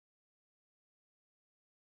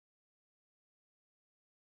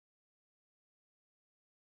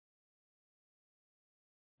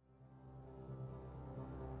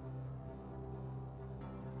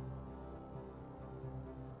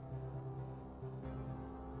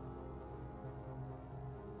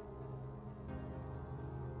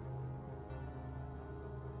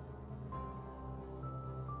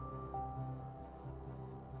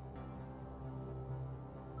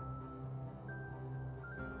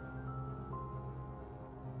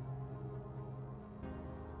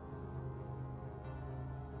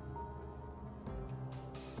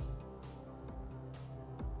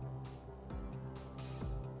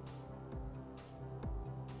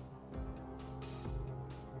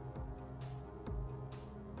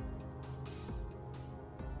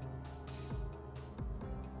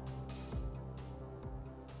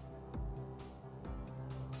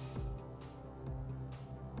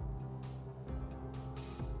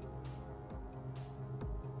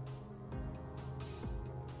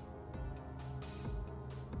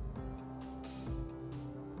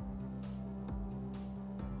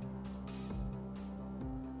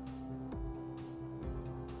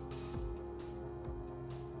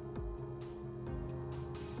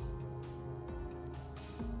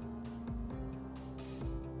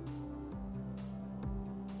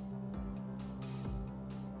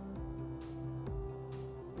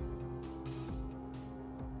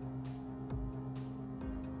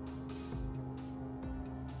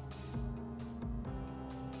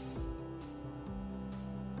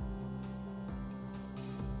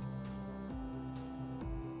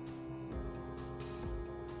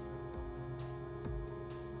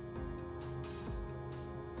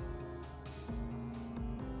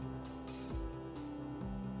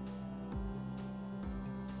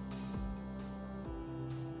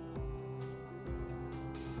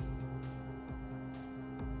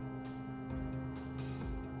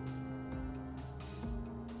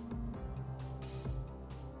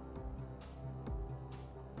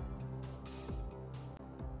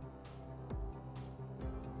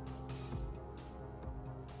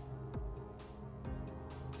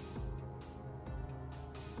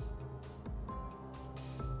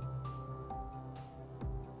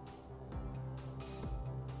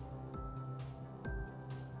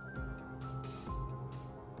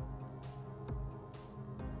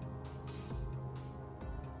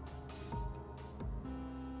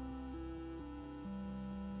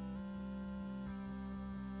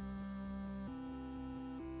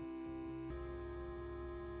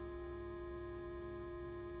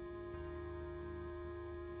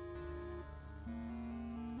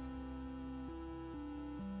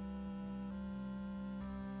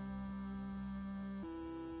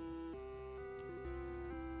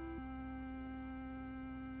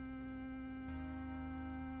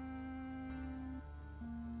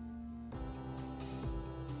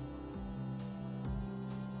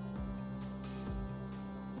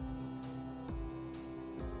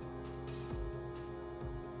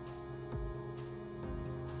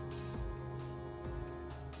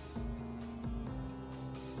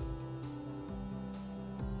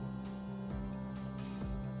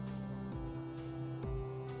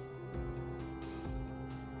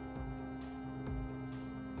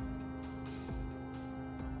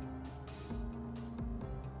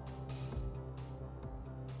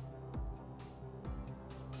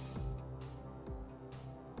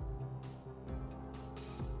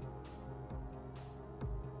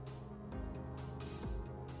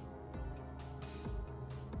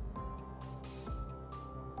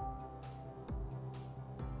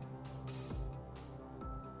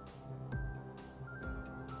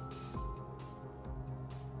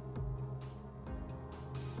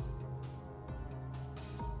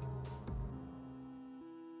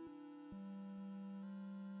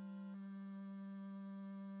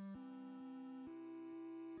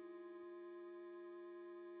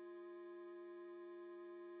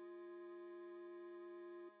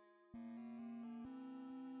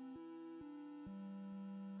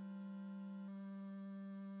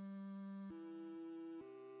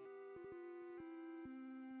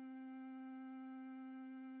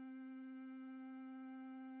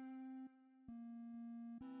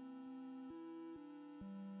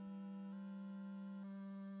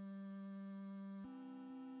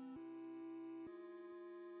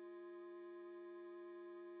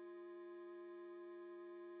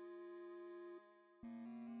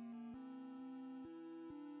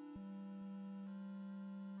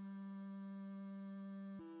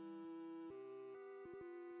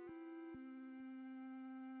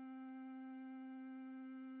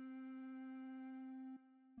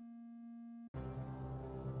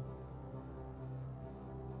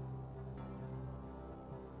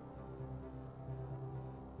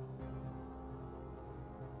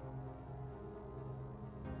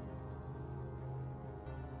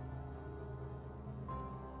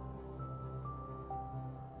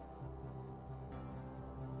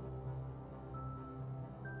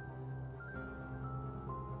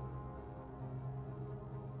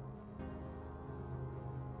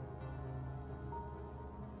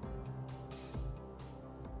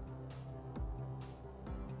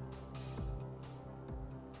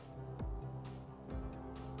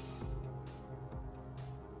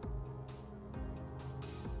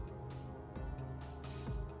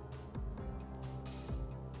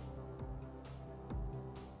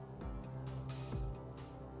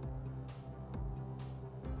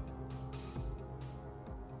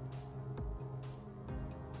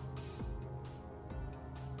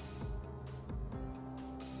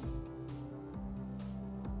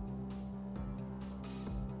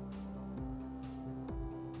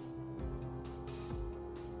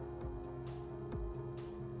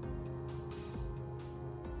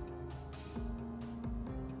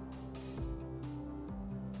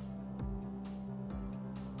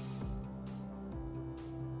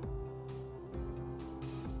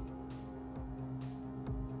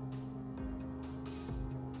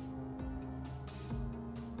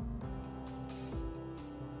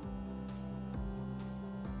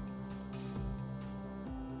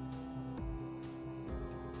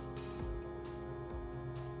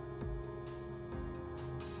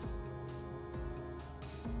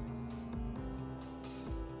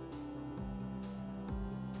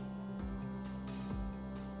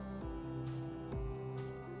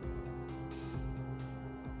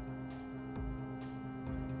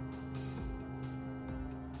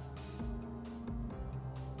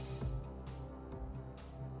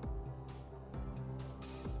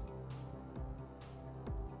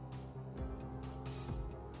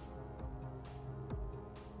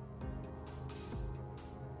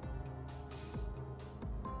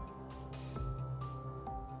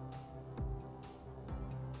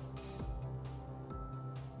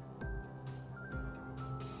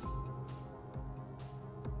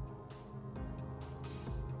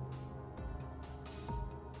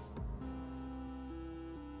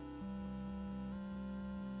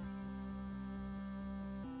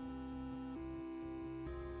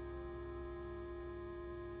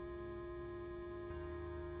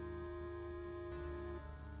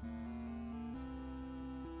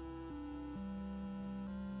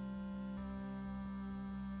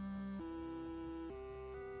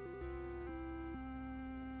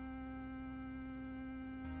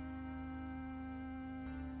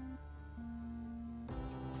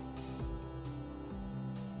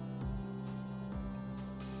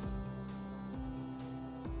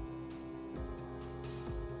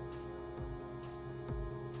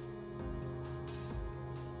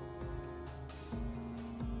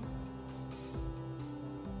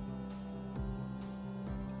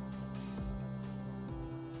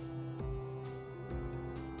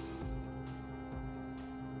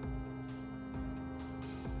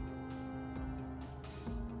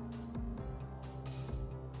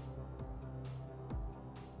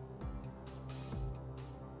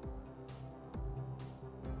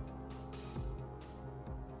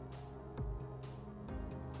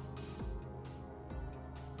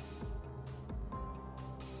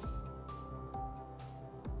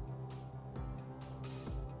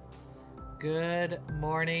Good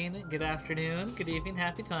morning, good afternoon, good evening,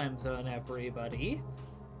 happy time zone, everybody.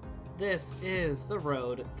 This is the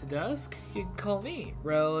Road to Dusk. You can call me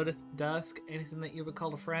Road, Dusk, anything that you would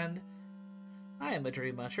call a friend. I am a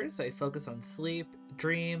dream usher, so I focus on sleep,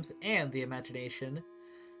 dreams, and the imagination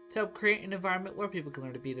to help create an environment where people can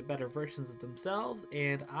learn to be the better versions of themselves,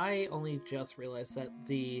 and I only just realized that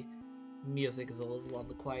the music is a little on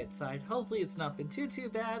the quiet side. Hopefully it's not been too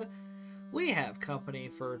bad. We have company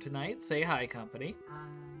for tonight. Say hi, company.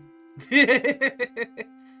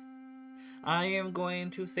 I am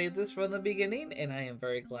going to say this from the beginning, and I am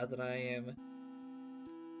very glad that I am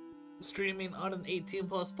streaming on an 18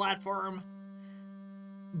 plus platform.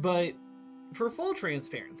 But for full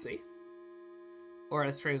transparency, or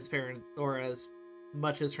as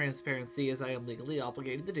much as transparency as I am legally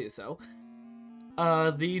obligated to do so,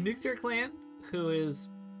 the Nuclear Clan, who is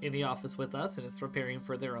in the office with us and is preparing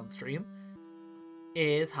for their own stream,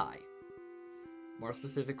 is high. More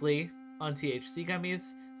specifically, on THC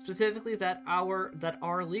gummies, specifically that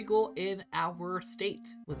are legal in our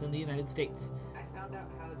state, within the United States. I found out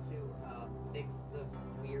how to fix the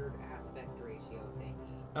weird aspect ratio thing.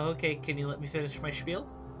 Okay, can you let me finish my spiel?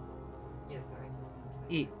 Yes, I just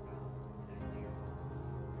Eat.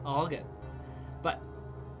 All good. But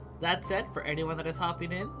that said, for anyone that is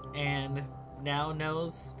hopping in and now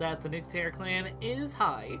knows that the Nuclear Clan is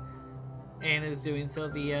high and is doing so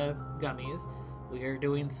via gummies, we are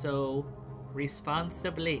doing so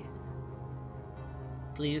responsibly.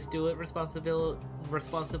 Please do it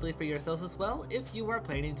responsibly for yourselves as well if you are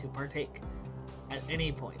planning to partake at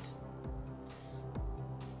any point.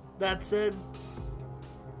 That said,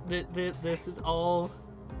 this is all,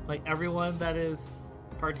 like, everyone that is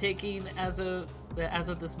partaking as of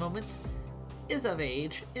this moment is of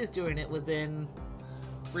age, is doing it within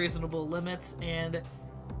reasonable limits, and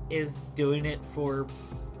is doing it for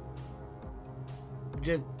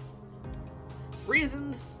just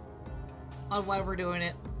reasons on why we're doing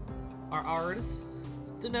it are ours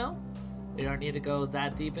to know. We don't need to go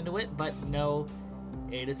that deep into it, but know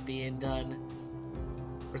it is being done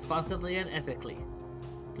responsibly and ethically.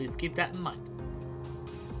 Please keep that in mind.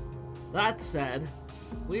 That said,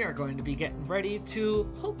 we are going to be getting ready to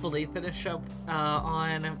hopefully finish up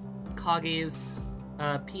on Kagi's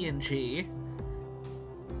PNG.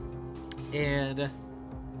 And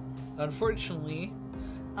unfortunately,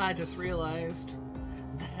 I just realized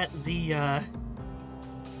that the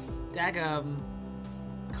daggum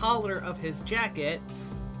collar of his jacket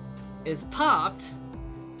is popped,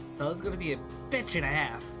 so it's gonna be a bitch and a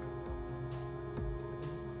half.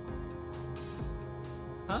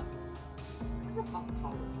 Huh? What's a pop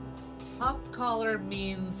collar? Popped collar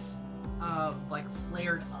means like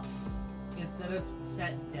flared up. Instead of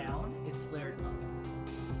set down, it's flared up.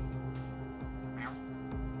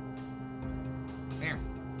 Meow.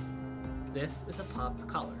 This is a popped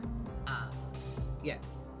collar. Yeah.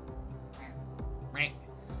 Right.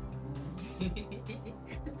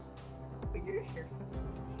 Your hair.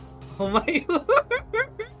 Oh my.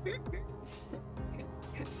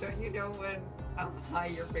 Don't you know when I'm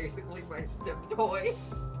high, you're basically my stem toy?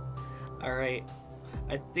 Alright.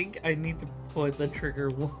 I think I need to put the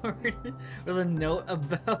trigger warning with a note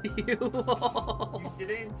about you all. You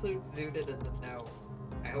didn't include Zooted in the note.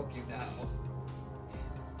 I hope you know.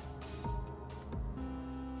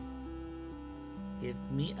 Give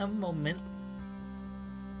me a moment.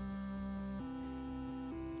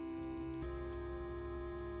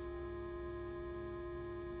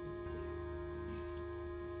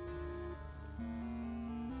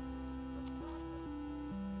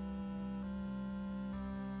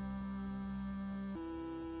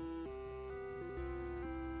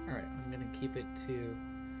 Alright, I'm gonna keep it to...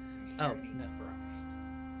 Oh, no.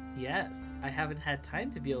 Yes, I haven't had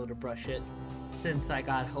time to be able to brush it since I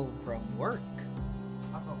got home from work.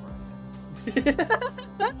 I'll go brush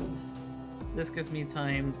it. This gives me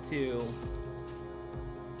time to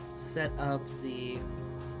set up the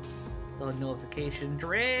little notification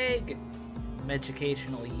drag.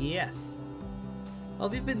 Educational, yes.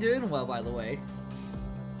 Hope you've been doing well, by the way.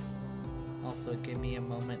 Also, give me a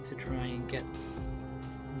moment to try and get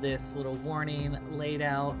this little warning laid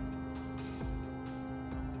out.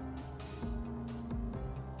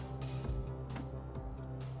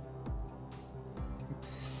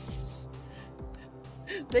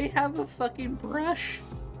 They have a fucking brush.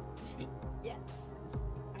 Yes.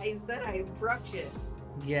 I said I brush it.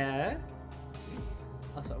 Yeah.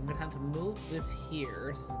 Also, I'm gonna have to move this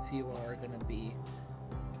here since you are gonna be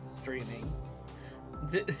streaming.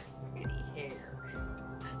 Any hair.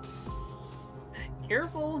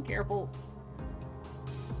 Careful, careful.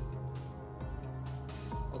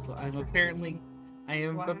 So I am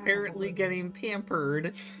apparently getting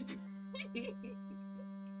pampered.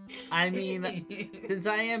 I mean, since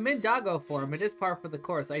I am in doggo form, it is par for the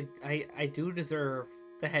course. I do deserve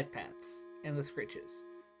the head pats and the scritches.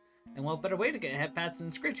 And what better way to get head pats and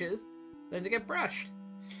scritches than to get brushed?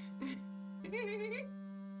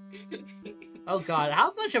 Oh god,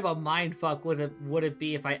 how much of a mindfuck would it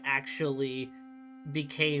be if I actually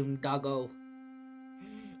became doggo?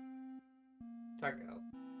 Doggo.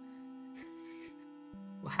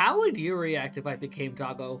 How would you react if I became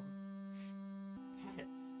doggo?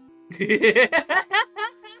 There's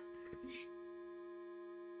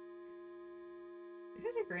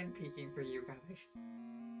a grin peeking for you guys.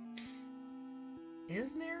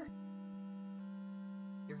 Isn't there?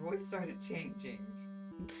 Your voice started changing.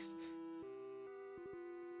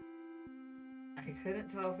 I couldn't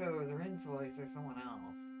tell if it was Rin's voice or someone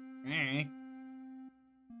else. Eh.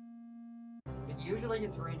 But usually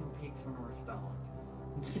it's Rin who peaks when we're stoned.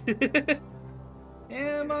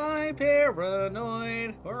 Am I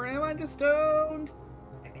paranoid or am I just stoned?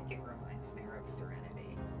 I think it reminds me of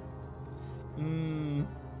Serenity.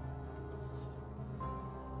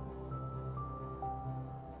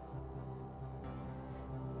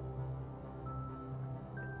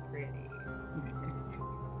 Pretty.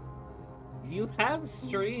 You have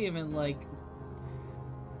stream in like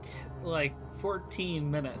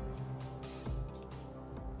 14 minutes.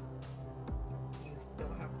 You still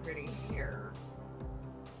have pretty hair.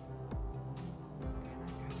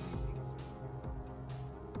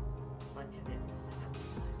 Bunch of it was set up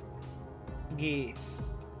last time. Yeah.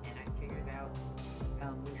 And I figured out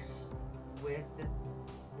with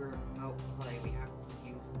remote play we have to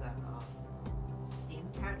use the Steam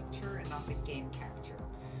capture and not the game capture.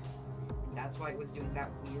 And that's why it was doing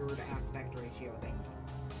that weird aspect ratio thing.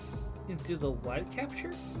 You do the what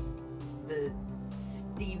capture? The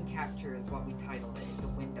Steam capture is what we titled it. It's a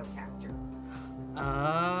window capture.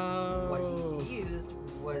 Oh. What you used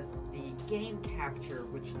was the game capture,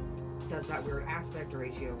 which does that weird aspect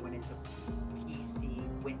ratio when it's a PC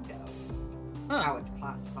window. Huh. How it's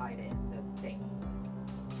classified in the thing.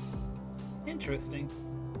 Interesting.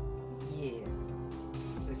 Yeah.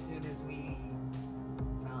 So as soon as we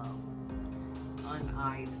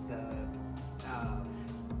uneyed the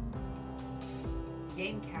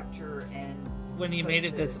game capture and When you made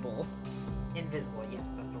it visible. Invisible, yes,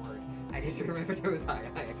 that's the word. I just remembered it was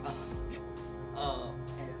icon.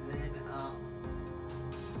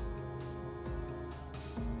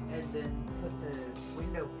 And then put the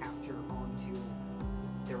window capture onto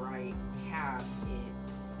the right tab, it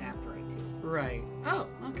snapped right to. Right. Oh,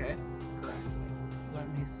 okay. Correctly. Let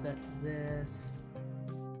me set this.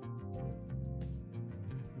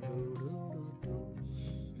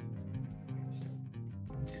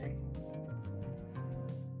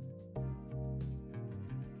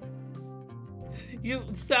 You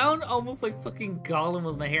sound almost like fucking Gollum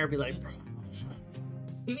with my hair. Be like,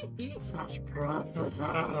 such process.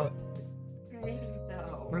 Great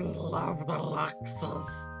though. We love the Lexus.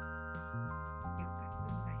 You've got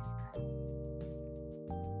some nice curls.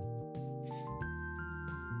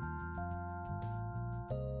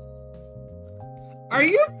 Are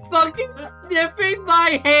you fucking sniffing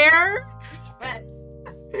my hair? Yes.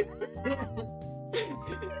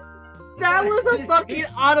 That was a fucking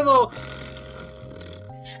audible.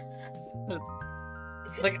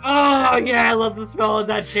 Like, oh yeah, I love the smell of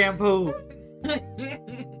that shampoo.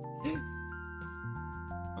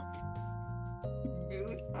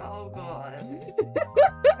 Dude, oh god.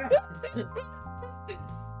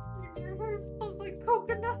 Your hair smells like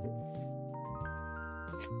coconuts.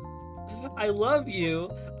 I love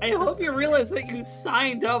you. I hope you realize that you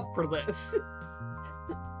signed up for this.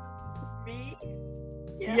 Me?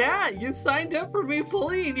 Yeah, you signed up for me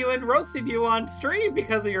bullying you and roasting you on stream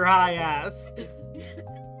because of your high ass.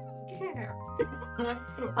 Care.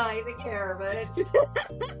 I don't care, bitch.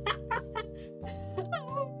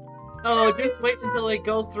 Oh, just wait until I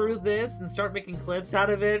go through this and start making clips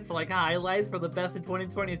out of it for like highlights for the best of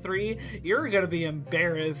 2023. You're gonna be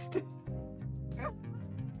embarrassed.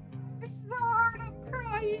 It's so hard, I'm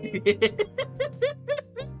crying.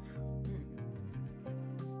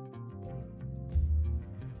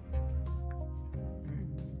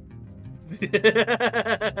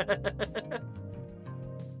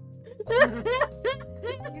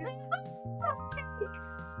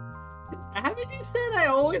 Haven't you said I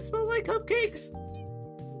always smell like cupcakes?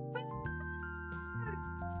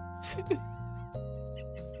 You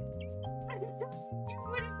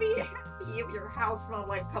wouldn't be happy if your house smelled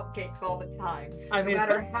like cupcakes all the time. I mean, no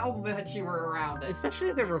matter how much you were around it. Especially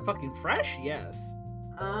if they were fucking fresh, yes.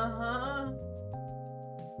 Uh-huh.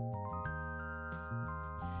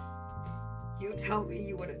 You tell me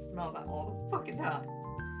you wouldn't smell that all the fucking time.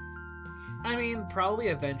 I mean, probably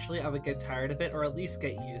eventually I would get tired of it, or at least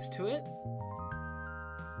get used to it.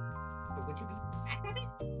 But would you be mad at it?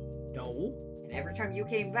 No. And every time you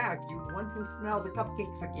came back, you want to smell the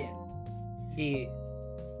cupcakes again. Yeah.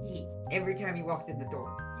 Yeah. Every time you walked in the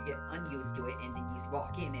door, you get unused to it, and then you just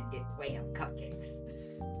walk in and get wham, cupcakes.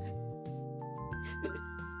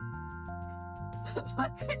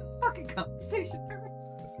 What kind of fucking conversation are we?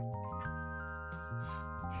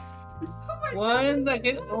 Oh my One God. that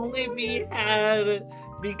can only be had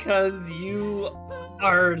because you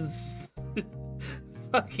are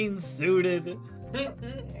fucking suited.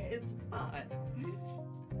 It's fun.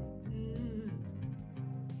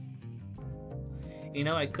 You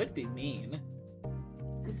know, I could be mean.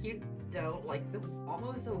 You don't, like,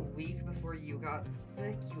 almost a week before you got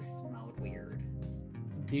sick, you smelled weird.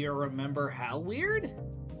 Do you remember how weird?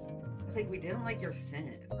 Like, we didn't like your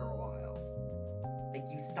scent for a while. Like,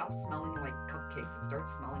 you stopped smelling like cupcakes and started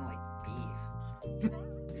smelling like beef.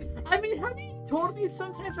 I mean, have you told me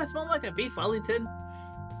sometimes I smell like a beef Wellington?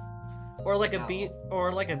 Or like No. a beef,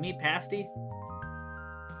 or like a meat pasty?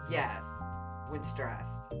 Yes, when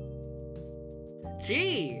stressed.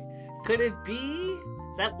 Gee, could it be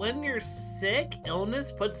that when you're sick,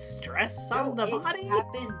 illness puts stress on the body? It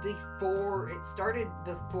happened before, it started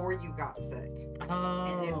before you got sick. And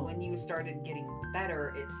then Oh. when you started getting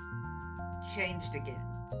better, it's changed again.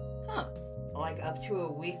 Huh. Like, up to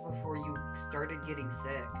a week before you started getting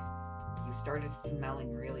sick, you started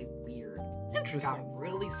smelling really weird. It got Interesting.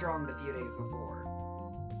 really strong the few days before.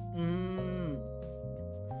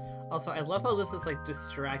 Also, I love how this is like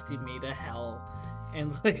distracting me to hell,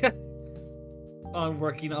 and like on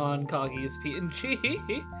working on Kagi's PNG.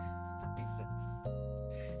 That makes sense.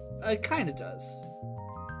 It kind of does.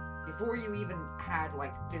 Before you even had,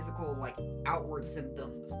 like, physical, like, outward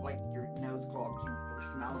symptoms, like your nose clogged, you were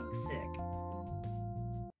smelling sick.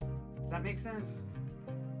 Does that make sense?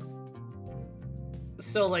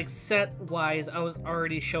 So, like, scent-wise, I was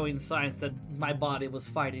already showing signs that my body was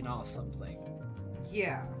fighting off something.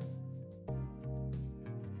 Yeah.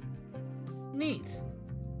 Neat.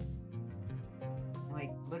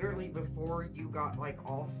 Like, literally before you got, like,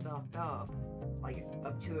 all stuffed up, like,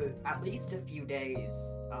 up to at least a few days,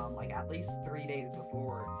 like, at least 3 days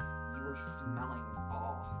before, you were smelling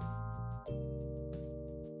off.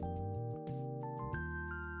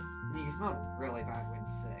 You smelled really bad when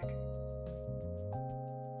sick.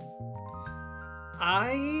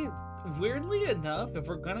 Weirdly enough, if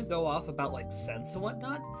we're gonna go off about, like, scents and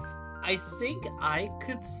whatnot, I think I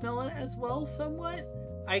could smell it as well somewhat.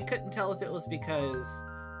 I couldn't tell if it was because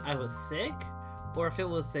I was sick, or if it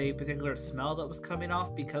was a particular smell that was coming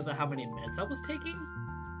off because of how many meds I was taking.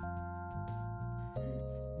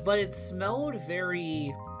 But it smelled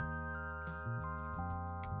very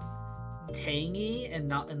tangy and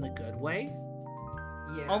not in the good way.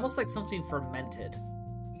 Yeah. Almost like something fermented.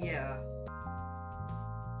 Yeah.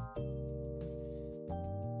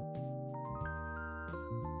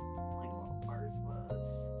 Like what ours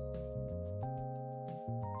was.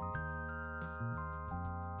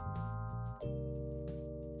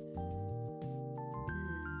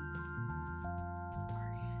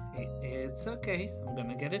 Sorry. It's okay. I'm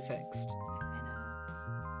gonna get it fixed. I know.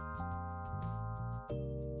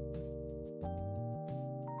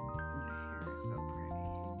 Your hair is so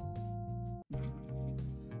pretty.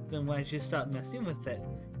 Then why'd you stop messing with it?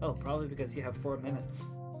 Oh, probably because you have 4 minutes.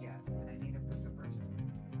 Yes, but I need to put the brush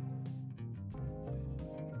in.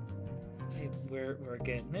 Hey, we're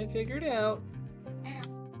getting it figured out.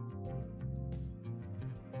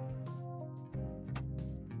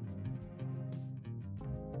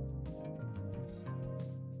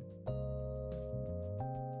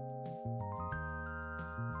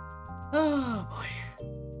 Oh boy.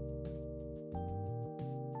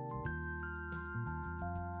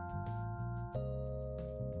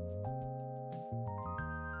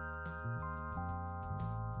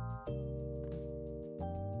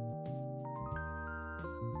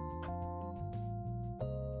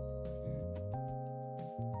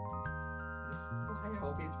 This is why I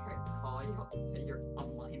always try to call you your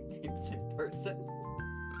online names in person.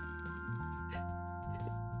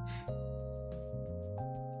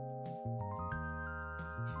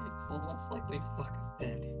 It's almost like we fuck up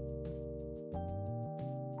dead.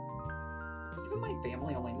 Even my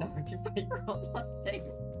family only knows you by your online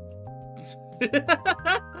name.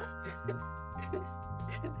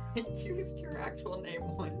 I used your actual name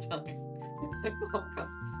one time. My mom got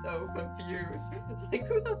so confused. It's like,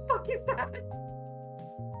 who the fuck is that?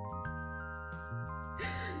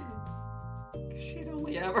 She'd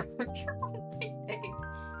only ever heard your online name.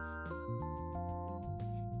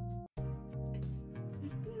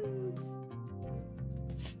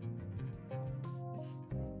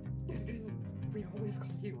 just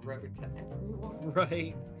call you Road to Everyone.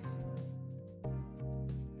 Right.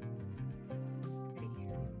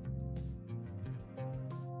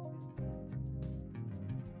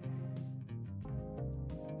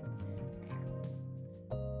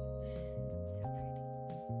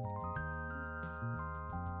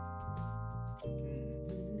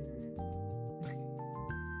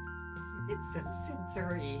 It's so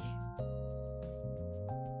sensory.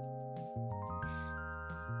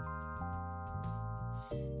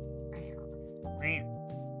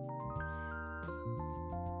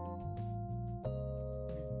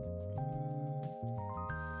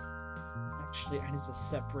 Actually, I need to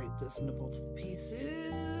separate this into multiple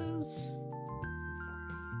pieces.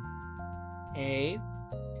 I'm A,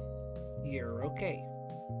 you're okay.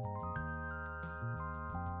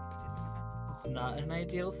 It's not an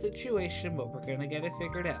ideal situation, but we're gonna get it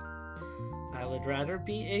figured out. I would rather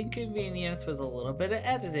be inconvenienced with a little bit of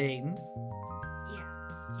editing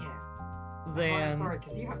Yeah. I'm than... sorry,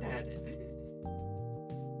 because you have to edit.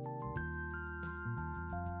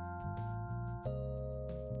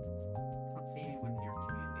 I don't see anyone in your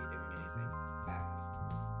community doing anything bad.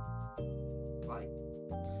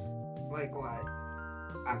 Like what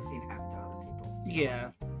I've seen happen to other people.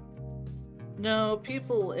 Yeah. No,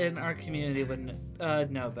 people in our community would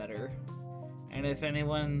know better. And if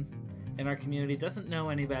anyone in our community doesn't know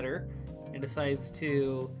any better and decides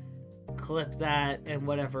to clip that and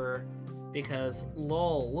whatever because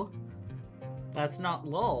lol, that's not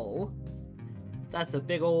lol. That's a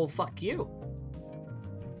big old fuck you.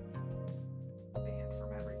 Banned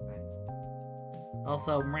from everything.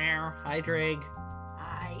 Also, meow, hi Drake.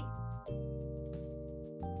 Hi.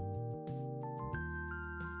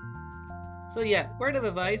 So yeah, word of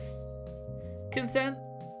advice. Consent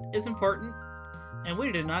is important, and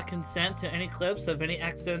we do not consent to any clips of any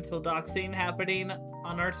accidental doxing happening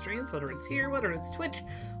on our streams, whether it's here, whether it's Twitch,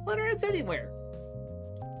 whether it's anywhere.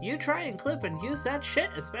 You try and clip and use that shit,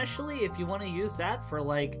 especially if you want to use that for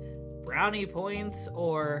like brownie points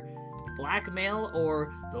or blackmail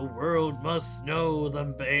or the world must know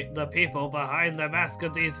the people behind the mask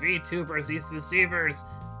of these VTubers, these deceivers.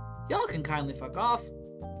 Y'all can kindly fuck off.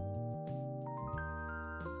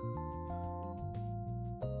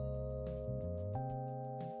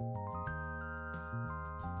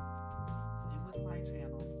 Same with my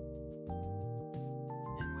channel.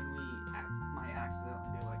 And when we might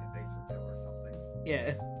accidentally do like a face reveal or something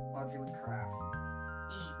Yeah. while doing crafts.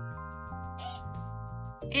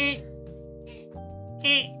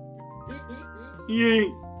 Yay.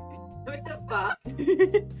 What the fuck?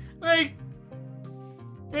 Like,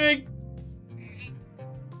 What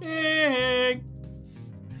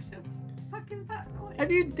the fuck is that noise?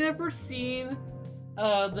 have you never seen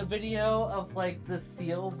the video of like the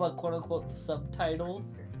seal but quote unquote subtitled?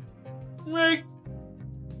 Like,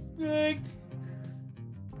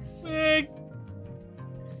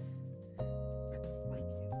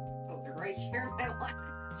 Oh, they're right here in my lap.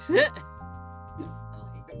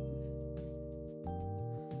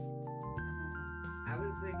 I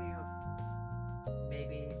was thinking of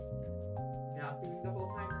maybe not doing the whole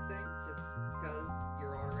timer thing just because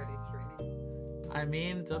you're already streaming. I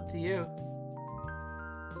mean, it's up to you.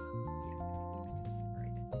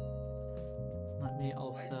 Let me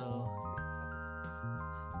also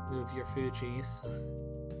move your Fujis.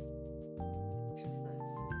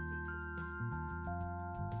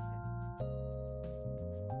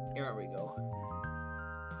 Here we go.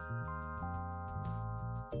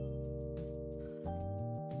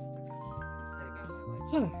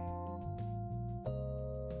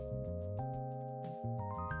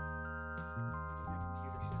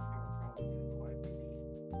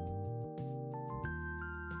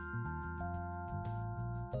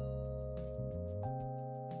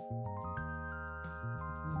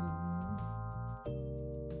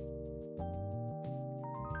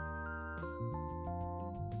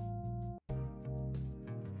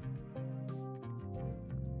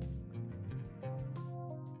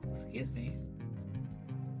 Excuse me.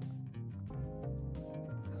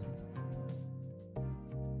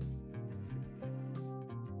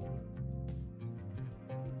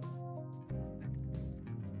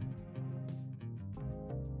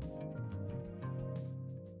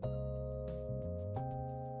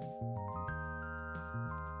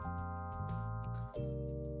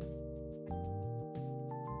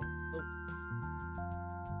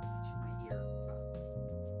 Itching my ear.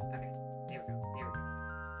 Okay, there we go.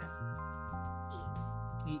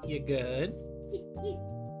 You good?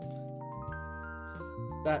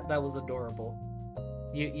 That was adorable.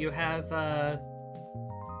 You have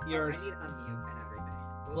yours. I need unmute and everything.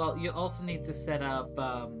 Oops. Well, you also need to set up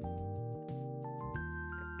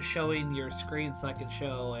showing your screen so I can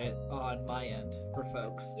show it on my end for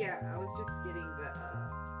folks. Yeah, I was just getting the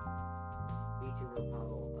VTuber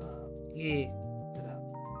model Yeah. set up.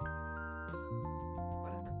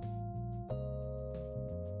 Whatever.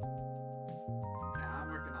 Yeah, I'm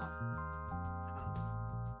working on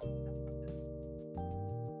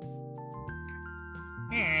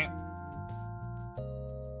Eh.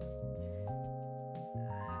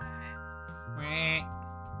 Eh.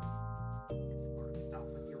 Or stop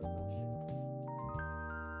with your bullshit.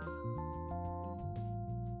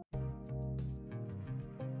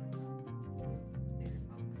 There's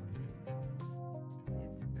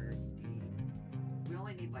it's 30. We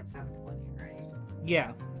only need like 720, right?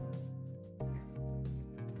 Yeah.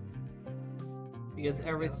 Because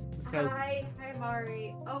because Hi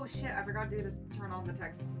Mari. Oh shit, I forgot to turn on the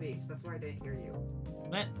text to speech. That's why I didn't hear you.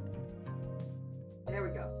 What? There we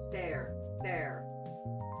go. There.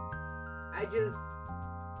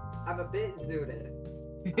 I'm a bit zooted.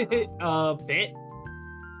 A bit.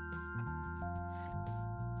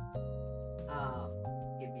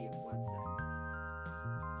 Give me 1 sec.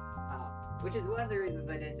 Which is one of the reasons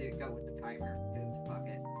I didn't go with the timer, because fuck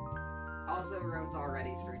it. Also, Road's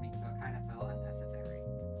already streaming, so it kind of felt unnecessary.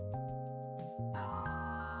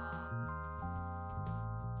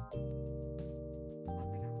 One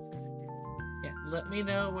thing I was gonna do. Yeah, let me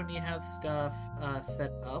know when you have stuff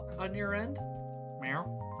set up on your end. Meow.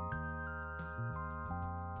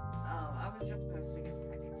 I was just posting it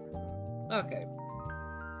Chinese. Okay.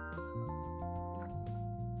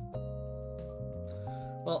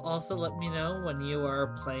 Well, also let me know when you are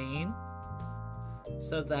playing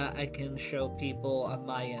so that I can show people on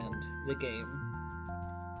my end the game.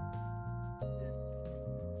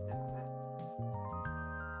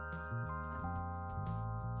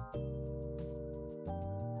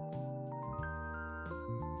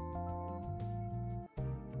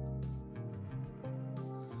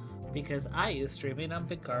 Because I use streaming on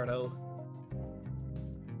Picardo.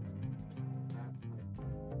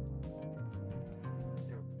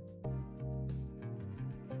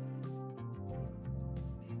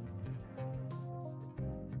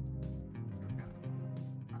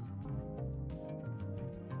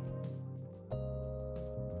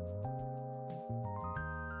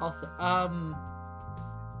 Also,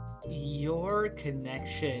 your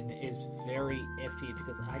connection is very iffy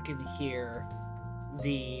because I can hear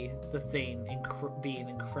the thing being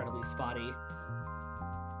incredibly spotty.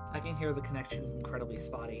 I can hear the connection's incredibly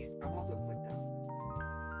spotty. I'm also clicked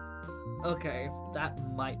out. Okay, that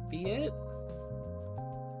might be it.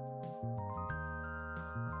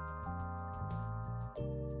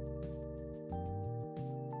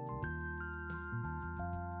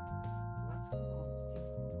 What's going on with you?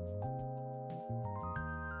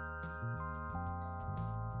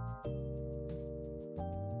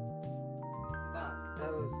 Fuck,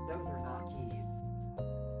 those are not keys.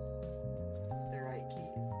 They're right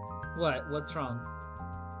keys. What? What's wrong?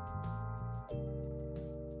 For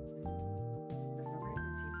some reason,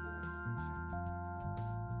 TTS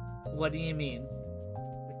isn't What do you mean?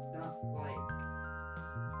 showing. It's not like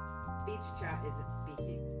speech chat isn't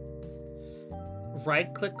speaking.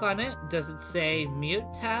 Right click on it. Does it say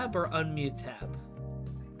mute tab or unmute tab?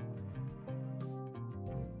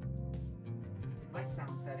 My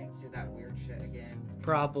sound settings do that weird shit again. Not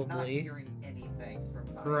Probably. hearing anything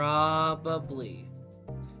from my... Probably.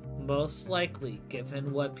 Most likely,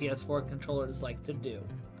 given what PS4 controllers like to do.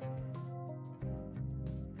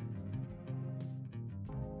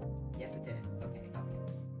 Yes, it did. Okay.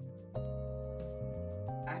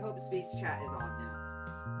 I hope speech chat is on now.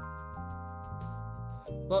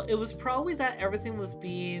 Well, it was probably that everything was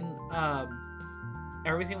being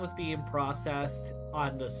processed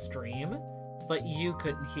on the stream, but you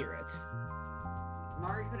couldn't hear it.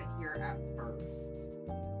 Mari couldn't hear at first.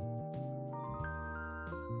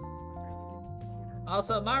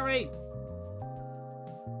 Also, Mari!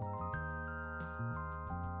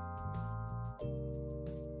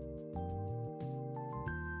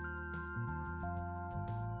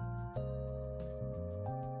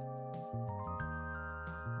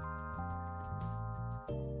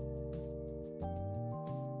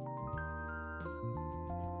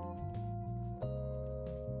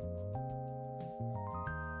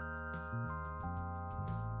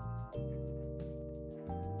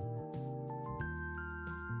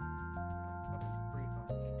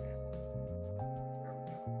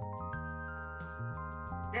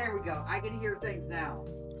 There we go. I can hear things now.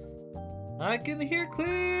 I can hear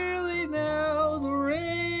clearly now, the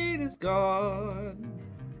rain is gone.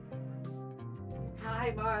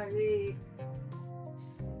 Hi, Mari.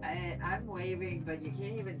 I'm waving, but you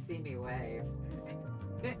can't even see me wave.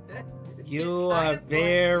 You It's are kind of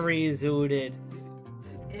very zooted.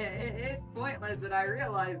 It's pointless, and I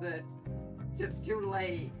realize it. Just too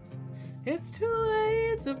late. It's too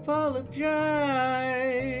late to apologize.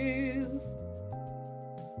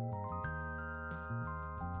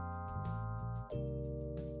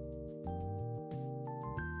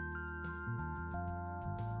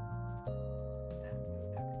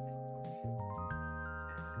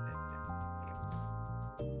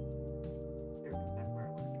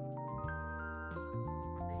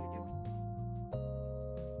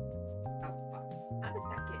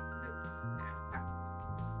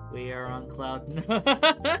 We are on cloud 9. There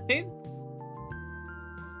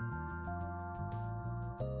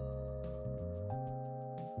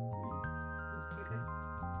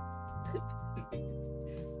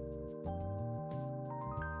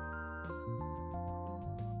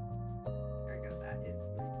we go, that is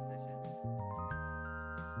repositioned.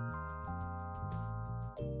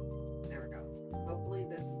 There we go. Hopefully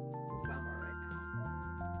this will sound alright now.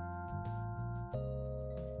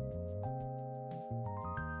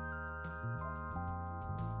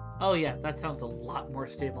 Oh yeah, that sounds a lot more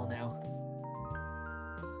stable now.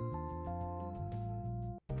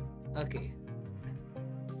 Okay.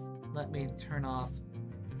 Let me turn off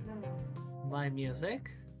my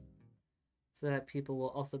music so that people will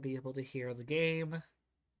also be able to hear the game.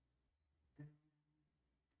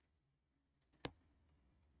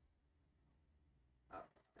 Oh,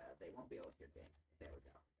 they won't be able to hear game. There we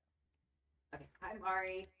go. Okay, hi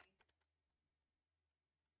Mari.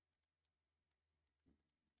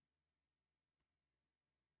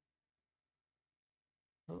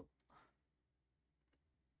 Oh.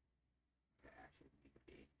 Actually, need to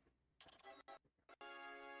be. There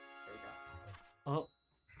we go. Oh.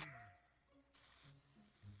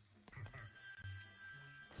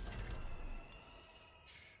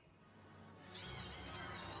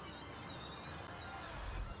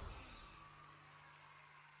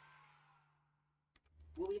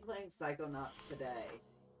 We'll be playing Psychonauts today.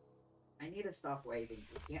 I need to stop waving.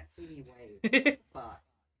 You can't see me wave. Fuck.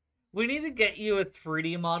 We need to get you a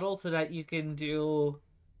 3D model so that you can do...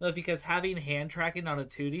 Because having hand tracking on a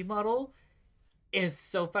 2D model is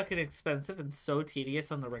so fucking expensive and so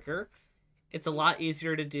tedious on the rigger. It's a lot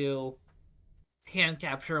easier to do hand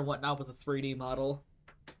capture and whatnot with a 3D model.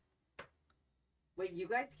 Wait, you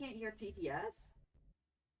guys can't hear TTS?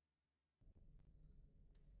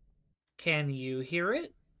 Can you hear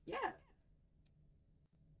it? Yeah.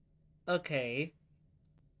 Okay.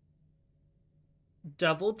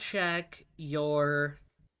 Double check your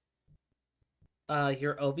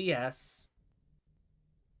OBS.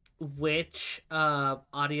 Which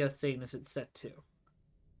audio thing is it set to?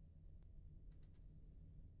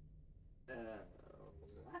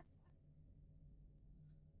 What?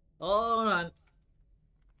 Hold on.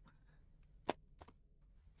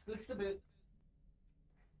 Scooch the boot.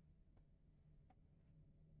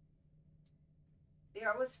 See,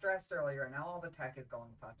 I was stressed earlier, and now all the tech is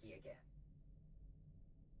going fucky again.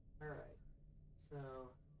 Alright. So...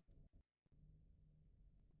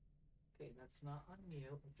 Okay, that's not on mute,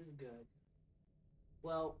 which is good.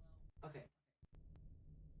 Well, okay.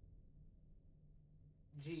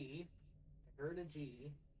 G. I heard a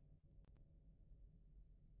G.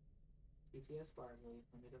 BTS Barley.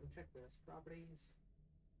 Let me double check this. Properties.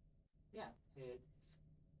 Yeah, it's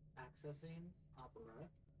accessing Opera.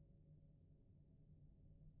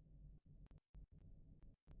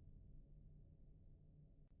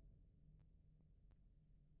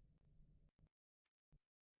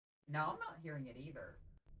 No, I'm not hearing it either.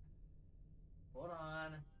 Hold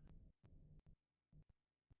on.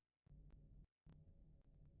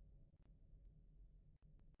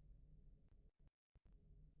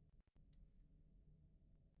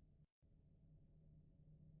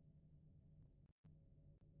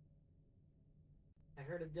 I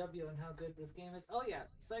heard a W on how good this game is. Oh yeah,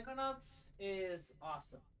 Psychonauts is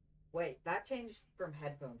awesome. Wait, that changed from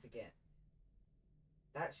headphones again.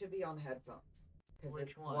 That should be on headphones. Which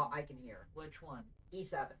it's one? what I can hear. Which one?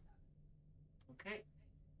 E7. Okay.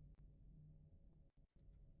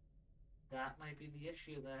 That might be the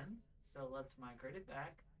issue then. So let's migrate it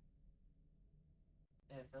back.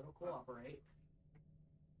 If it'll cooperate.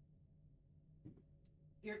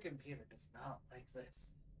 Your computer does not like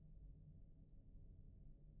this.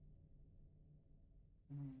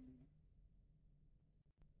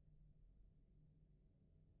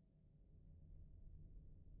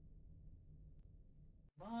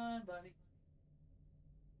 Come on, buddy.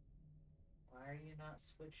 Why are you not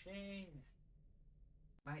switching?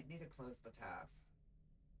 Might need to close the task.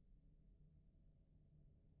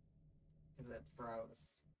 Because it froze.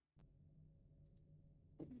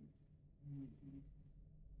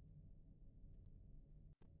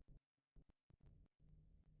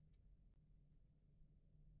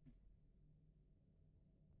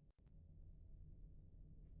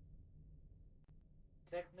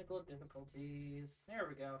 Technical difficulties. There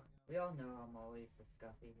we go. We all know I'm always a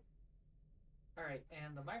Scuffy. Alright,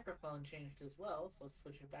 and the microphone changed as well, so let's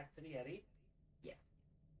switch it back to the Yeti. Yeah.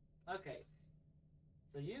 Okay.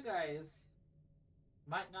 So you guys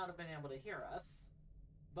might not have been able to hear us,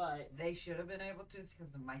 but... They should have been able to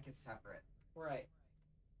because the mic is separate. Right.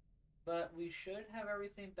 But we should have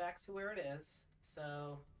everything back to where it is,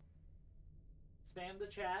 so... Spam the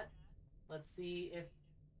chat. Let's see if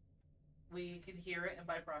we can hear it, and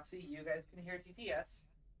by proxy, you guys can hear TTS.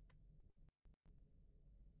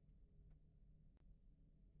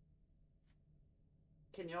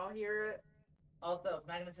 Can y'all hear it? Also,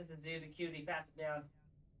 Magnificent Zoo to Cutie, pass it down.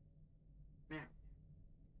 Yeah.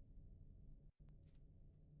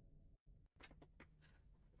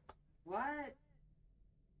 What?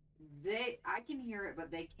 I can hear it,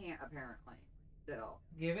 but they can't apparently. Still.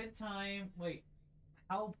 Give it time. Wait,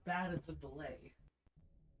 how bad is the delay?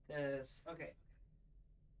 Because, okay.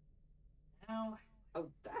 Now, Oh,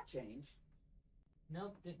 that changed.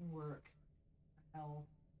 nope, didn't work. Hell.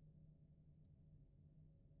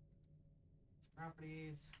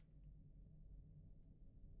 Properties.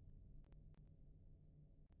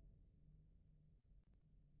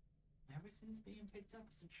 Everything's being picked up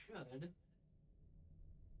as it should.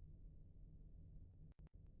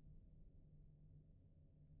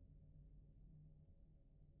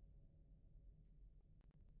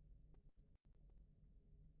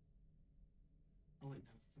 Oh wait,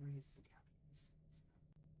 no, 3 is the captains.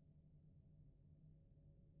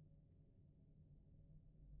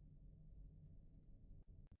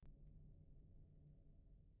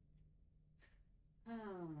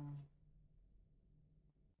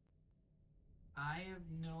 I have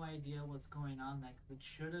no idea what's going on there, because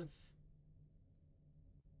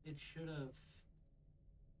it should have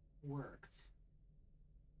worked.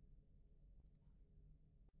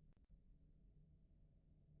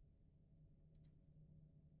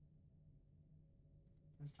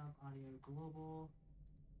 Desktop audio global.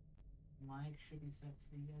 Mic should be set to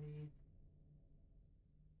the Yeti.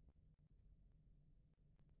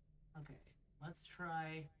 Okay, let's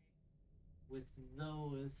try with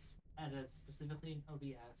those edits, specifically in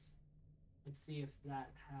OBS. Let's see if that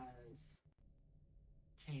has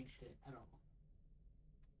changed it at all.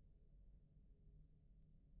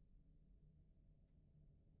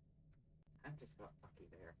 I'm just got lucky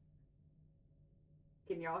there.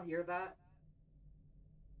 Can y'all hear that?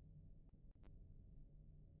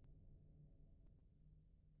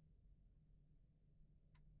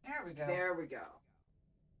 There we go. There we go.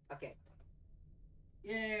 Okay.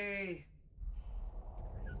 Yay!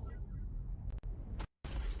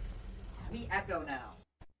 We echo now.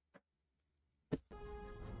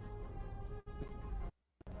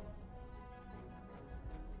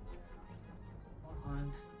 Hold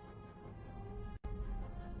on.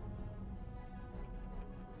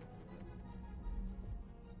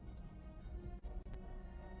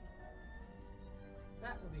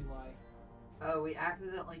 That would be why. Oh, we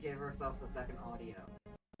accidentally gave ourselves a second audio.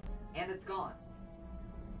 And it's gone.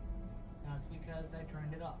 That's because I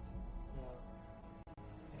turned it off. So,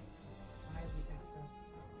 okay. Hide the excess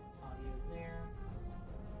audio there.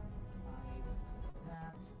 Hide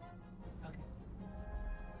that. Okay.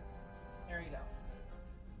 There you go.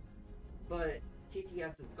 But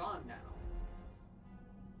TTS is gone now.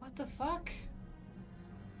 What the fuck?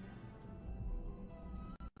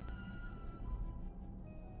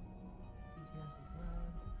 TTS is there.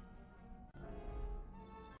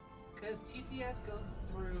 Because TTS goes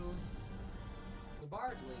through the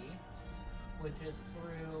Bardley, which is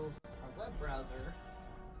through our web browser,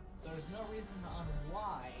 so there's no reason on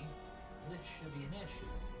why this should be an issue.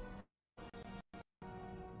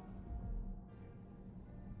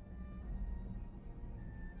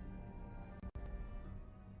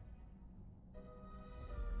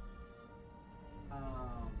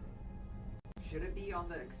 Should it be on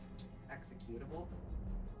the executable?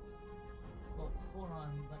 Well, hold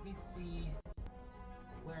on, let me see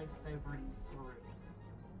where it's diverting through.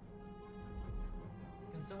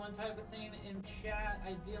 Can someone type a thing in chat,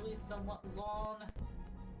 ideally somewhat long?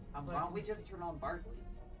 Why don't we just turn on Bartley?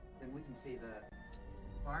 Then we can see the...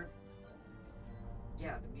 Bard?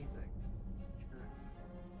 Yeah, the music. Sure.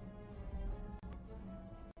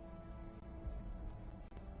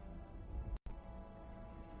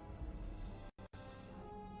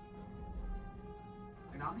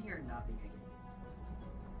 And I'm hearing nothing again.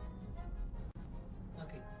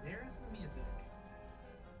 Okay, there's the music.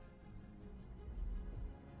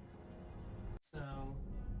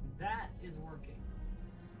 That is working.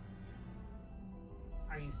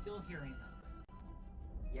 Are you still hearing them?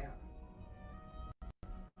 Yeah.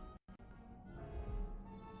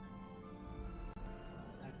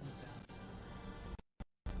 That can sound.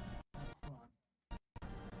 Oh, hold on.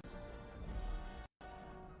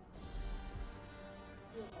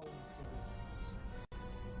 We'll always do this.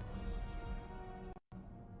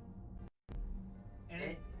 And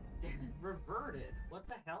it reverted. What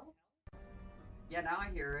the hell? Yeah, now I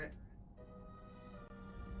hear it.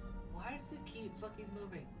 Why does it keep fucking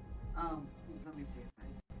moving? Let me see a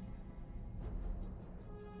thing.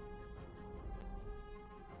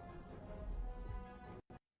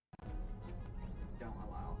 Don't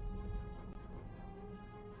allow.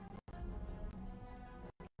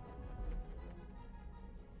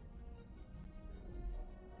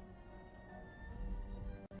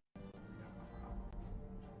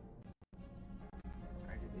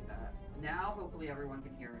 Try to do that. Now, hopefully everyone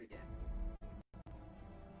can hear it again.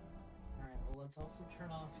 Alright, well let's also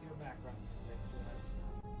turn off your background music so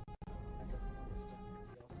that doesn't understand,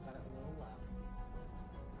 because you also got it a little loud.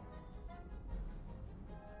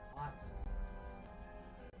 What?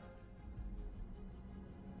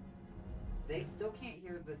 They still can't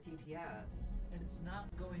hear the TTS. And it's not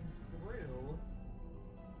going through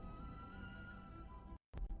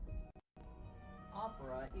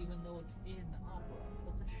Opera, even though it's in Opera.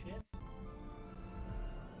 What the shit?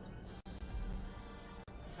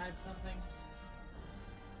 Type something.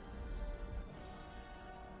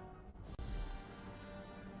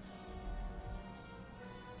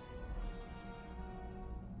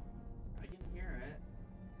 I can hear it.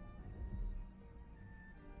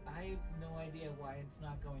 I have no idea why it's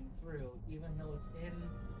not going through, even though it's in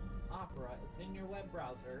Opera. It's in your web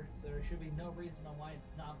browser, so there should be no reason on why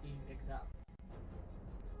it's not being picked up.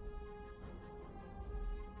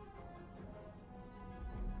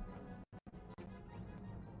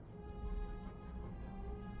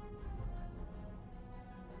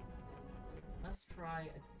 Let's try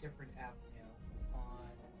a different avenue on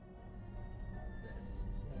this.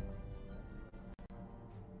 So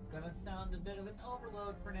it's gonna sound a bit of an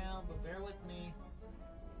overload for now, but bear with me.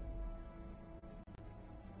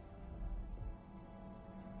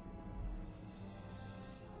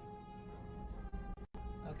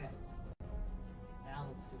 Okay. Now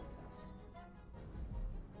let's do a test.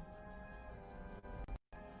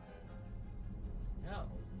 No.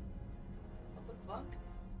 What the fuck?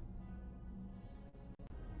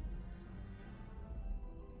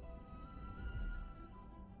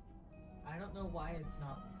 I don't know why it's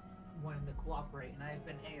not wanting to cooperate, and I've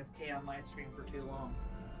been AFK on my stream for too long.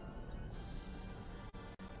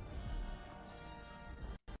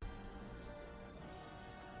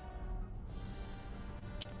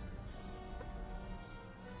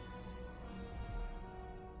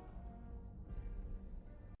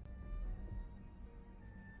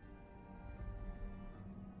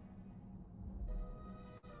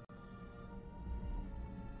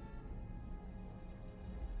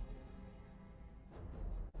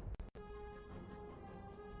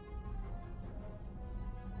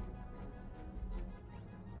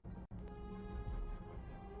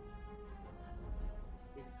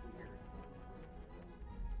 It's weird.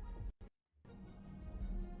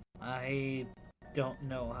 I don't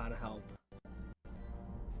know how to help.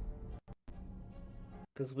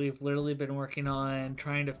 Because we've literally been working on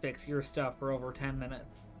trying to fix your stuff for over 10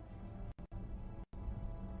 minutes.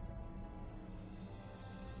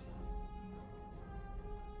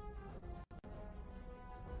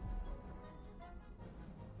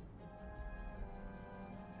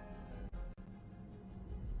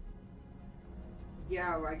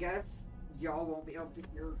 Yeah, I guess y'all won't be able to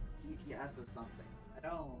hear TTS or something. I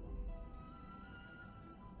don't.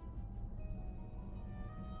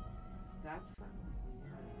 That's fucking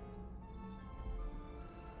weird.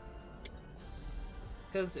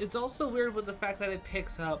 Because it's also weird with the fact that it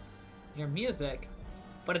picks up your music,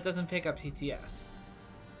 but it doesn't pick up TTS.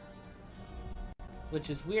 Which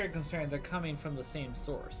is weird considering they're coming from the same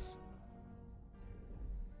source.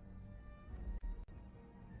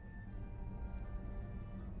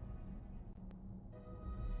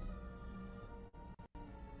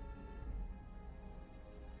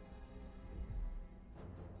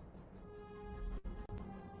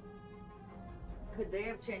 Could they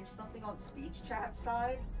have changed something on speech chat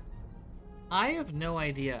side? I have no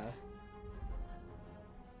idea.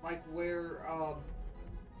 Like where,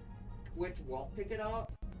 Twitch won't pick it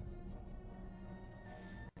up?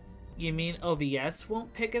 You mean OBS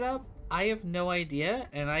won't pick it up? I have no idea,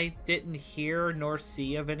 and I didn't hear nor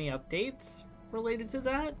see of any updates related to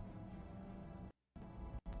that.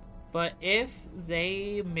 But if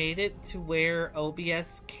they made it to where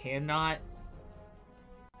OBS cannot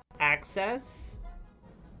access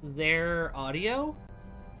their audio,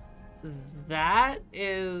 that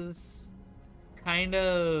is kind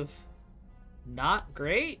of not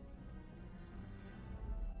great.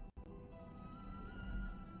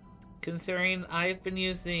 Considering I've been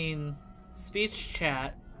using speech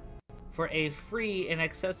chat for a free and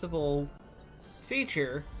accessible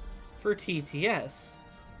feature for TTS.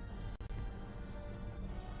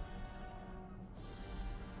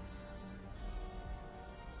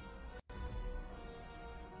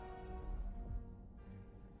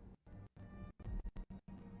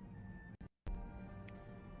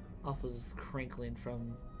 Also, just crinkling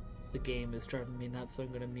from the game is driving me nuts, so I'm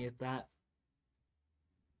going to mute that.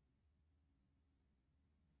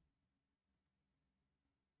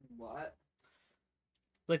 What?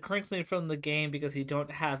 The crinkling from the game, because you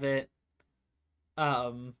don't have it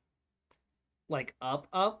like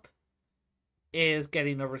up is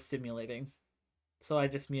getting overstimulating. So I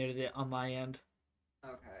just muted it on my end.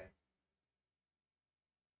 Okay.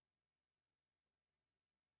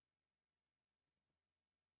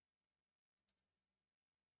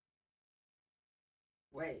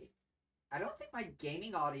 Wait. I don't think my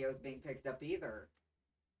gaming audio is being picked up either.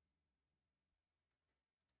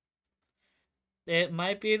 It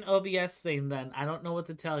might be an OBS thing then. I don't know what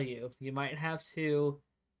to tell you. You might have to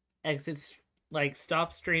exit, like,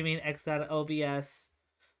 stop streaming, exit out of OBS.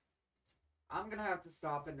 I'm gonna have to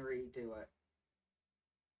stop and redo it.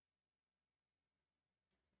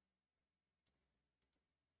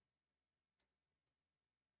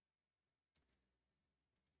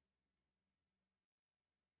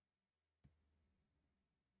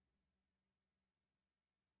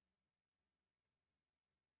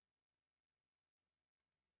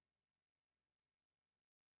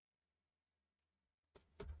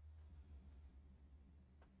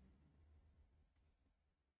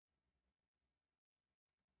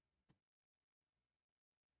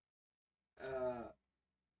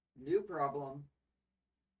 New problem.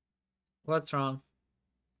 What's wrong?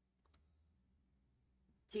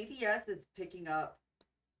 TTS is picking up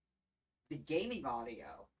the gaming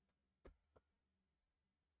audio.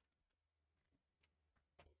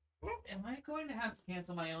 Am I going to have to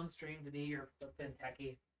cancel my own stream to be your flippin'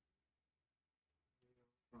 techie?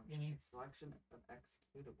 You mean selection of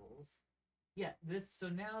executables? Yeah, so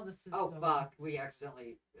now this is... Oh, fuck. We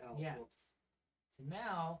accidentally... Oh, yeah. Whoops. So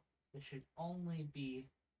now, this should only be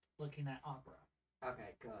looking at Opera.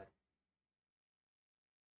 Okay, good.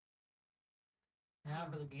 Now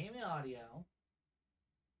for the gaming audio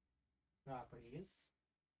properties,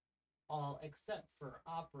 all except for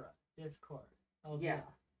Opera, Discord. Oh, yeah.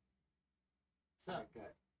 So, okay, good.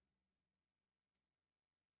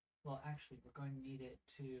 Well, actually, we're going to need it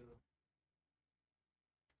to...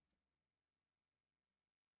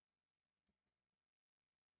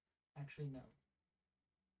 Actually, no.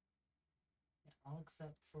 Yeah, all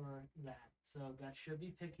except for that. So that should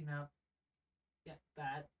be picking up... Yeah,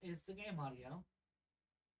 that is the game audio.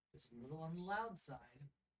 Just a little on the loud side.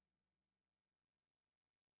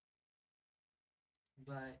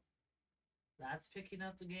 But that's picking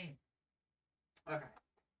up the game. Okay.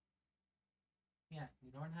 Yeah,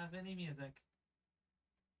 you don't have any music.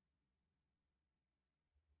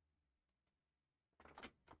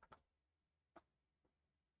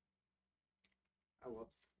 Oh,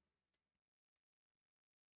 whoops.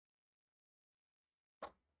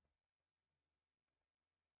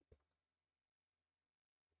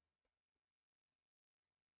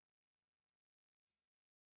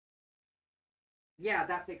 Yeah,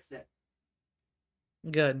 that fixed it.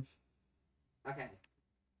 Good. Okay.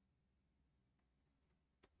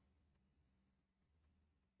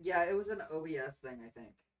 Yeah, it was an OBS thing, I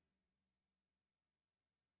think.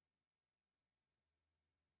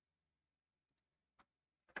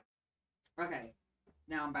 Okay.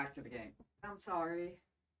 Now I'm back to the game. I'm sorry.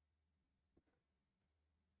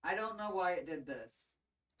 I don't know why it did this.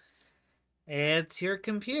 It's your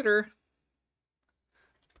computer.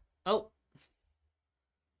 Oh.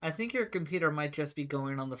 I think your computer might just be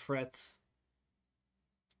going on the fritz.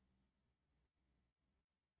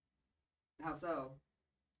 How so?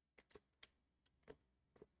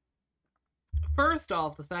 First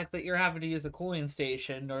off, the fact that you're having to use a cooling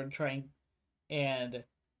station in order to try and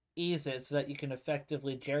ease it so that you can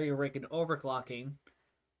effectively jerry-rig and overclocking.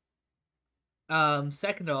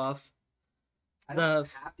 Second off, I don't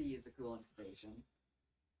have to use the cooling station.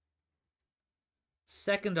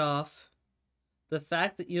 Second off, the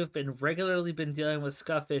fact that you've been regularly dealing with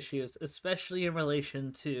scuff issues, especially in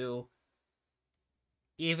relation to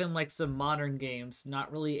even like some modern games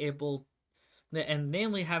not really able, and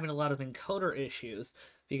namely having a lot of encoder issues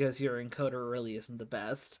because your encoder really isn't the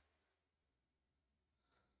best.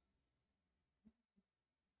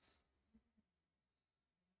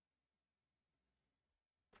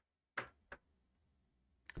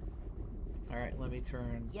 Alright, let me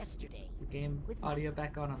turn Yesterday, the game with audio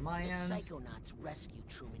back on my the end. Psychonauts rescued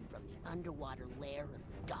Truman from the underwater lair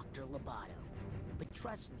of Dr. Lobato. But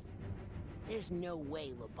trust me, there's no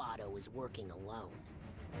way Lobato is working alone.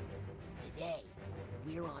 Today,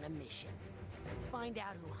 we're on a mission. Find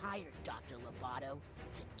out who hired Dr. Lobato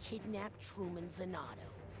to kidnap Truman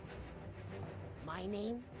Zanotto. My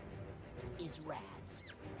name is Raz,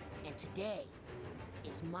 and today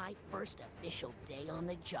is my first official day on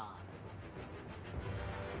the job.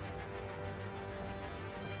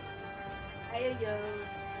 Adios.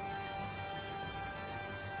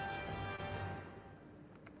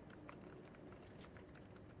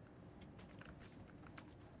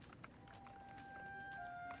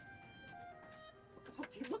 God,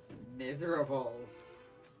 he looks miserable.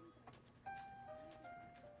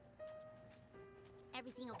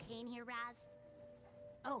 Everything okay in here, Raz?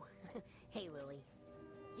 Oh, hey, Lily.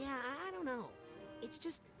 Yeah, I don't know. It's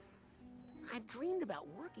just, I've dreamed about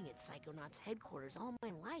working at Psychonauts headquarters all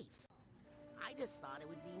my life. I just thought it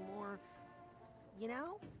would be more, you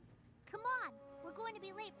know? Come on! We're going to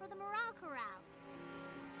be late for the morale corral.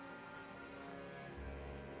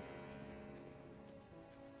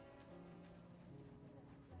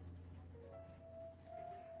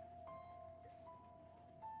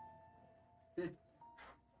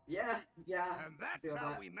 Yeah. And that's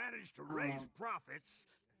how we managed to raise profits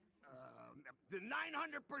the 900%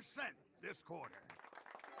 this quarter.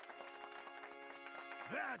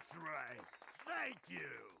 That's right. Thank you.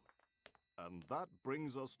 And that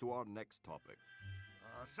brings us to our next topic.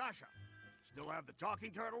 Sasha, still have the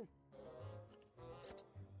talking turtle?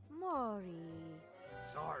 Mori.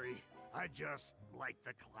 Sorry, I just like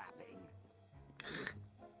the clapping.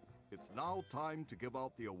 It's now time to give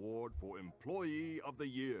out the award for Employee of the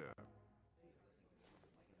Year.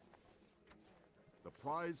 The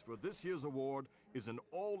prize for this year's award is an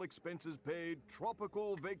all-expenses-paid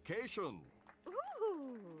tropical vacation.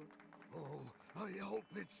 Ooh! Oh, I hope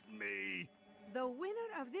it's me. The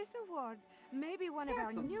winner of this award may be one of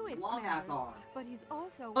our newest long ass members, arm. but he's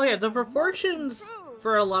also Oh yeah, one the of our most proportions improved.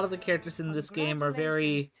 for a lot of the characters in this game are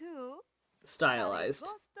very Congratulations to stylized.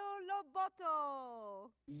 Augusto Loboto.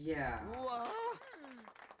 Yeah. What?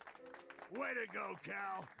 Way to go,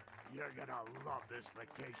 Cal. You're gonna love this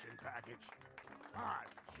vacation package.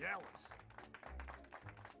 I'm jealous.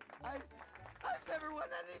 I've never won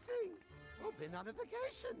anything. Or been on a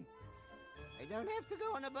vacation. I don't have to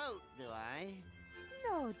go on a boat, do I?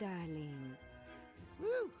 No, darling.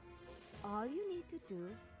 Woo! All you need to do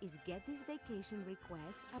is get this vacation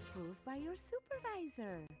request approved by your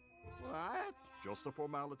supervisor. What? Just a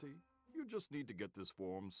formality. You just need to get this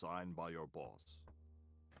form signed by your boss.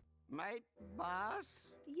 My boss?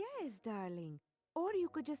 Yes, darling. Or you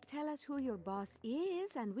could just tell us who your boss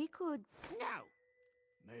is and we could... No.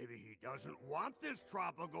 Maybe he doesn't want this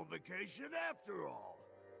tropical vacation after all.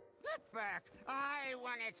 Get back. I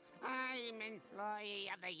want it. I'm Employee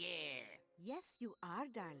of the Year. Yes, you are,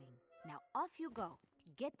 darling. Now off you go.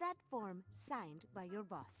 Get that form signed by your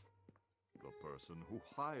boss. The person who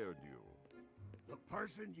hired you. The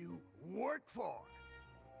person you work for.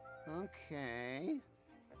 Okay.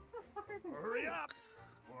 Hurry up,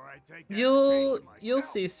 before I take that You'll vacation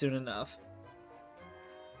myself. see soon enough.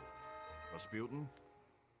 Rasputin?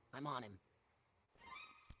 I'm on him.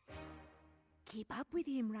 Keep up with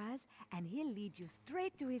him, Raz, and he'll lead you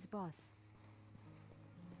straight to his boss.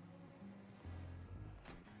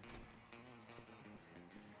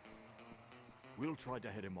 We'll try to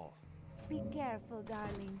head him off. Be careful,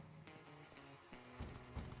 darling.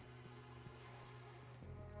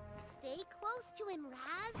 Stay close to him,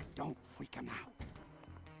 Raz. Don't freak him out.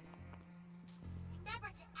 Never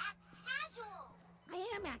to act casual. I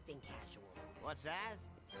am acting casual. What's that?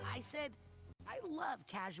 I said, I love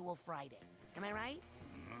Casual Friday. Am I right?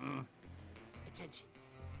 Attention.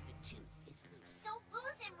 The tooth is loose. Don't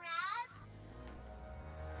lose him, Raz.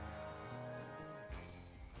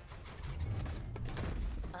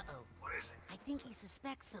 Uh-oh. What is it? I think he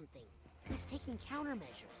suspects something. He's taking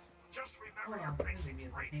countermeasures. Just remember your basic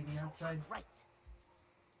ratings. outside. Right.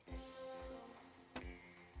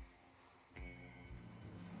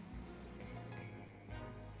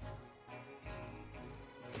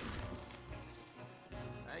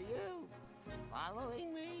 Are you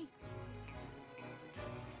following me?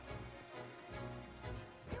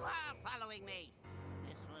 You are following me.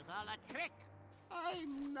 This was all a trick.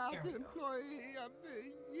 I'm not Employee of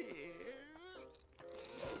the Year.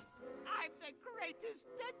 I'm the greatest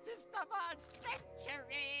dentist of our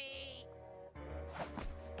century!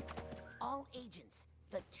 All agents,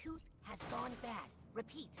 the tooth has gone bad.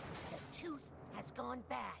 Repeat, the tooth has gone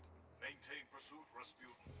bad. Maintain pursuit,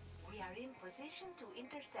 Rasputin. We are in position to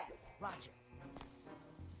intercept. Roger.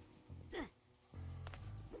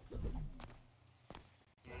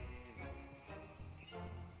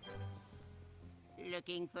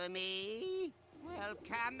 Looking for me? Well,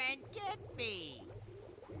 come and get me.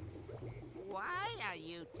 Why are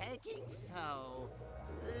you taking so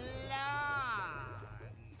long?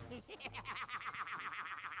 I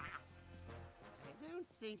don't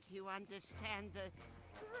think you understand the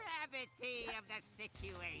gravity of the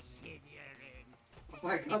situation you're in. Oh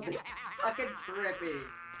my god, that's fucking trippy.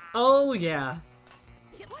 Oh, yeah.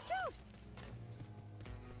 Watch out!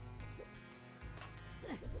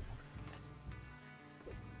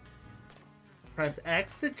 Press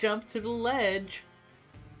X to jump to the ledge.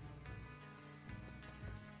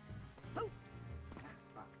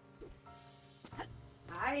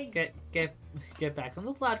 Get back on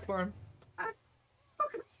the platform. I'm so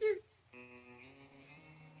confused.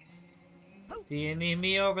 Do you need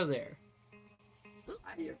me over there?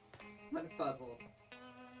 I am unfuzzled.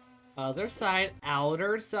 Other side,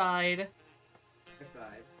 outer side.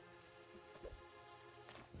 Aside.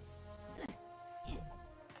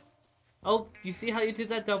 Oh, you see how you did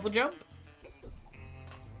that double jump?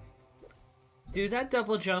 Do that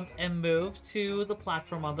double jump and move to the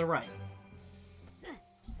platform on the right.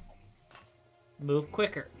 Move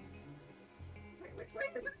quicker. Wait, which way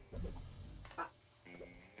is it? Ah.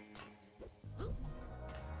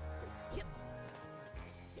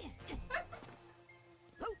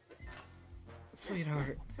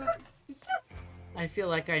 Sweetheart. I feel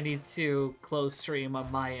like I need to close stream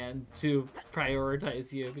on my end to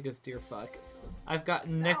prioritize you because, dear fuck, I've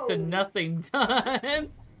gotten next to nothing done.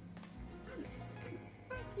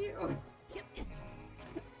 Thank you.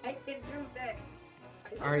 I can do this.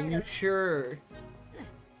 Are you sure?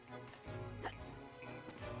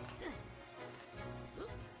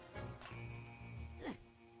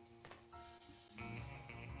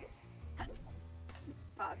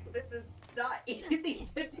 Fuck, this is not easy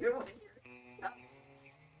to do when you're...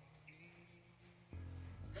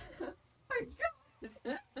 My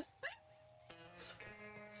god!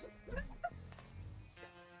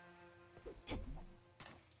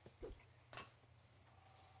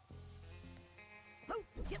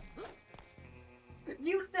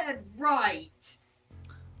 You said right!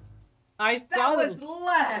 I That thought was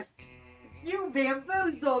left! You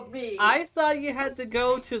bamboozled me! I thought you had to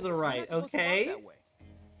go to the right, okay?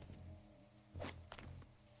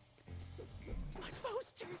 My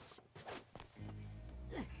posters!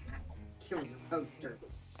 Kill your posters.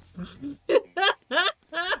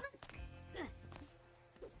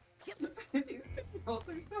 These controls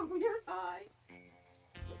are so weird high.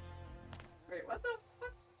 Wait, what the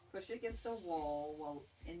fuck? Push it against the wall while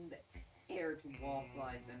in the air to wall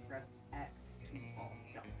slides and press X to wall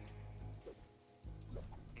jump.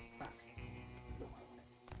 Fuck.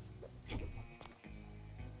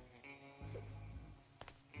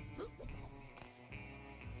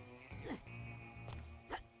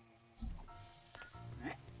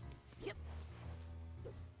 Alright. Yep.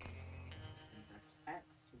 And press X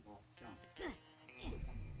to wall jump.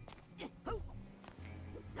 Yep. Ho.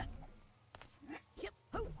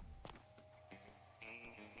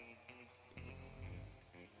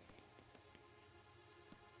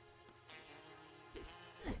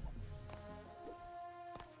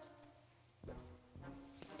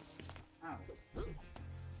 Oh.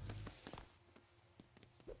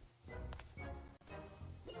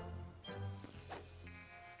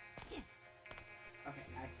 Okay,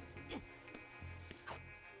 actually.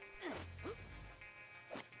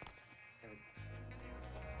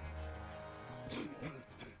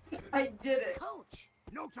 I did it! Coach!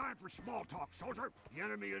 No time for small talk, soldier. The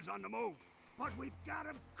enemy is on the move. But we've got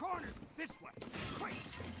him cornered. This way. Quick!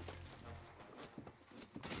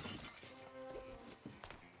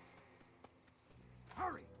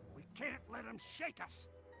 Hurry! We can't let him shake us.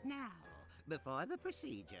 Now, before the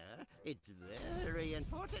procedure, it's very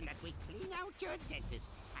important that we clean out your dentist's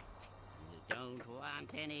hat. You don't want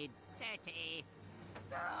any dirty...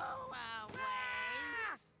 Go away!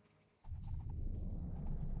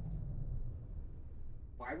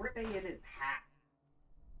 Why were they in his hat?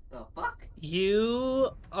 The fuck?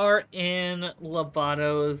 You are in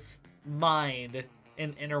Lobato's mind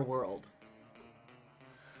and inner world.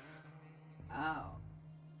 Oh.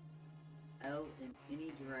 L in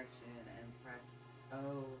any direction and press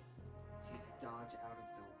O to dodge out of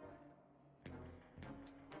the way.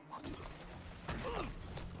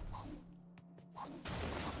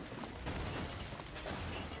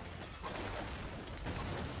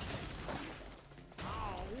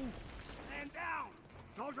 Oh! Stand down!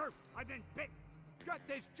 Soldier, I've been bit! Get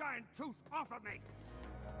this giant tooth off of me!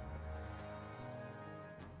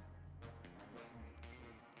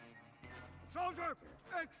 Soldier,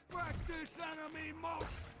 extract this enemy moat!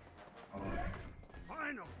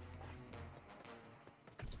 Finally!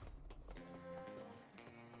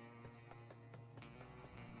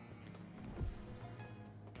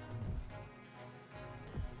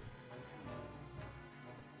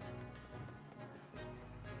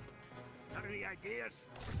 Got any ideas?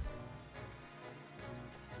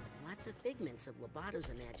 Lots of figments of Lobato's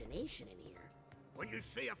imagination in here. When you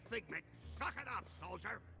see a figment, suck it up,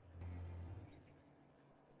 soldier!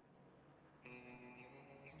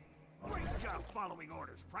 Great job following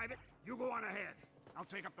orders, Private. You go on ahead. I'll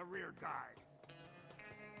take up the rear guard.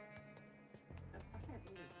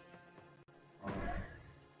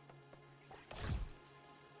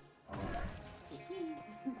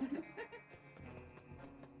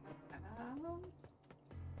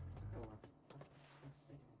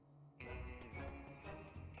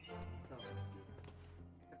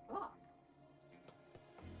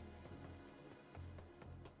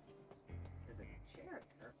 There's a chair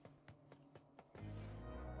there.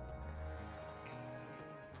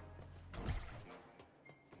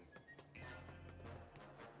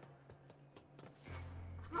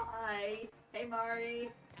 Hi! Hey,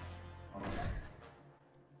 Mari!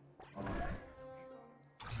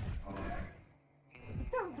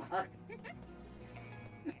 Don't bug.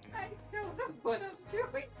 I don't know what I'm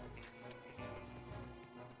doing.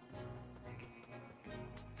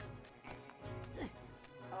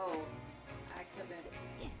 Oh, accident.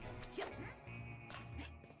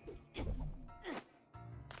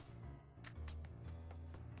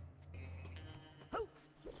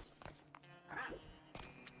 Ah.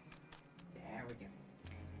 There we go.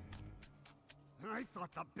 I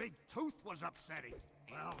thought the big tooth was upsetting.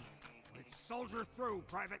 Well, let's soldier through,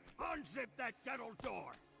 Private. Unzip that dental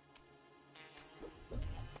door.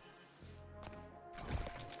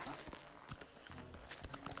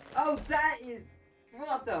 Oh, that is...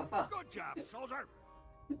 What the fuck? Good job, soldier.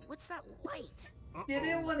 What's that light? You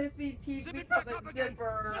didn't want to see teeth Zip it become back up a again.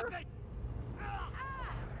 zipper. Zip it.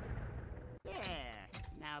 Yeah,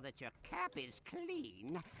 now that your cap is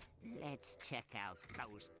clean, let's check out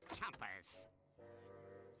those chompers.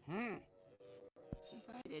 If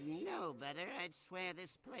I didn't know better, I'd swear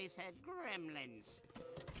this place had gremlins.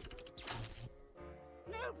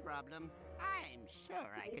 No problem. I'm sure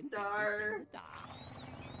I can do this in the dark.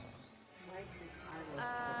 Why did I look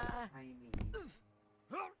so tiny?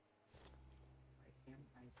 Why am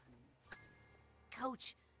I tiny?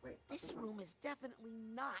 Coach, Wait, this room is definitely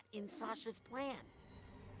not in Sasha's plan.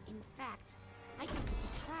 In fact, I think it's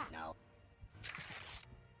a trap. No.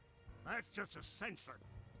 That's just a sensor.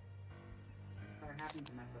 Or having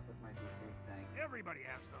to mess up with my YouTube thing. Everybody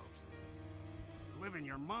has those. Live in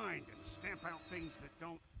your mind and stamp out things that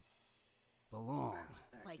don't belong.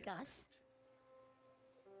 Like us?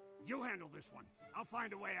 You handle this one. I'll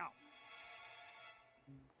find a way out.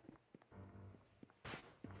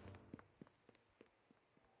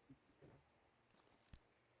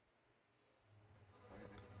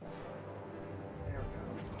 There we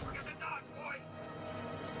go. Forget the dodge, boy!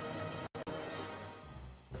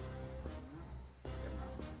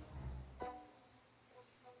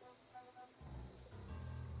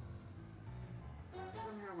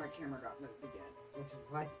 Somehow my camera got moved again, which is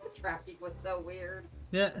why the tracking was so weird.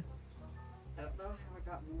 Yeah. I don't know how it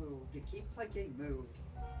got moved. It keeps like getting moved.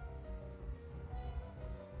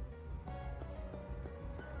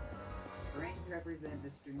 Brains represent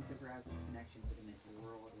the strength of Rouse's connection to the mental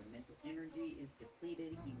world. When mental energy is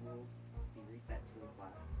depleted, he will be reset to his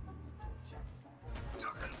last mental checkpoint.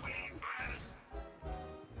 Took his winning ass!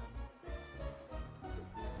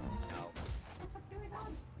 No. What's going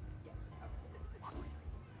on? Yes.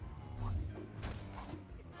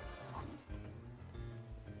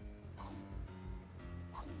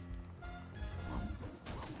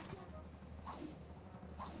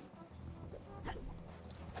 Okay.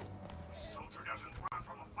 Soldier doesn't run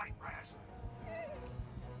from a fight, Raz.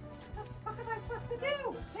 What am I supposed to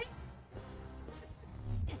do?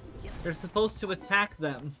 You're supposed to attack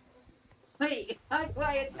them. Wait, how do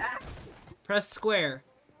I attack? Press square.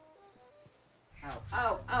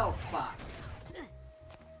 Oh, fuck.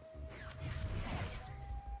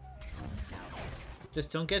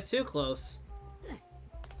 Just don't get too close.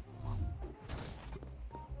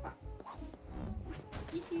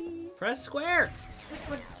 Press square.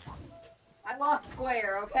 I lost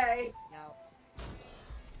square, okay? No.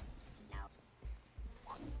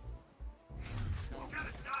 You gotta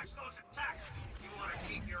dodge those attacks. You wanna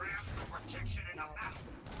keep your ass for protection in a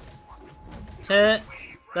battle.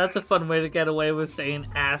 That's a fun way to get away with saying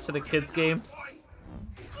ass in a kid's game. Boy,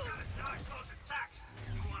 you gotta dodge those attacks.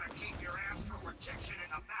 You wanna keep your ass for protection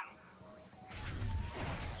in a battle.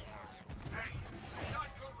 Hey, start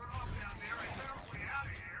goofing off down there and get our way out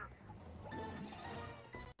of here.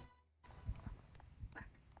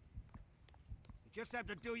 You just have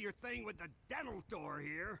to do your thing with the dental door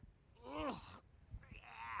here. Ugh.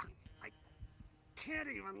 I can't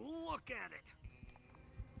even look at it.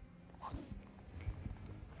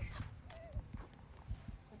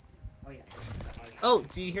 Oh, yeah. Oh,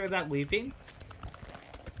 do you hear that weeping?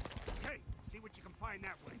 Hey, see what you can find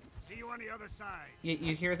that way. See you on the other side.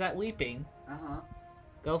 You hear that weeping? Uh-huh.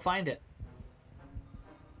 Go find it.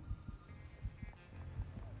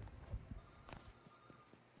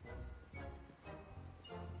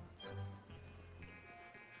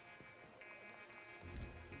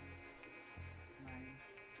 Nice.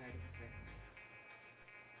 Try to check.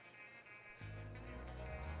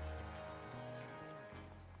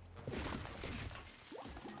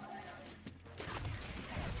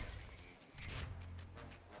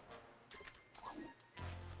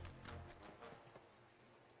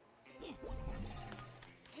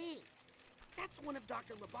 Hey, that's one of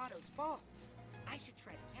Dr. Lobato's vaults. I should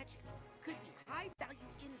try to catch it. Could be high-value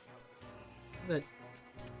intel.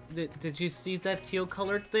 Did you see that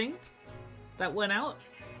teal-colored thing that went out?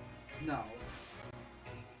 No.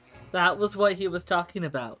 That was what he was talking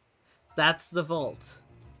about. That's the vault.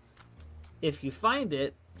 If you find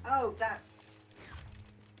it, Oh, that...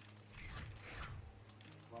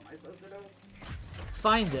 What am I supposed to do?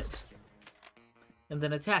 find it, and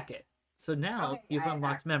then attack it. So now Okay, you've I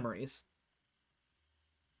unlocked attacked. memories.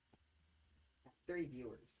 3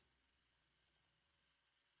 viewers.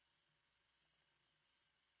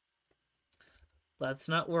 Let's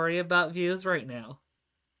not worry about views right now.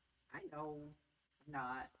 I know.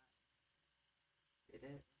 Not. Did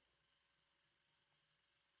it?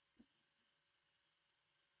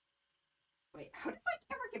 Wait, how did my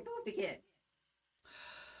camera get moved again?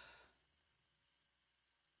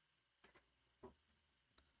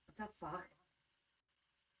 What the fuck?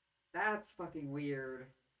 That's fucking weird.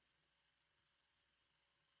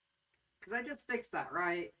 Cause I just fixed that,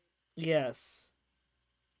 right? Yes.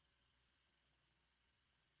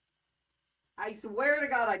 I swear to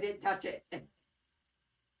God I didn't touch it.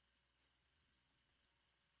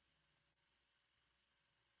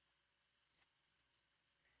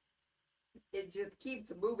 It just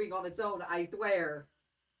keeps moving on its own, I swear.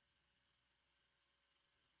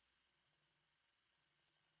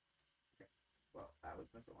 Okay. Well, that was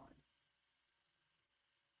misaligned.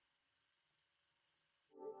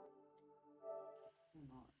 Come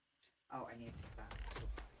on. Oh, I need that.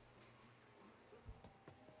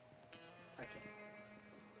 Okay.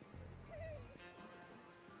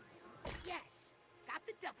 Yes! Got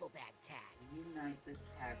the duffel bag tag. Reunite this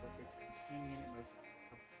tag with its companion and most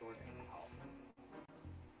stored info.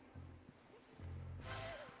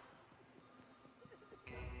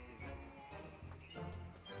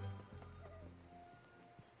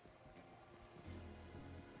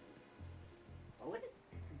 What would its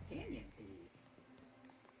companion be?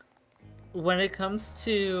 When it comes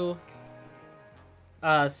to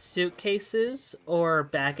suitcases or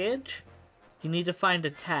baggage, you need to find a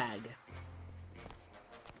tag.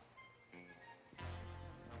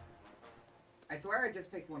 I swear I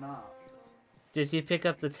just picked one up. Did you pick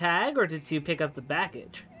up the tag or did you pick up the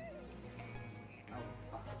baggage? Oh,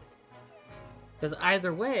 fuck. Because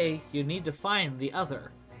either way, you need to find the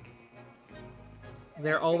other.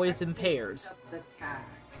 They're always in pairs. The tag.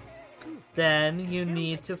 Then you Sounds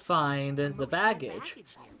need like to there's find the emotional baggage. near.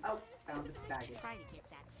 Oh, found the Should baggage. try to get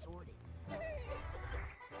that sorted.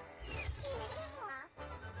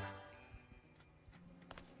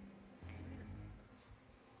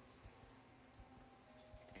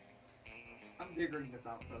 I'm figuring this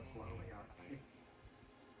out so slowly, aren't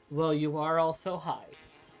Well, you are also high.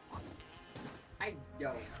 I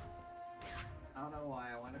don't. I don't know why.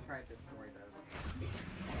 I want to try to destroy those.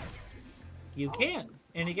 You can,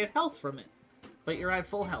 and you get health from it. But you're at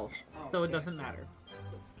full health, Oh, so it okay. doesn't matter.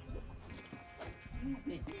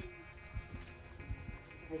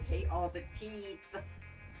 I hate all the teeth.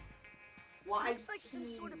 Why Looks like some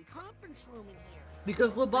teeth? sort of conference room in here.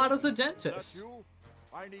 Because Lobato's a That's dentist. you?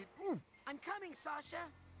 I need... I'm coming, Sasha.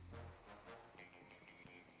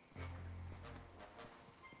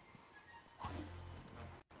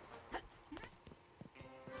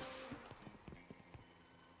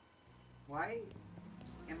 Why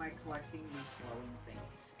am I collecting these glowing things?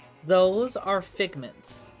 Those are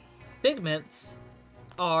figments. Figments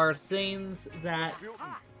are things that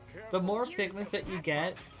the more figments that you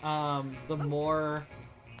get, the more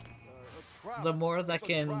that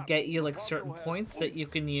can get you like certain points that you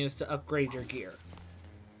can use to upgrade your gear.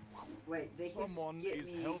 Wait, they can Someone get is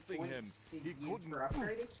me helping points him. to He use couldn't- for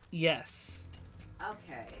upgrading? Yes.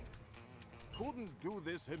 Okay. Couldn't do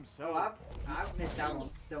this Oh, himself. I've missed out on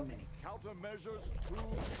so many. Countermeasures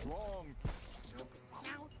too strong.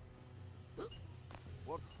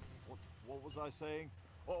 What was I saying?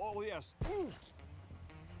 Oh yes.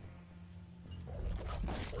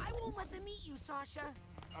 I won't let them eat you, Sasha.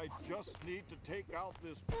 I just need to take out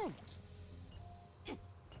this. I've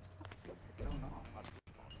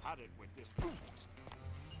had it with this.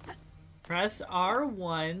 Press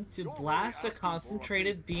R1 to blast a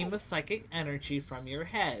concentrated beam of psychic energy from your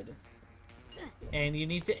head. And you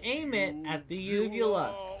need to aim it at the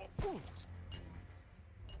uvula.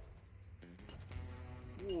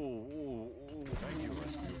 Thank you,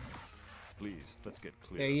 Rescue. Please, let's get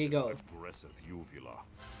clear. There you of this go. Aggressive uvula.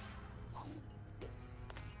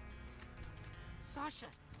 Sasha,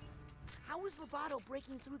 how is Lobato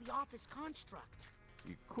breaking through the office construct?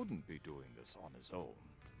 He couldn't be doing this on his own.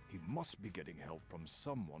 He must be getting help from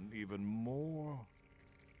someone even more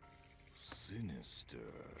sinister.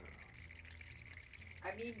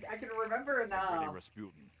 I mean, I can remember now. Ready,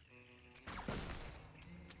 Rasputin.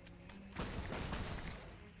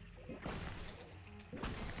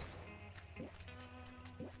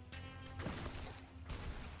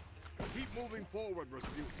 Keep moving forward,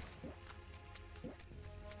 Rasputin.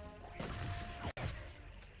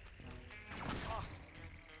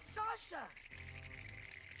 Sasha!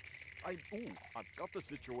 I've got the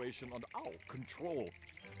situation under control.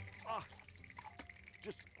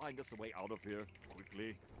 Just find us a way out of here,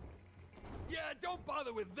 quickly. Yeah, don't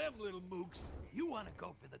bother with them little mooks. You want to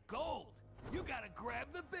go for the gold. You gotta grab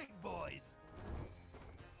the big boys.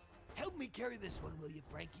 Help me carry this one, will you,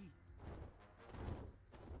 Frankie?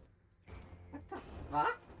 What the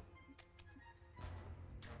fuck?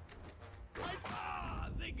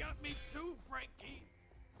 They got me too, Frankie.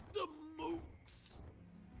 The mooks.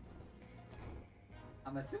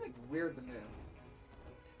 I'm assuming we're the moons.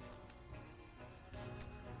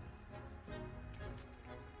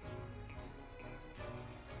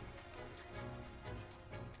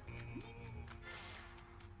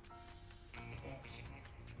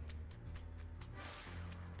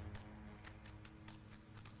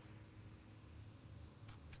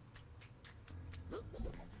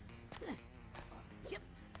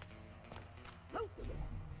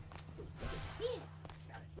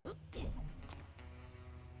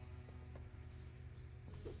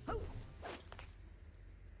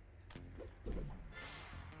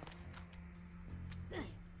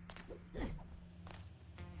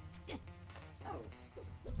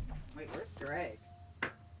 Wait, where's Drake?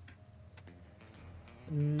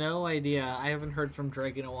 No idea. I haven't heard from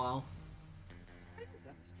Drake in a while.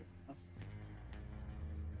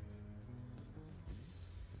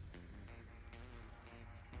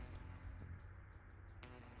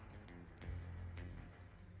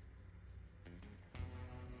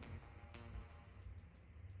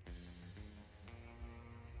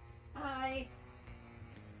 Hi.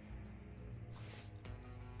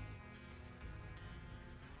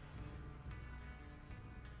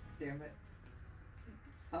 Damn it.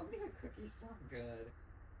 Insomnia cookies sound good.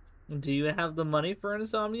 Do you have the money for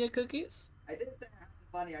insomnia cookies? I didn't say I had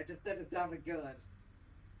the money, I just said it sounded good.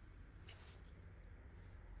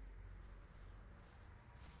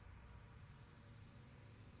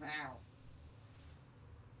 Wow.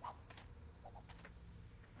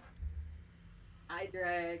 Hi,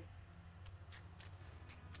 Drake.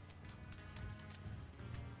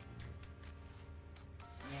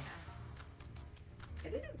 Yeah. I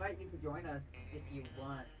did invite you to join us if you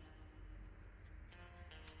want.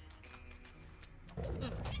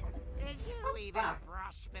 Did you even fuck?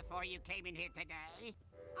 brush before you came in here today?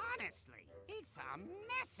 Honestly, it's a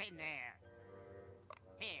mess in there.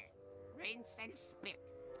 Here, rinse and spit.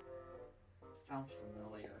 Sounds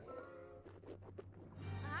familiar.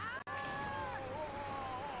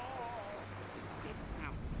 Spit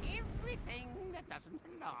out everything that doesn't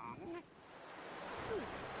belong.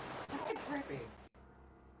 That's trippy.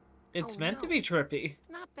 It's Oh, meant to no. be trippy.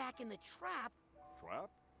 Not back in the trap. Trap?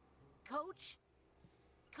 Coach?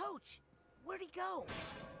 Coach, where'd he go?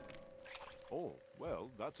 Oh, well,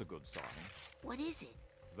 that's a good sign. What is it?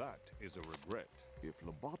 That is a regret. If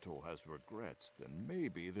Lobato has regrets, then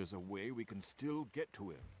maybe there's a way we can still get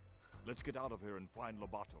to him. Let's get out of here and find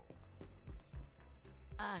Lobato.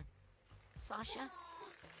 Sasha,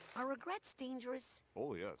 are regrets dangerous?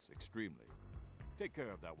 Oh, yes, extremely. Take care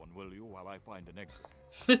of that one, will you, while I find an exit?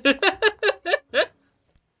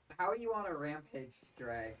 How are you on a rampage,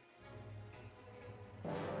 Drag?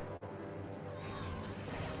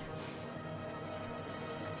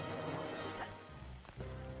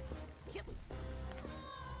 Yep.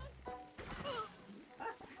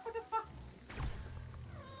 What the fuck?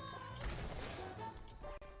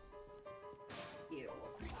 Ew.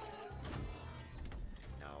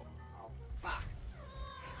 No. Oh, fuck.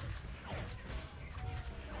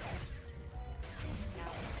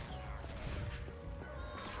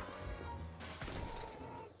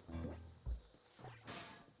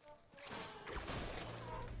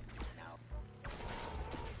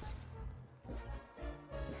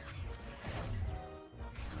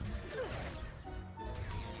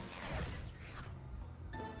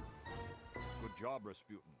 Good job,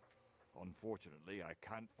 Rasputin. Unfortunately, I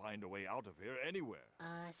can't find a way out of here anywhere.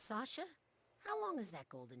 Sasha? How long has that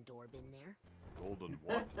golden door been there? Golden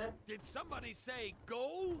what? Did somebody say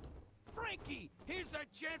gold? Frankie, here's our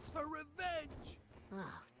chance for revenge!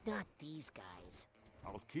 Oh, not these guys.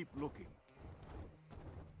 I'll keep looking.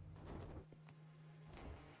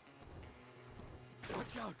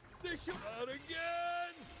 Watch out! They're shooting out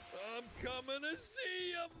again! I'm coming to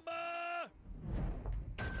see you, Ma!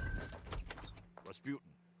 Rasputin,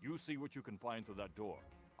 you see what you can find through that door.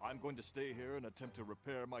 I'm going to stay here and attempt to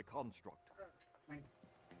repair my construct. My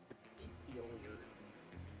feet feel weird.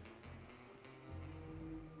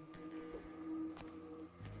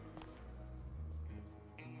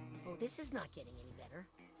 Oh, this is not getting any better.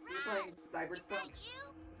 You're playing Is that Cyberpunk?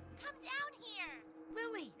 you? Come down here.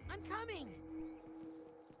 Lily, I'm coming!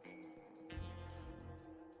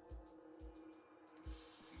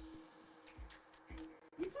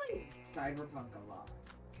 You play Cyberpunk a lot.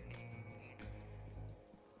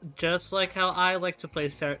 Just like how I like to play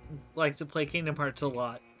Kingdom Hearts a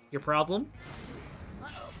lot. Your problem?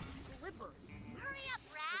 Uh-oh, slippery. Hurry up,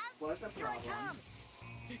 Raz. What's the Here I problem? come!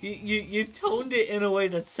 You toned it in a way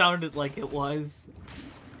that sounded like it was.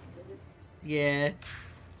 Yeah.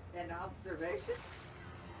 An observation?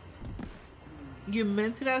 You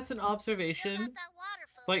meant it as an Fill up observation, that water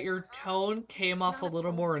full, but your huh? tone came It's off a not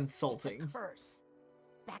little phone, more it's a insulting. curse.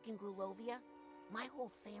 Back in Grulovia, my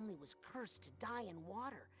whole family was cursed to die in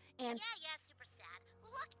water, and Yeah, super sad.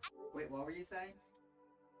 Look at Wait, what were you saying?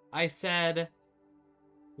 I said,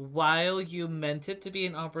 while you meant it to be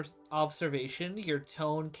an observation, your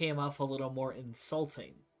tone came off a little more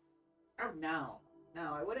insulting. Oh, no.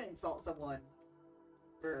 No, I wouldn't insult someone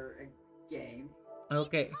for a game.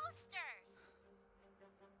 Okay. posters.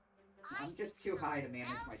 I'm just too high to manage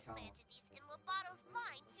my tone. Planted these in Lobato's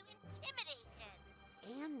mind to intimidate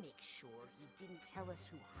him. and make sure he didn't tell us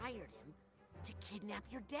who hired him to kidnap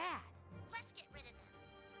your dad. Let's get rid of them.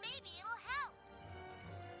 Maybe it'll help.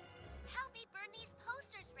 Help me burn these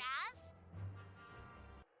posters, Raz.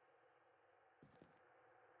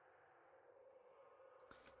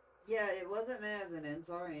 Yeah, it wasn't meant as an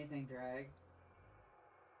insult or anything, Drag.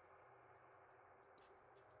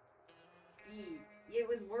 It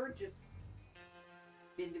was more just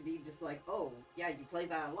been to be just like, oh, yeah, you play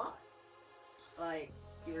that a lot. Like,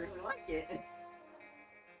 you really like it.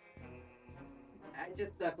 I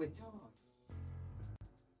just stuck with Tom.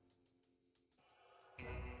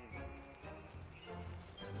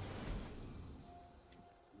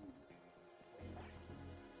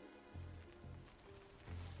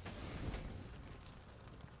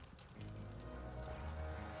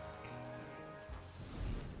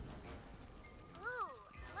 Ooh,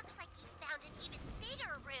 looks like he found an even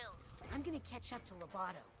bigger room. I'm gonna catch up to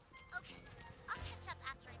Lobato. Okay, I'll catch up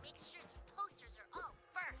after I make sure these posters are all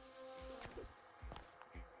burnt.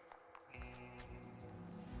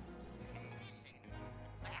 Listen,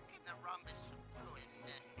 back in the rhombus ruin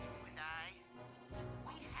with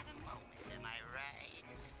we had a moment, am I right?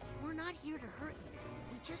 We're not here to hurt you.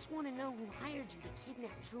 We just want to know who hired you to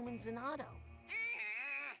kidnap Truman Zanotto.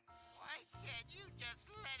 Why can't you just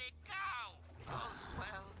let it go? Oh,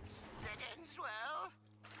 well, that ends well,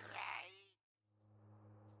 right?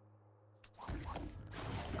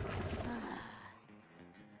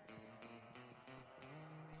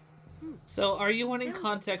 So, are you wanting Sounds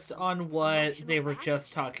like context some on what emotional they were baggage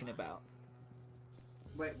just there. talking about?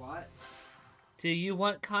 Wait, what? Do you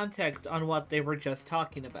want context on what they were just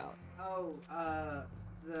talking about? Oh,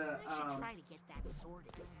 the, I should try to get that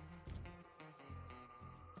sorted.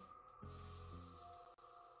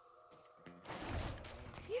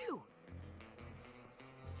 Phew!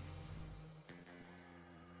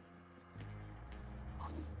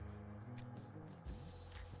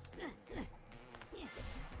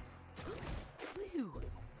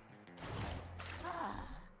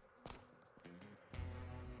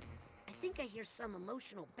 think I hear some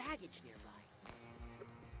emotional baggage nearby.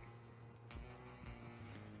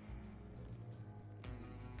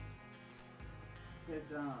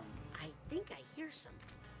 I think I hear something.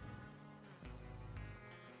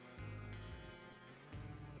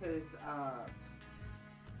 Because,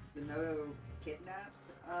 Zenodo kidnapped,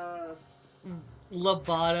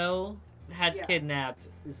 Lobato had Yeah. kidnapped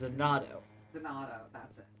Zanotto. Zenodo,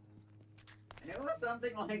 that's it. And it was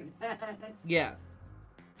something like that. Yeah.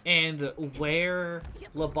 And where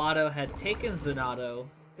Lobato had taken Zanotto,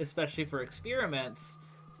 especially for experiments,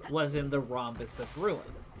 was in the Rhombus of Ruin.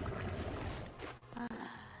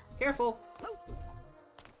 Careful!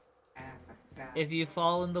 If you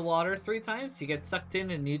fall in the water 3 times, you get sucked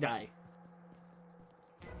in and you die.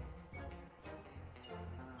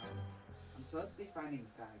 I'm supposed to be finding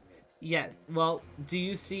faggots. Yeah, well, do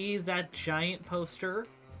you see that giant poster?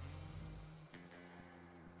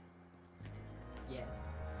 Yes.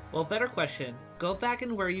 Well, better question. Go back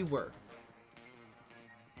in where you were.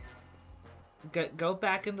 Go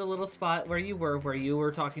back in the little spot where you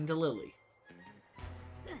were talking to Lily.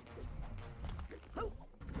 Oh,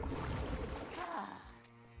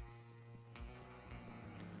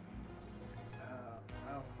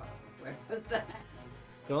 fuck. Where was that?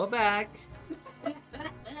 Go back.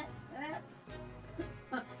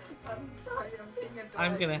 I'm sorry, I'm being a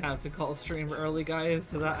I'm gonna have to call stream early, guys,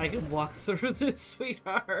 so that I can walk through this,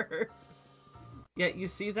 sweetheart. Yeah, you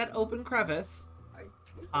see that open crevice?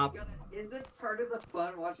 Is it part of the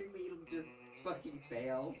fun watching me just fucking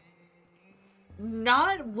fail?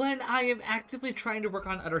 Not when I am actively trying to work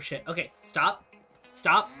on other shit. Okay, stop.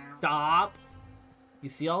 Stop. Stop. You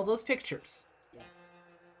see all those pictures? Yes.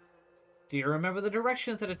 Do you remember the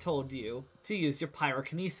directions that I told you to use your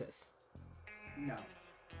pyrokinesis? No.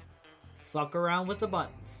 Fuck around with the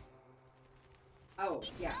buttons. Oh,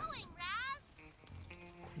 yeah. Going, Raz.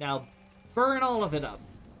 Now, burn all of it up.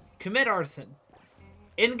 Commit arson.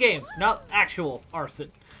 In-game, not actual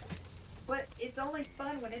arson. But it's only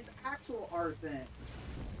fun when it's actual arson.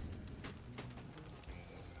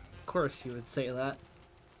 Of course you would say that.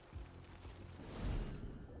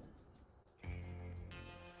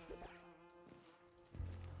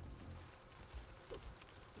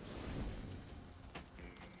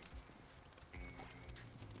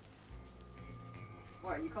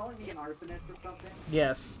 What, you calling me an arsonist or something?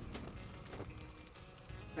 Yes.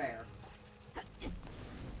 Fair.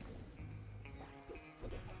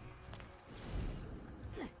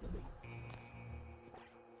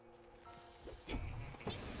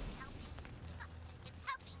 It's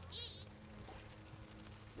helping me.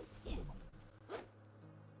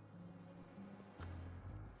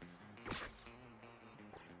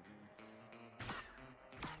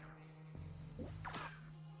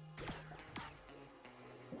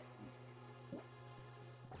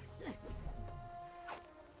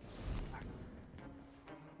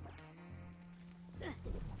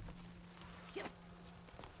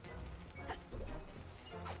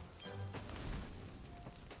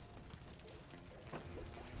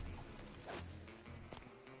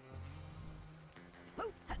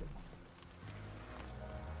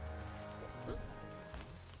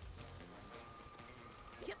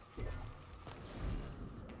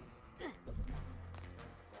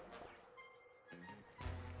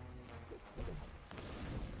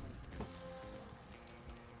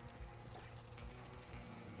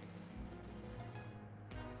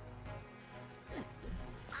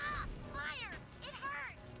 Ah, fire! It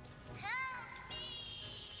hurts. Help me.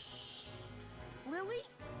 Lily?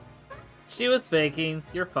 She was faking.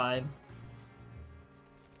 You're fine.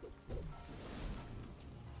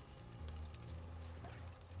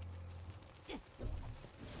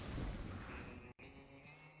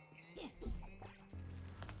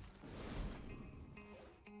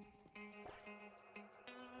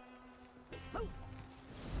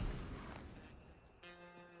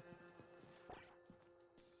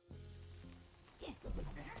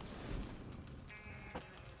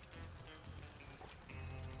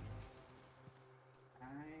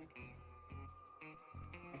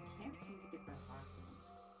 I can't seem to get that last one.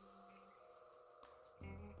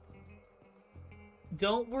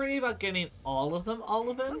 Don't worry about getting all of them.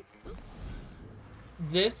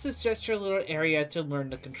 This is just your little area to learn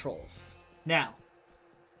the controls. Now,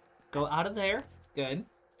 go out of there. Good.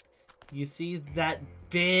 You see that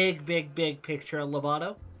big picture of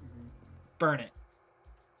Lobato? Mm-hmm. Burn it.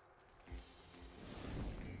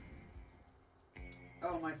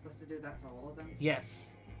 Oh, am I supposed to do that to all of them?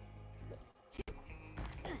 Yes.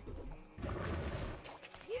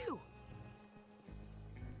 Phew.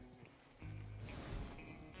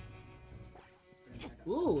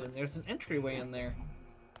 Ooh, and there's an entryway in there.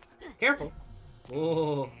 Careful.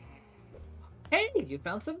 Oh. Hey, you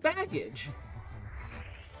found some baggage.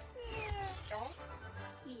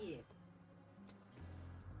 Yeah.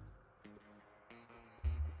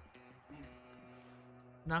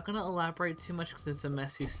 Not gonna elaborate too much because it's a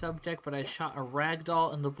messy subject, but I shot a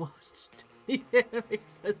ragdoll in the blow anime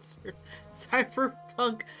sensor.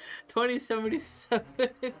 Cyberpunk 2077.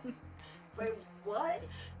 Wait, what?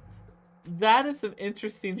 That is some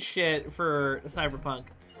interesting shit for Cyberpunk.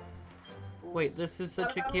 Wait, this is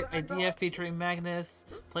such a cute idea featuring Magnus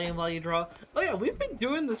playing while you draw. Oh yeah, we've been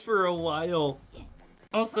doing this for a while.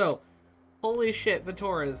 Also, holy shit,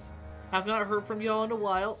 Vitoras. Have not heard from y'all in a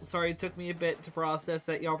while. Sorry it took me a bit to process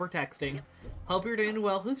that y'all were texting. Hope you're doing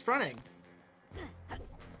well. Who's fronting? I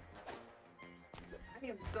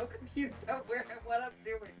am so confused at what I'm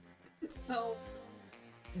doing. So.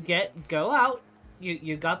 Go out.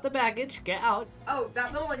 You got the baggage. Get out. Oh,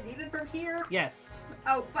 that's all I needed from here? Yes.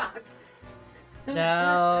 Oh, fuck.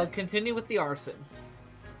 Now, continue with the arson.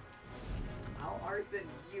 I'll arson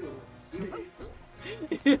you.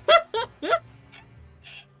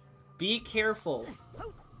 Be careful.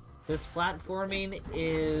 This platforming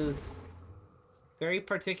is very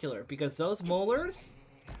particular because those molars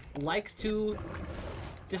like to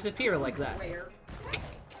disappear like that. Where?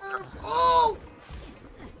 Oh!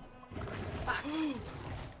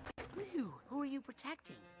 Who are you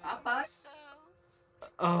protecting? Papa?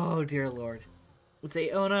 Oh, dear lord. It's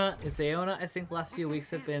Aona. I think the last few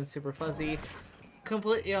weeks have been super fuzzy.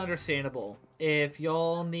 Completely understandable. If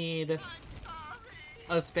y'all need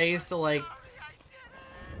a space to, like,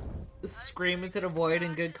 scream into the void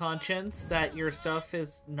in good conscience that your stuff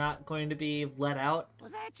is not going to be let out,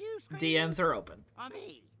 Was that you screaming? DMs are open. Or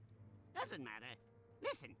me? Doesn't matter.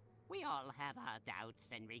 Listen, we all have our doubts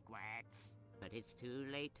and regrets. But it's too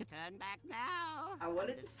late to turn back now. I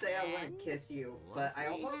wanted to say I wouldn't kiss you, but I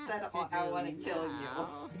almost said I want to kill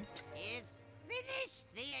you. Is finish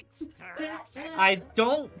the extraction. I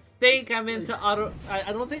don't think I'm into I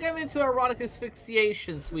don't think I'm into erotic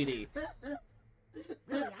asphyxiation, sweetie.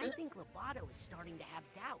 Really, I think Lobato is starting to have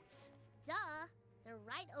doubts. Duh, they're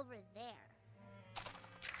right over there.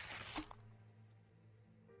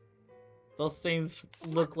 Those things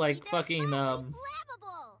look like They're fucking highly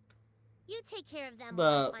flammable. You take care of them. while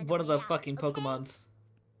I the find a one of way the out, fucking okay? Pokemons.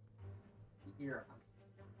 You're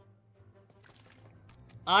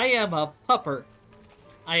I am a pupper.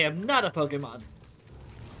 I am not a Pokemon.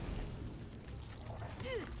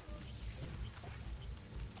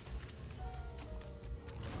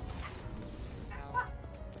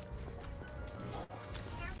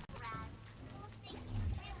 Careful, Raz. Those things can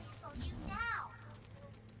really slow you down.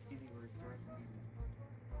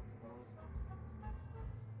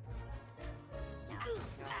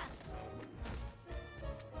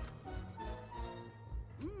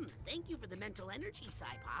 Thank you for the mental energy,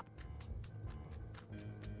 Psypop.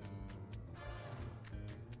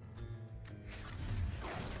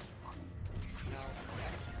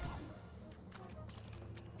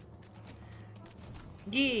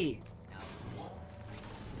 Gee.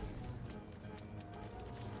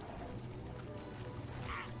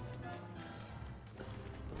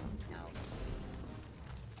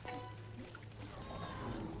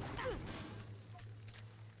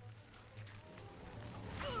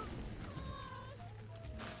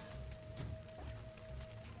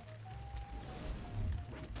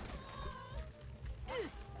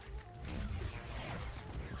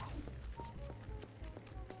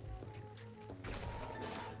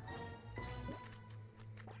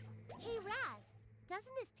 Hey, Raz.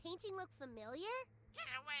 Doesn't this painting look familiar? Get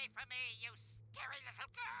away from me, you scary little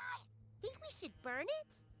girl! Think we should burn it?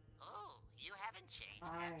 Oh, you haven't changed,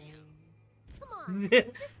 have you? Come on.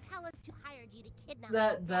 Just tell us who hired you to kidnap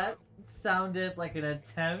That sounded like an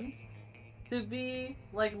attempt to be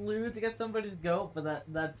like lewd to get somebody's goat, but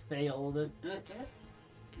that failed.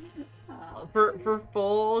 For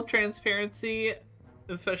full transparency,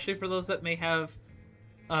 especially for those that may have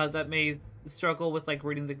that may struggle with like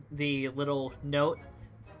reading the little note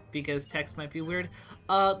because text might be weird.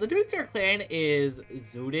 The Dukestar clan is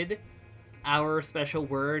zooted, our special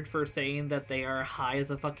word for saying that they are high as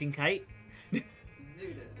a fucking kite. It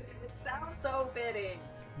sounds so fitting.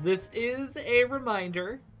 This is a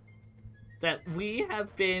reminder that we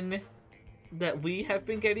have been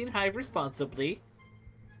getting high responsibly,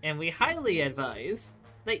 and we highly advise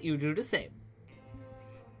that you do the same.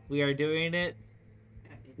 We are doing it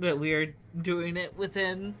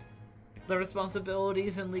within the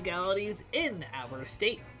responsibilities and legalities in our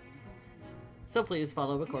state. So please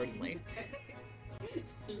follow accordingly.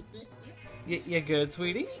 You good,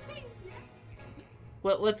 sweetie?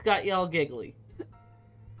 What's got y'all giggly?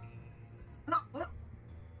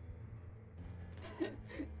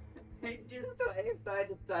 side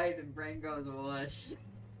to side and brain goes whoosh.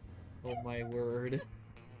 Oh my word.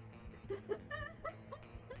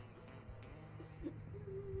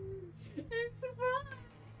 It's fun.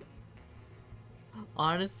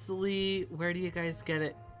 Honestly, where do you guys get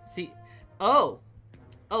it? See, oh,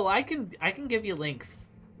 I can give you links,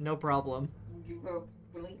 no problem. You have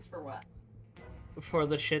links for what? For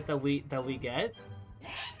the shit that we get,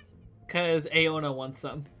 cause Aona wants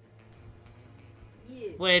some.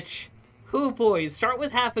 Yeah. Which, who boys, start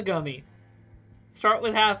with half a gummy. Start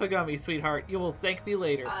with half a gummy, sweetheart. You will thank me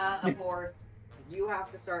later. A fourth. You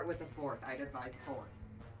have to start with a fourth. I'd advise fourth.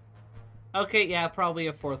 Okay, yeah, probably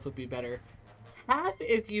a fourth would be better. Half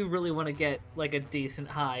if you really want to get like a decent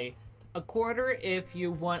high. A quarter if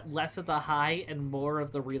you want less of the high and more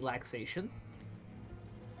of the relaxation.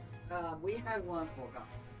 We had one full gummy.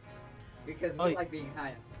 Because we like being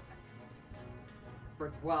high.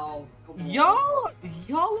 For 12.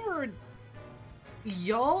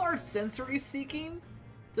 Y'all are sensory seeking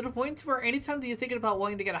to the point where anytime that you're thinking about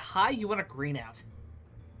wanting to get a high, you want to green out.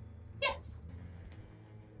 Yes!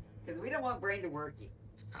 Because we don't want brain to working.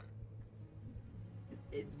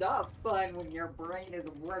 It's not fun when your brain is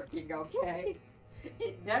working, okay?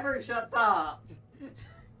 It never shuts off.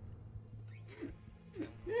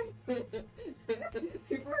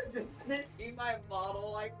 People are just gonna see my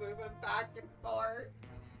model like moving back and forth.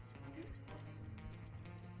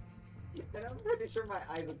 And I'm pretty sure my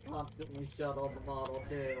eyes are constantly shut on the model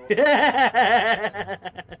too.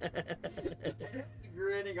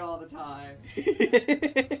 Grinning all the time.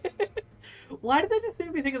 Why did that just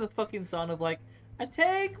make me think of the fucking song of like, I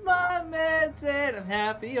take my meds and I'm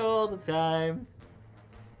happy all the time.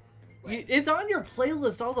 It's on your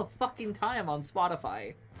playlist all the fucking time on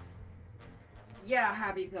Spotify. Yeah,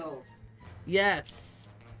 happy pills. Yes.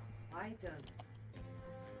 Why does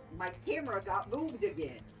my camera got moved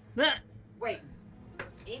again? Wait,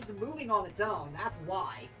 it's moving on its own, that's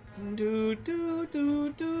why. Do do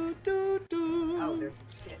do do do do. Oh, there's some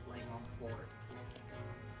shit laying on the floor.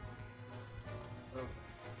 Oh,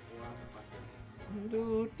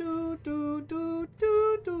 do do do do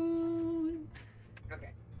do do.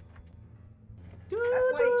 okay. Do, That's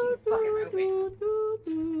why it keeps fucking moving. do,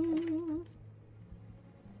 do.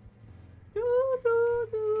 Do, do,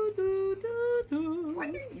 do, do, do, do. Why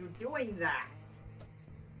are you doing that?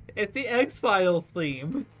 It's the X-File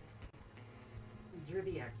theme. You're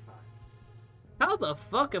the X-Files. How the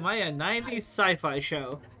fuck am I a 90s sci-fi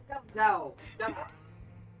show? No.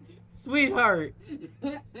 Sweetheart,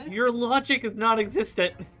 your logic is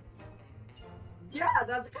non-existent. Yeah,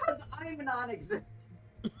 that's because I'm non-existent.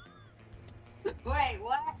 Wait,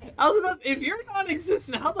 what? If you're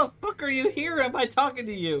non-existent, how the fuck are you here? Am I talking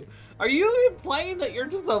to you? Are you implying that you're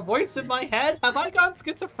just a voice in my head? Have I gone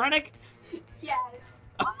schizophrenic? Yes.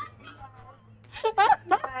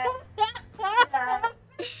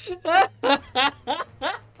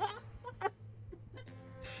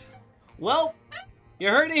 Well, you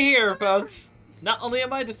heard it here, folks. Not only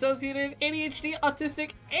am I dissociative, ADHD,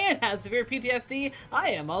 autistic, and have severe PTSD, I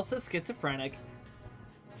am also schizophrenic.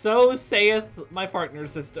 So saith my partner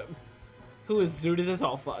system, who is zooted as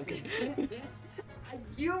all fuck.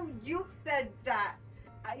 You said that.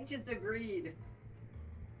 I just agreed.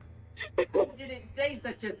 I didn't say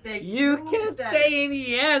such a thing. You kept saying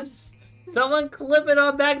yes. Someone clip it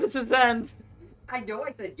on Magnus's end. I know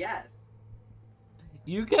I said yes.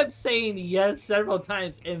 You kept saying yes several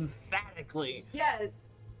times, emphatically. Yes,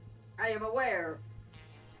 I am aware.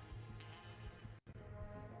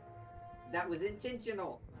 That was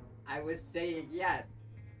intentional. I was saying yes.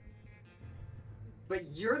 But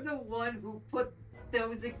you're the one who put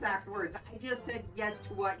those exact words. I just said yes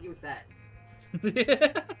to what you said.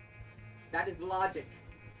 That is logic.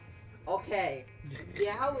 Okay,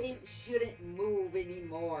 now it shouldn't move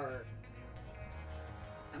anymore.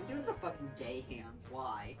 I'm doing the fucking gay hands,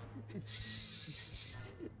 why? I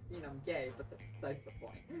mean, I'm gay, but that's besides the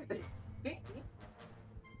point.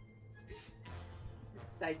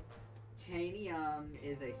 Titanium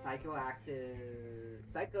is a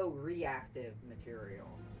psycho-reactive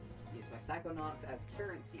material. Used by psychonauts as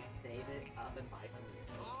currency. Save it up and buy some new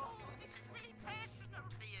stuff. Oh, this is really personal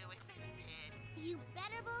for you, isn't it? You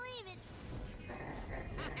better believe it.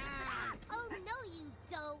 Oh, no, you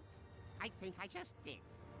don't. I think I just did.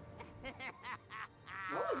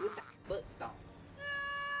 What was with that foot stomp?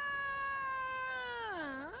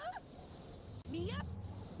 Mia?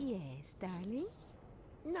 Yes, darling?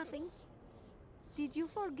 Nothing. Did you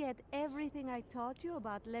forget everything I taught you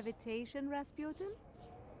about levitation, Rasputin?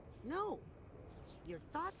 No. Your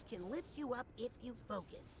thoughts can lift you up if you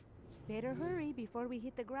focus. Better hurry before we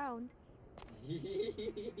hit the ground.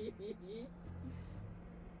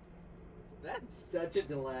 That's such a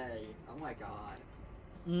delay. Oh my god.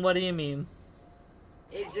 What do you mean?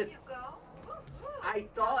 It just... I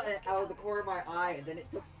thought it out of the corner of my eye, and then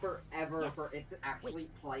it took forever for it to actually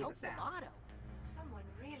play the sound. Loboto. Someone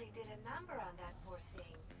really did a number on that poor thing.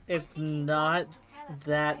 It's not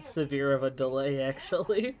that severe of a delay,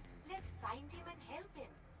 actually. Let's find him and help him.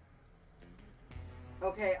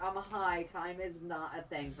 Okay, I'm high. Time is not a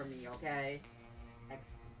thing for me, okay? X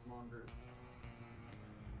longer.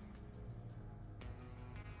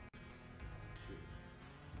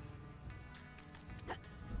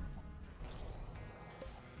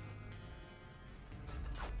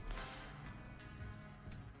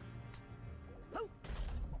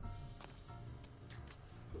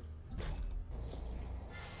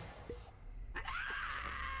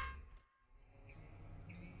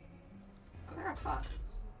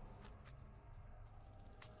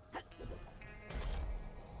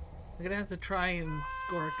 I'm gonna have to try and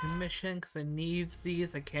score a commission because I need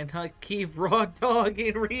these. I cannot keep raw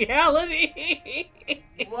dogging reality.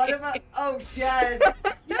 What about... Oh, yes!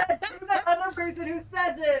 Yes! You're the other person who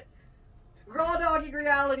says it! Raw dogging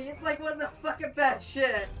reality, it's like one of the fucking best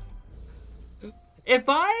shit! If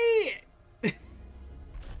I...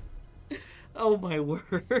 Oh my word.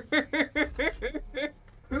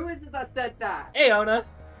 Who is it that said that? Aona.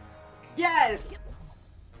 Yes!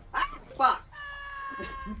 Ah, fuck!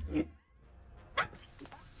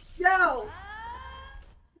 No!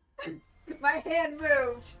 My hand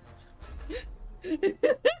moved!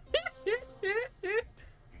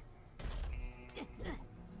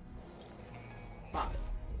 Fuck.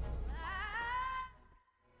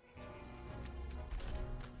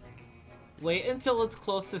 Wait until it's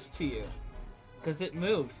closest to you. Because it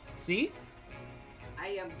moves. See? I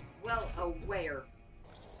am well aware.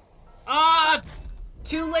 Ah!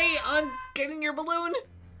 Too late on getting your balloon!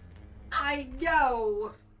 I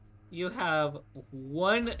know! You have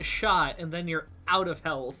one shot and then you're out of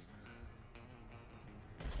health.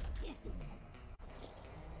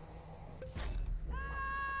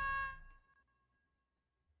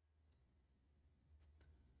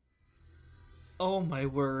 Oh my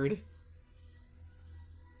word.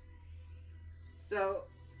 So,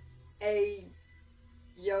 a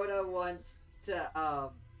Yoda wants to,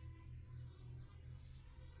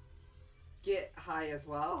 get high as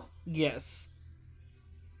well? Yes.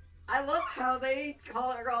 I love how they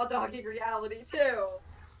call it raw dogging reality, too!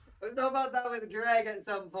 We'll know about that with Greg at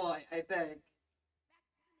some point, I think.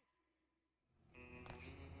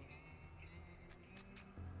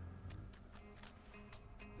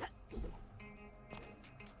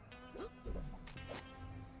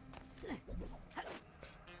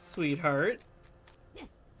 Sweetheart.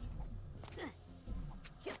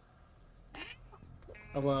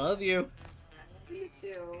 I love you. Me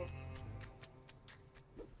too.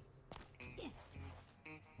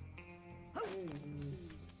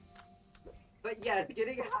 But yes,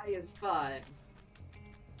 getting high is fun.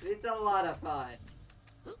 It's a lot of fun.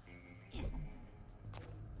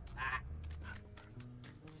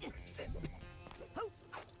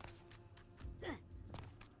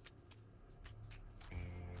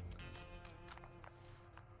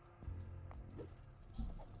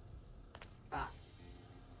 Ah.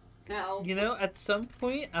 Now, You know, at some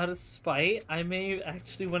point, out of spite, I may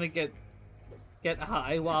actually want to get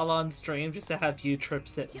high while on stream just to have you trip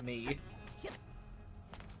sit me.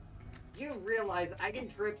 you realize I can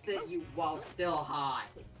trip sit you while still high.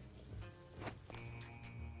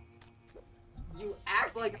 You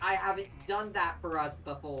act like I haven't done that for us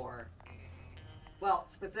before. Well,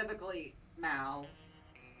 specifically, Mal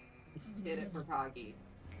did it for Kagi.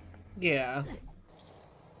 Yeah.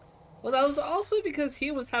 Well, that was also because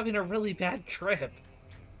he was having a really bad trip.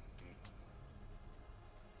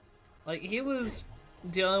 Like, he was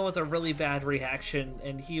dealing with a really bad reaction,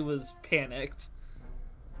 and he was panicked.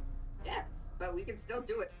 Yes, but we can still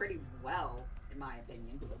do it pretty well, in my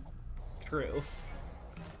opinion. True.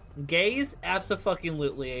 Gaze?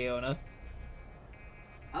 Abso-fucking-lutely, Aona.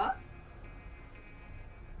 Huh?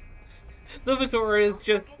 The Vittorians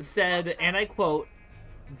just said, and I quote,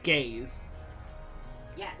 gaze.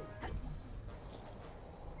 Yes.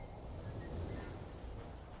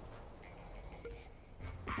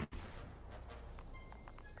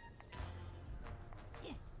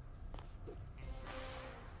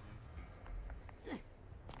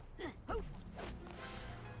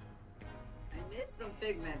 I missed some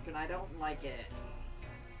pigments and I don't like it.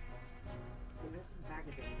 There's some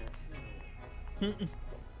packaging there too.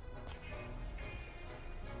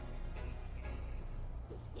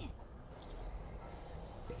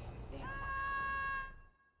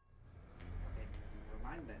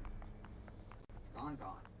 Remind them. It's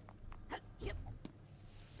gone.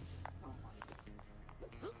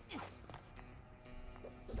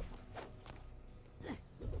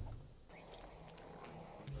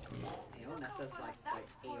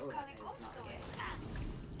 Aoda is not gay.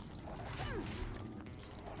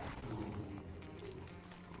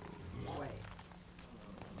 Wait.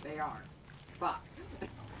 They are. Fuck.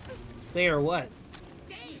 They are what?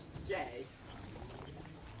 Gay.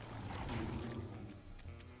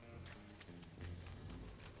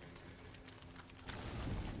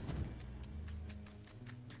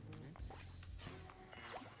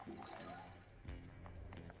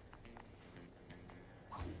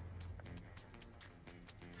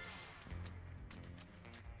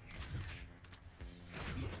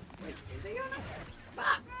 Wait, is Aoda?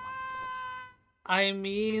 Fuck! I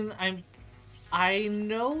mean, I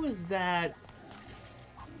know that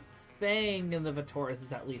Fang in the Vitoris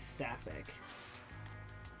is at least sapphic.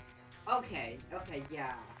 Okay,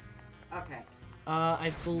 yeah. Okay.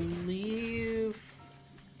 I believe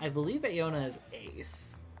Aona is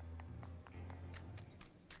Ace.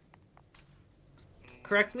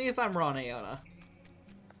 Correct me if I'm wrong, Aona.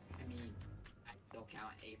 I mean, I still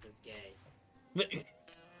count Ace as gay.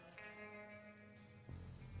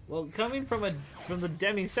 Well, coming from the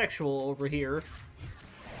demisexual over here.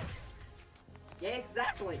 Yeah,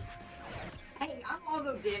 exactly. Hey, I'm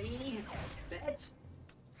also demi, bitch.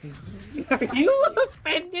 Are you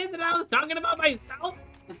offended that I was talking about myself?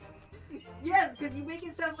 Yes, because you make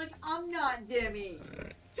it sound like I'm not demi.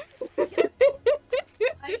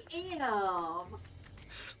 I am.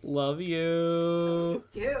 Love you.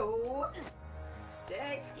 Too.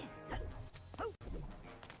 Dick.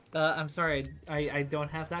 I'm sorry, I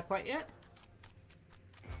don't have that quite yet.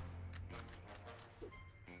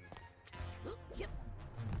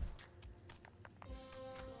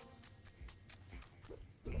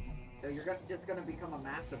 So you're just gonna become a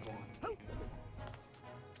massive one.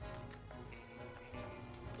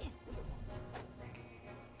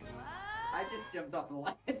 I just jumped off the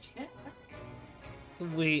ledge.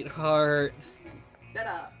 Sweetheart. Shut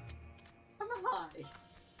up. I'm high.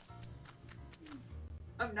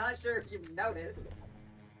 I'm not sure if you've noticed.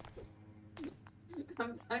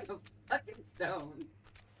 I'm kind of fucking stoned.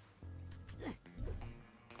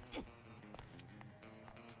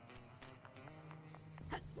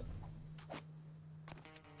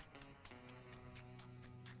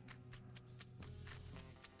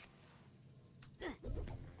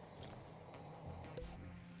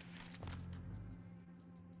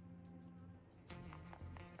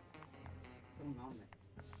 What's going on there?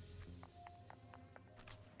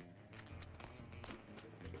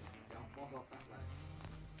 Don't walk off that ledge.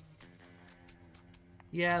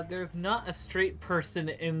 Yeah, there's not a straight person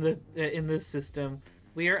in this system.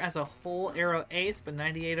 We are as a whole Arrow Ace, but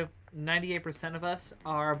 98% of us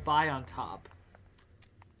are bi on top.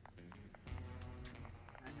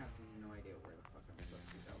 I have no idea where the fuck I'm supposed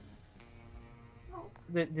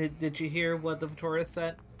to go. Did you hear what the Vitoris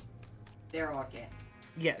said? They're all gay.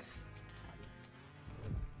 Yes.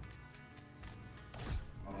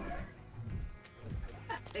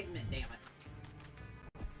 Pigment, damn it.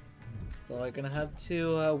 So I'm gonna have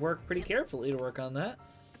to work pretty carefully to work on that.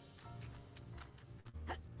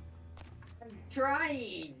 I'm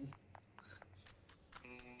trying!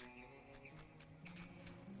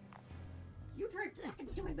 You tried fucking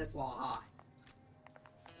doing this while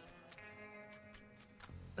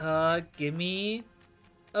high. Give me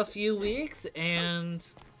a few weeks and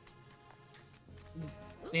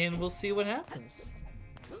we'll see what happens.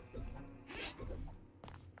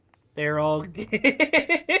 They're all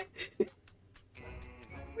gay.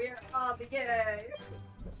 We're all the gay!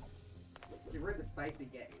 We're the spicy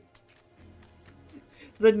gays.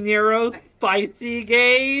 The Nero spicy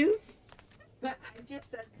gays? I just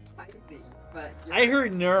said spicy, but... I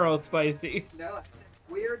heard neuro spicy. No,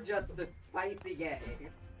 we're just the spicy gay.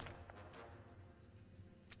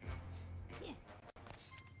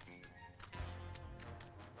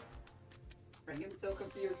 I am so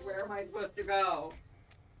confused. Where am I supposed to go?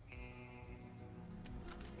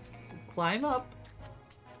 Climb up.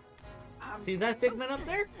 See that figment up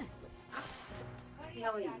there?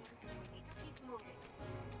 Kelly.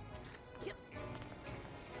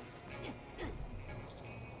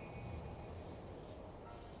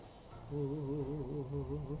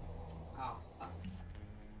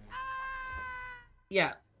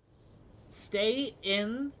 Yeah. Stay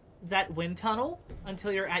in that wind tunnel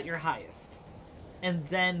until you're at your highest. And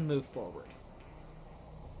then move forward.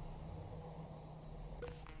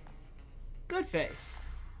 Good, Faye.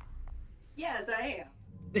 Yes, I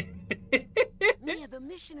am. Mia, the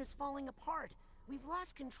mission is falling apart. We've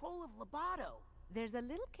lost control of Lobato. There's a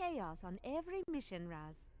little chaos on every mission,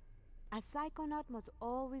 Raz. A psychonaut must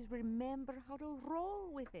always remember how to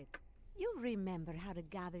roll with it. You remember how to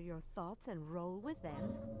gather your thoughts and roll with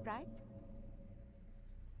them, right?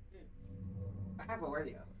 I have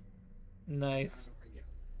Oreos. Nice.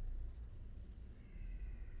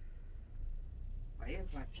 Why is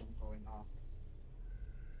my phone going off?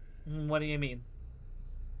 What do you mean?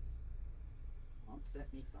 Mom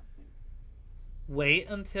sent me something. Wait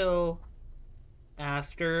until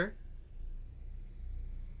after.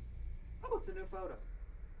 Oh, it's a new photo.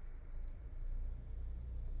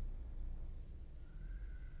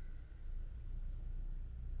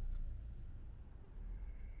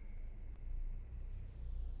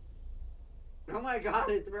 Oh my god,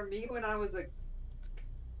 it's for me when I was a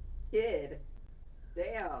kid.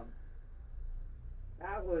 Damn.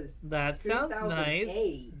 That sounds nice.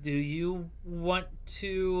 2008. Do you want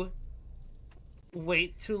to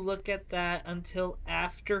wait to look at that until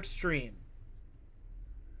after stream?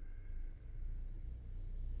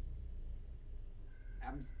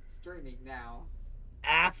 I'm streaming now.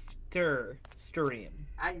 After stream.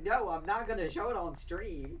 I know, I'm not gonna show it on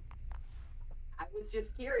stream. I was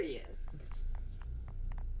just curious.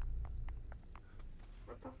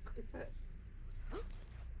 What the fuck is this?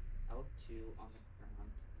 L2 on the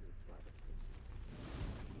ground.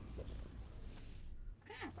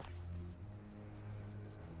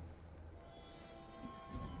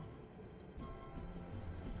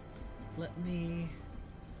 Let me...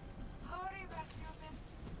 Hurry, Rasputin.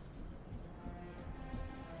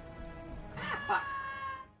 Fuck.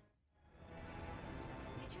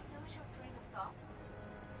 Did you lose your train of thought?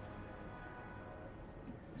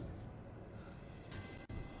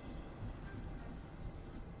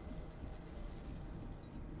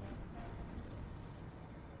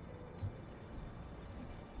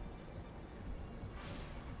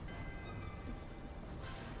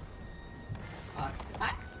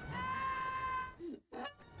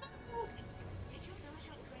 Did you lose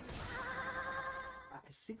your train of thought? I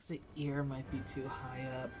think the ear might be too high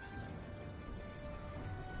up.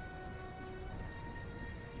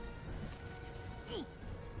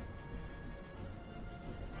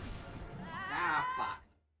 Ah, fuck.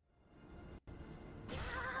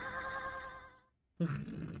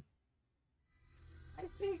 I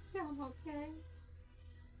think I'm okay.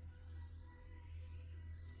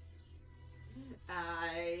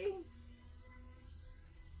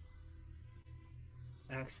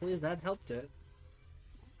 Actually, that helped it.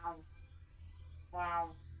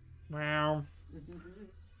 Wow. Wow.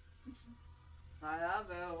 I love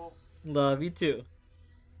you. Love you too.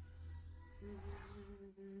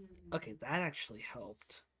 Okay, that actually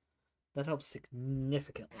helped. That helped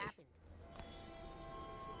significantly.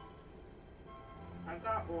 I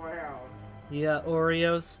got Oreos. You got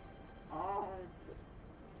Oreos? Oh.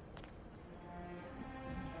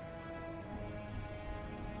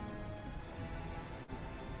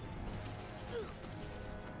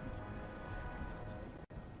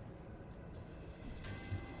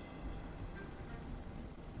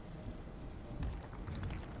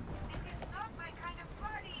 This is not my kind of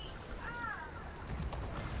party. Ah!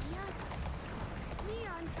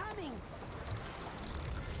 Mia, I'm coming.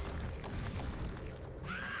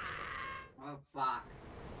 Oh, fuck.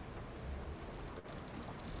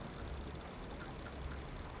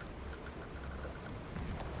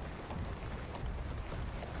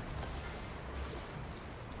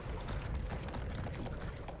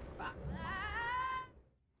 Fuck.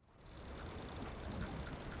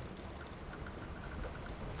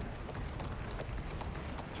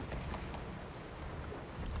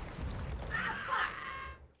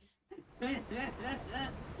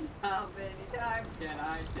 How many times can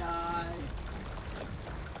I die?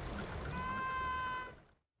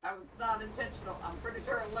 That was not intentional. I'm pretty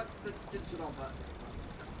sure I left the digital button.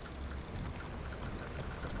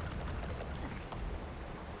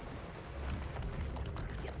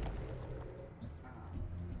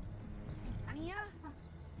 Mia?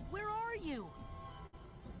 Where are you?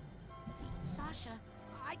 Sasha,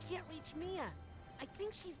 I can't reach Mia. I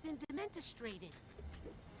think she's been dementistrated.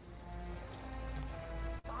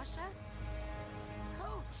 Sasha?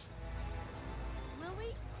 Coach?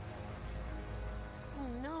 Lily? Oh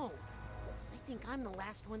no. I think I'm the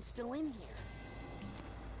last one still in here.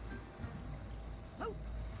 Oh!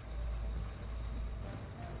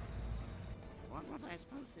 What was I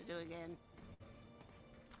supposed to do again?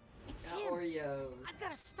 It's him! Oreos. I've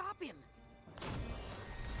got to stop him!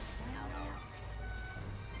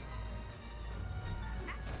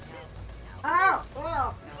 Ow!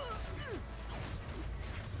 Oh!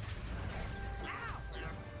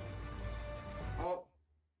 Oh.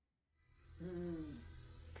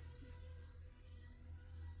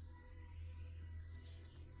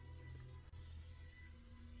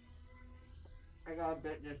 I got a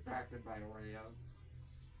bit distracted by Oreos.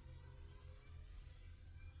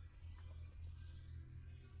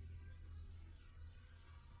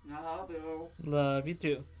 I'll do. Love you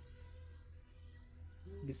too.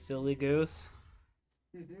 You silly goose.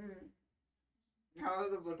 How are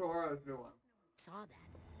the Vadoras doing? Saw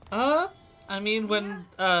that. I mean, when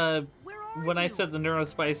I said the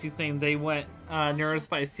neurospicy thing, they went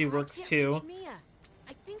neurospicy works too. Mia.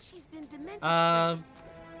 I think she's been demented.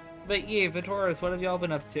 But yeah, Vitoras, what have y'all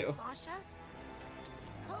been up to? Sasha?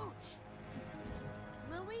 Coach?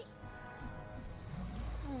 Lily?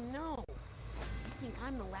 Oh no. I think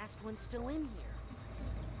I'm the last one still in here.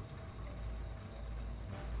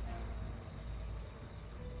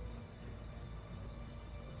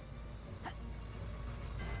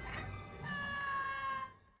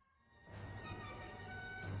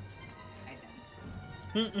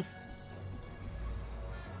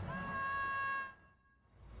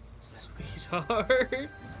 Sweetheart.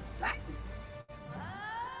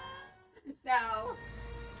 No.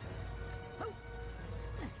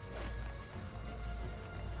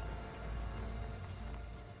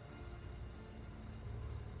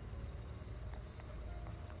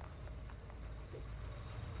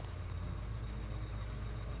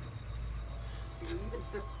 Even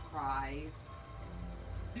surprised.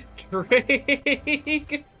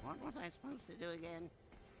 Drake. What was I supposed to do again?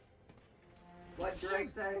 What Drake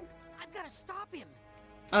say? I've got to stop him.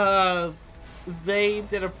 They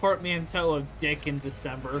did a portmanteau of Dick in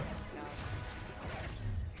December.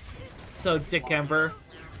 So Dick Ember.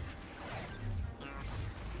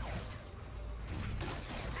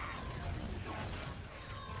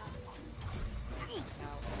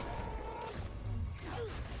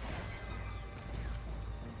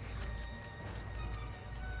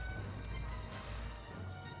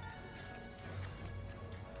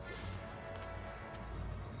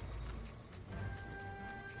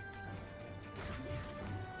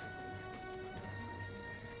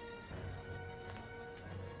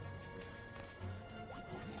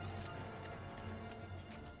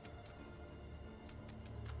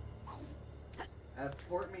 A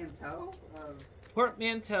portmanteau of...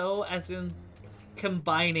 Portmanteau as in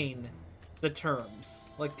combining the terms.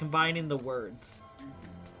 Like combining the words.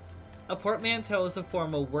 A portmanteau is a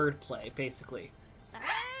form of wordplay, basically.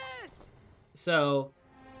 So,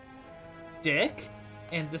 Dick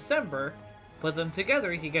and December, put them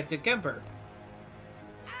together, you get Dickember.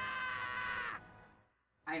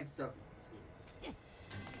 I am so confused.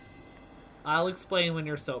 I'll explain when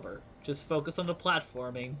you're sober. Just focus on the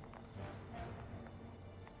platforming.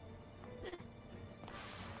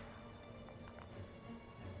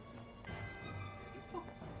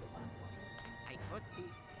 I put the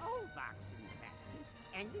old box in the basket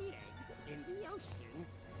and the egg in the ocean.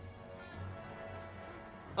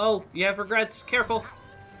 Oh, you have regrets. Careful.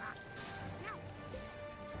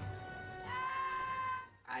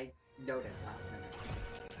 I noted last minute.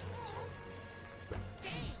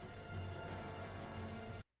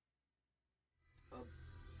 Oops.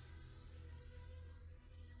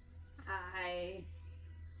 Hi.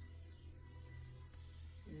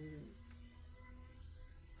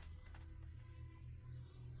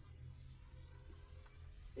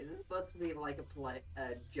 Is this supposed to be like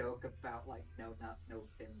a joke about like no, not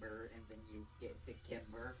November, and then you get the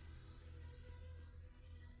Kimber?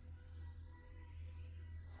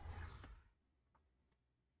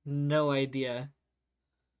 No idea.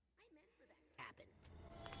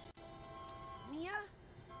 Mia?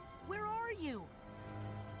 Where are you?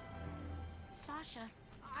 Sasha,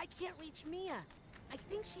 I can't reach Mia. I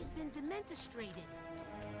think she's been dementostrated.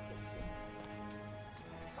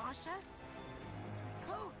 Sasha?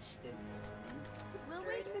 Coach?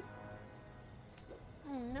 Lily?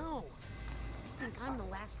 Oh no. I think I'm the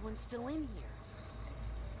last one still in here.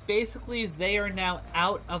 Basically, they are now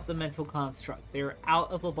out of the mental construct. They are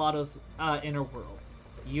out of Lobato's inner world.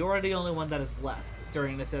 You're the only one that is left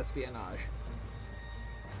during this espionage.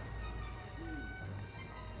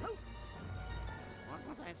 What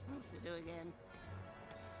was I supposed to do again?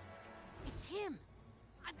 It's him!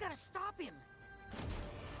 I've got to stop him!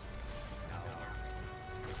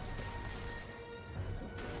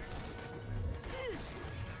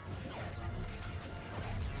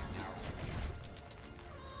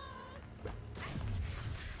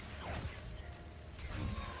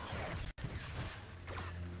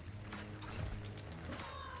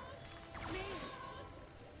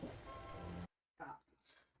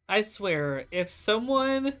 I swear, if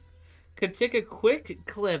someone could take a quick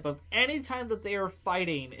clip of any time that they are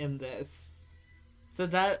fighting in this, so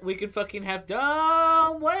that we could fucking have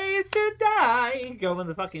dumb ways to die go in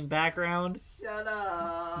the fucking background. Shut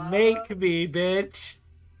up. Make me, bitch.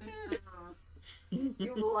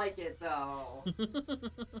 You like it though. You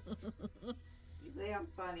say I'm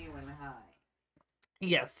funny when high.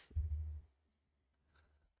 Yes.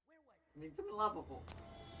 I mean, something lovable.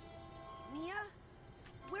 Mia?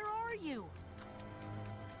 Where are you?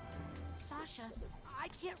 Sasha, I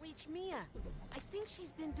can't reach Mia. I think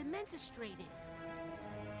she's been dementistrated.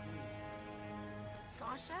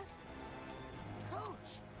 Sasha?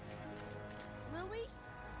 Coach? Lily?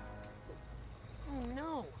 Oh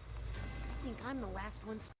no. I think I'm the last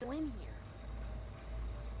one still in here.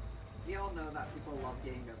 We all know that people love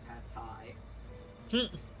getting their pets high.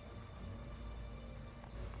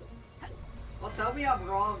 Well, tell me I'm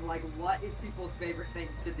wrong. Like, what is people's favorite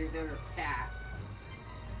things to do to their cat?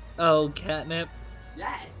 Oh, catnip.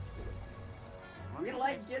 Yes! We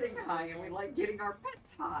like getting high, and we like getting our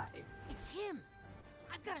pets high. It's him.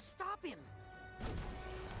 I've got to stop him.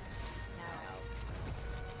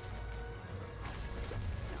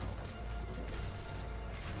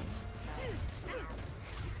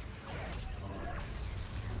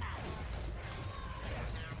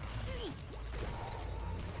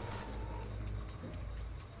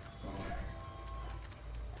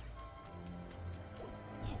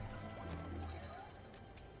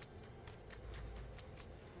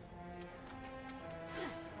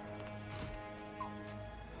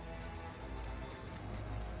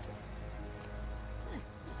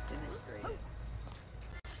 Demonstrated.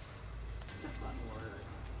 It's a fun word.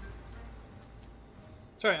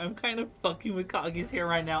 Sorry, I'm kind of fucking with Kagi's hair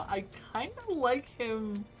right now. I kind of like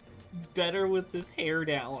him better with his hair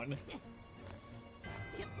down.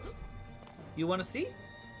 You want to see?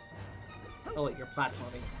 Oh wait, you're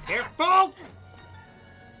platforming. Careful!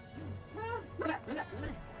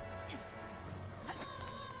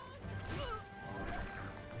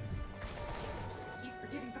 Keep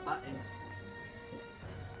forgetting the buttons.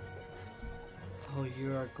 Oh,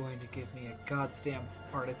 you are going to give me a goddamn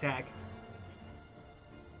heart attack.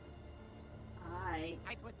 Hi.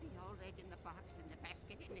 I put the old egg in the box and the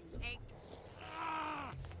basket in the egg.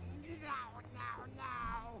 Ah!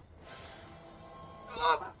 No.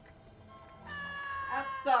 Fuck. I'm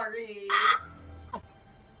sorry.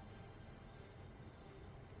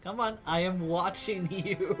 Come on, I am watching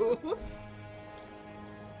you.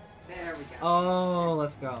 There we go. Oh,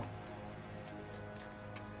 let's go.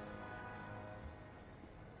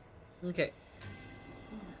 Okay.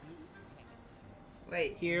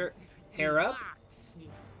 Wait. Here, hair up,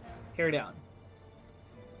 hair down.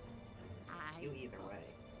 Do either way.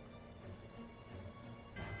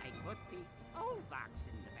 I put the old box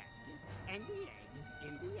in the basket and the egg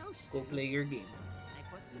in the ocean. Go play your game. I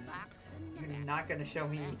put the box in the You're basket. not gonna show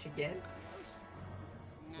me each again?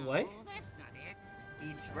 No, What? that's not it.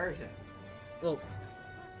 Each version. Well,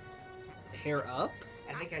 hair up?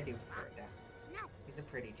 I think I do prefer it down. No. He's a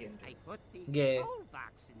pretty ginger. I put the Yeah. old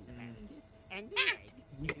box in the basket and the egg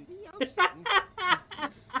in the ocean.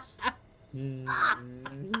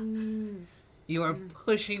 You are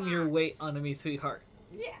pushing your weight onto me, sweetheart.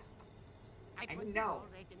 Yeah. I I put the know.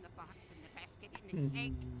 old egg in the box and the basket in the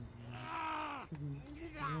egg. Ah!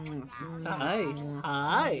 No.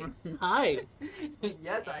 Hi.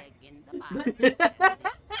 Yes, I. Egg in the box.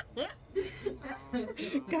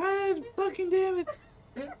 God fucking damn it.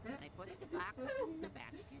 I put the box in the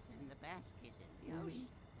basket and the basket in the ocean.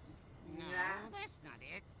 No, Nah. that's not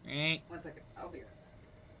it. Eh. 1 second. I'll be right.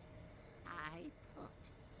 I put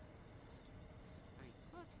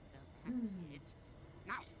the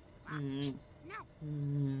basket. No.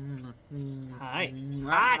 No. Hi.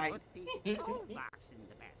 I put the old box in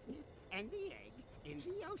the basket and the egg in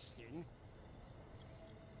the ocean.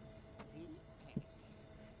 The egg.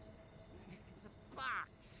 The box.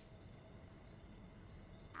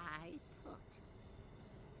 I put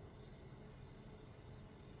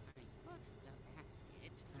the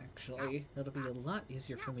basket. Actually, that'll be a lot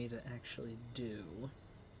easier for me to actually do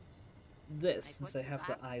this since I have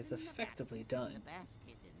the eyes effectively done. The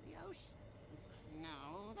basket in the ocean.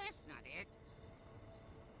 No, that's not it.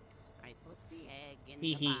 I put the egg in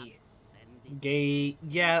Hee the box hee. and the Gay.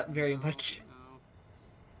 Yeah, very much. No.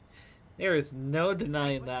 There is no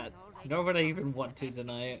denying that. Nor would I even want to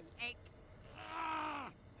deny it. Egg. Ah!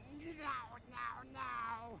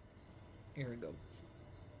 No. Here we go.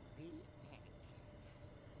 The egg.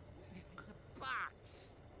 The box.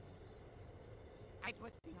 I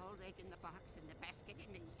put the old egg in the box and the basket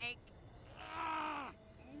in the egg. Ah!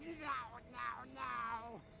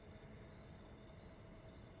 No.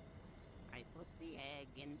 I put the egg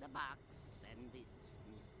in the box and the...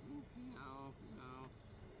 No.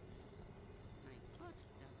 I put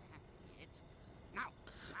the basket... No.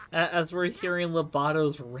 As we're hearing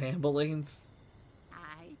Lobato's ramblings.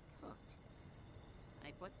 I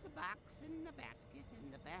put the box in the basket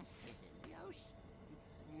and the basket in the ocean.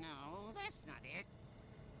 No, that's not it.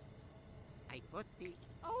 I put the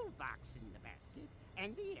old box in the basket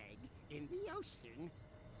and the egg in the ocean.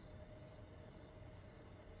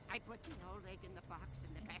 I put the old egg in the box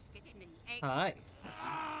and the basket and the egg. Hi.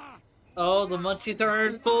 Ah! Oh, the munchies are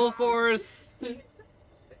in full force. It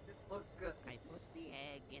looks good. I put the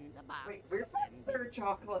egg in the box. Wait, where's my and third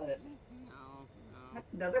chocolate? No, no.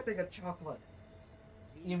 Another thing of chocolate.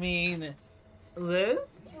 You mean Liz?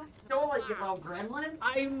 Stole it, you little gremlin.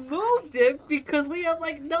 I moved it because we have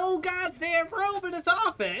like no goddamn room in this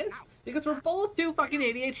office. Because we're both too fucking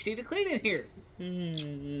ADHD to clean in here.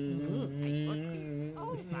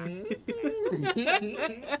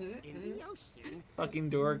 Fucking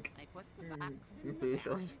dork. I put the box in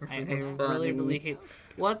the I really, really hate.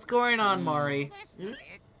 What's going on, Mari?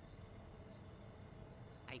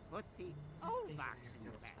 I put the old box in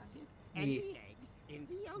the basket and the egg in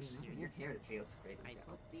the ocean. Your hair feels great. I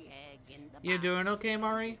put the egg in the box. You doing okay,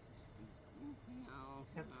 Mari? No,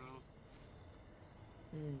 no.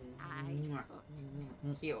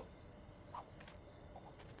 Cute.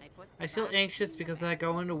 I feel anxious because I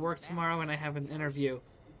go into work tomorrow and I have an interview.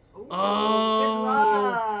 Ooh, Oh!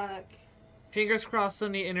 good luck. Fingers crossed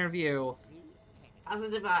on the interview.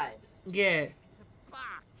 Positive vibes. Yeah.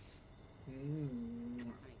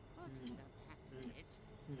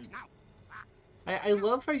 I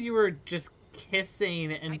love how you were just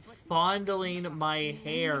kissing and fondling my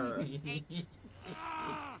hair.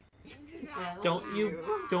 Don't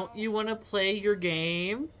you want to play your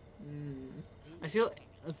game? I feel,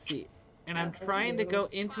 let's see. And I'm trying to go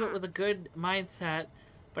into it with a good mindset,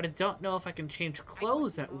 but I don't know if I can change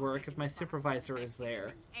clothes at work if my supervisor is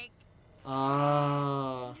there.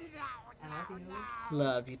 Ah.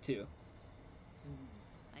 Love you too.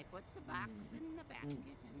 I put the box in the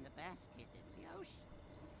basket and the basket in the ocean.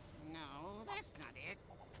 No, that's not it.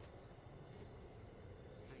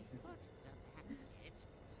 I put the basket.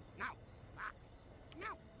 No, box. No.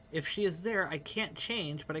 If she is there, I can't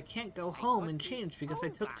change, but I can't go home and change because I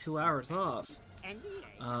took 2 hours off.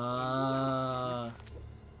 Ah.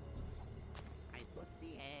 I put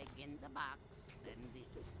the egg in the box and the...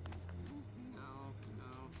 No,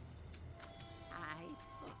 no. I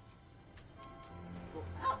put...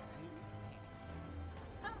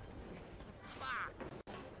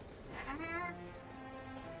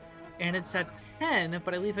 And it's at 10,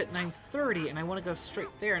 but I leave at 9:30, and I want to go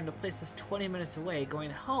straight there, and the place is 20 minutes away. Going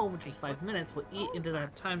home, which is 5 minutes, will eat into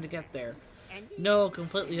that time to get there. No,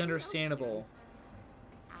 completely understandable.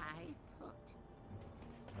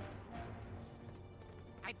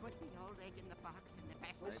 I put the old egg in the box and the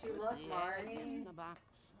basket. Wish you luck, Mari. In the box,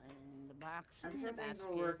 in the box. I'm in sure the things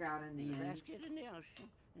will basket, work out in the end. Basket in the ocean.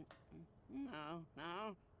 No,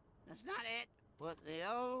 no, that's not it. Put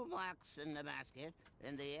the old box in the basket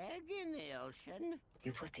and the egg in the ocean.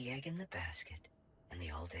 You put the egg in the basket and the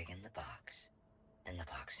old egg in the box and the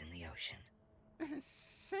box in the ocean.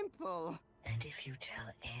 Simple. And if you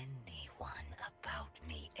tell anyone about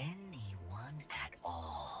me, anyone at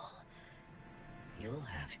all, you'll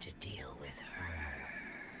have to deal with her.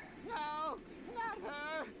 No, not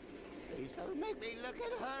her. Please don't make me look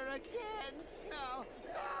at her again. No,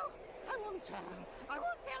 no. I won't tell. I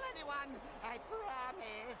won't tell anyone. I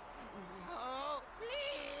promise. No,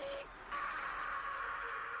 please.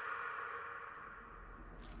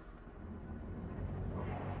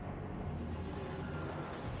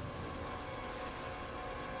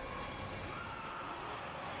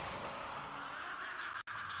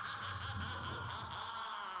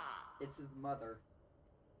 It's his mother.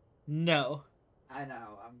 No. I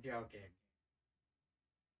know, I'm joking.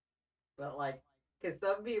 But like, because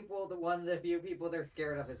some people, one of the few people they're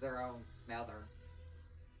scared of is their own mother.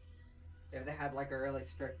 If they had like a really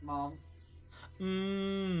strict mom.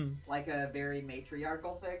 Like a very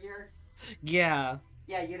matriarchal figure. Yeah.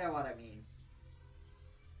 Yeah, you know what I mean.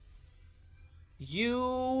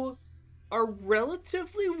 You are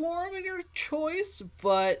relatively warm in your choice,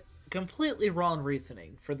 but completely wrong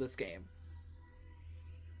reasoning for this game.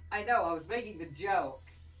 I know, I was making the joke.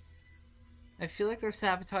 I feel like they're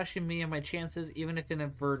sabotaging me and my chances, even if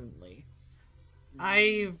inadvertently.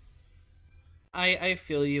 I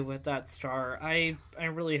feel you with that, Star. I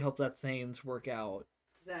really hope that things work out.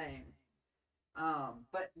 Same.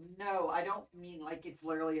 But no, I don't mean like it's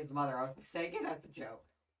literally his mother. I was saying it as a joke.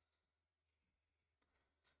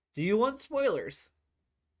 Do you want spoilers?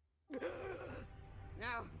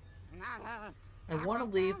 No, not her. I want to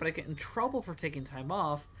leave, but I get in trouble for taking time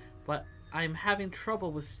off, but I'm having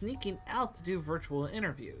trouble with sneaking out to do virtual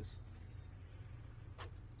interviews.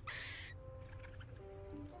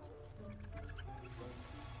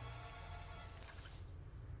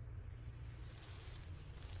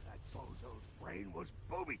 That bozo's brain was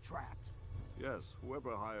booby-trapped. Yes,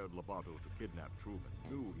 whoever hired Lobato to kidnap Truman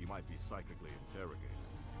knew he might be psychically interrogated.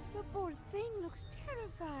 The poor thing looks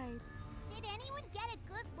terrified. Did anyone get a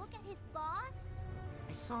good look at his boss?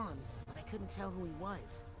 I saw him, but I couldn't tell who he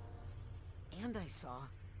was. And I saw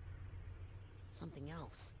something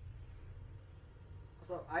else.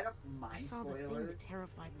 So I don't mind I saw spoilers. the thing that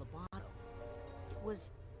terrified Lobato. It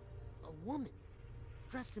was a woman,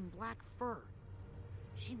 dressed in black fur.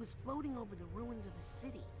 She was floating over the ruins of a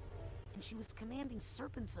city, and she was commanding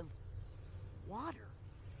serpents of water.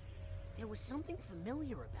 There was something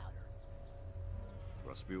familiar about her.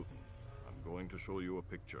 Rasputin, I'm going to show you a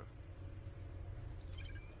picture.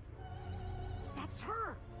 That's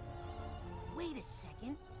her! Wait a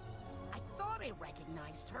second. I thought I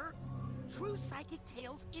recognized her. True Psychic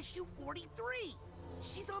Tales issue 43.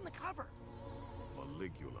 She's on the cover.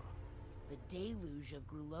 Maligula. The Deluge of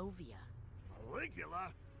Grulovia.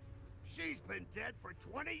 Maligula? She's been dead for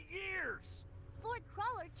 20 years! Ford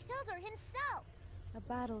Crawler killed her himself! A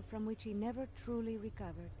battle from which he never truly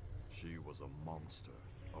recovered. She was a monster,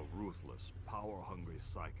 a ruthless, power-hungry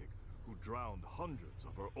psychic who drowned hundreds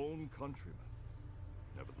of her own countrymen.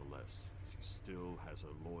 Nevertheless, she still has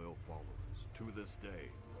her loyal followers to this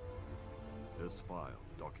day. This file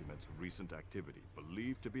documents recent activity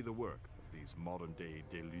believed to be the work of these modern-day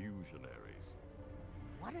delusionaries.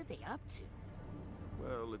 What are they up to?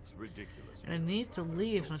 Well, it's ridiculous. And I need to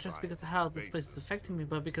leave, not just because of how this place is affecting me,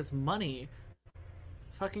 but because money.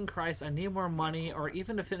 Fucking Christ, I need more money, or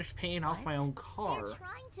even to finish paying off my own car.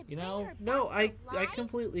 You know? No, I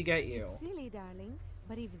completely get you. It's silly, darling,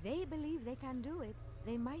 but if they believe they can do it,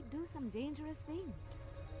 they might do some dangerous things.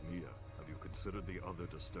 Mia, have you considered the other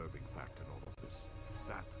disturbing fact in all of this?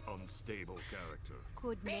 That unstable character.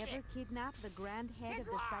 Could never kidnap the grand head of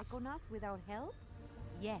the Psychonauts without help?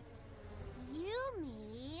 Yes. You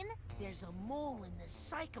mean... There's a mole in the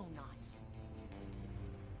Psychonauts.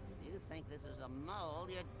 You think this is a mole,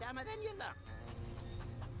 you're dumber than you look.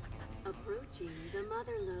 Approaching the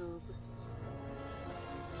mother lobe.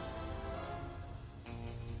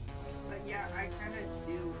 But yeah, I kind of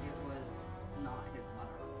knew it was not his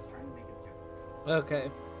mother. I was trying to make a joke.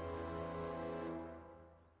 Okay.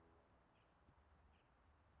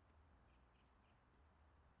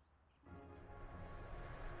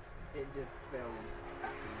 It just filmed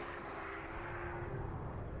after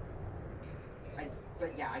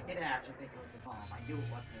but yeah, I didn't actually think it was his mom. I knew it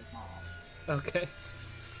wasn't his mom. Okay.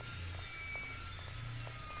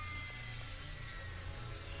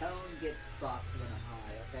 Tone gets fucked when I'm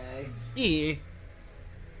high, okay? E.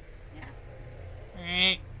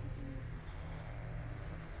 Yeah.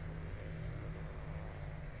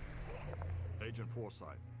 Agent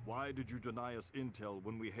Forsyth, why did you deny us intel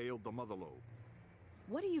when we hailed the Mother Lobe?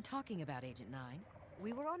 What are you talking about, Agent 9?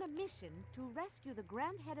 We were on a mission to rescue the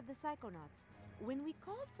grand head of the Psychonauts. When we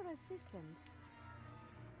called for assistance...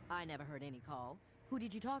 I never heard any call. Who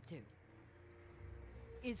did you talk to?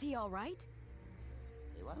 Is he all right?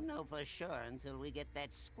 We won't know for sure until we get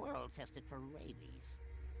that squirrel tested for rabies.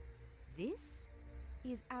 This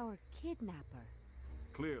is our kidnapper.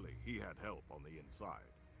 Clearly, he had help on the inside.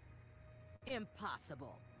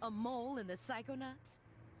 Impossible. A mole in the Psychonauts?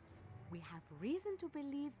 We have reason to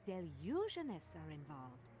believe delusionists are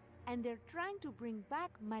involved. And they're trying to bring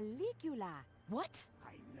back Maligula. What?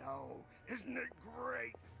 I know. Isn't it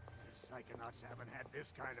great? The Psychonauts haven't had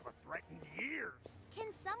this kind of a threat in years. Can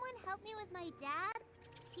someone help me with my dad?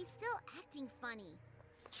 He's still acting funny.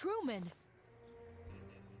 Truman!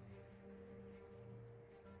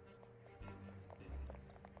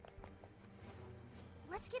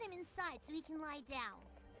 Let's get him inside so he can lie down.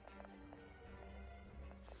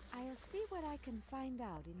 I'll see what I can find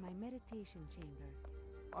out in my meditation chamber.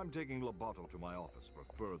 I'm taking Lobato to my office for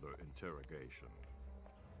further interrogation.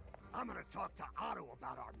 I'm gonna talk to Otto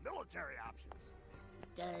about our military options.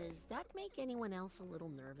 Does that make anyone else a little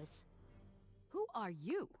nervous? Who are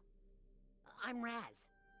you? I'm Raz.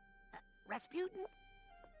 Rasputin?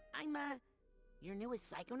 I'm, your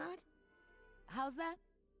newest Psychonaut? How's that?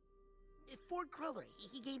 Ford Cruller,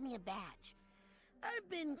 he gave me a badge. I've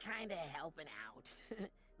been kinda helping out.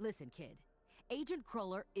 Listen, kid. Agent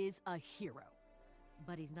Cruller is a hero.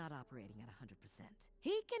 But he's not operating at 100%.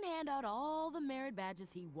 He can hand out all the merit badges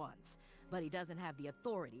he wants, but he doesn't have the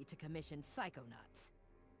authority to commission Psychonauts.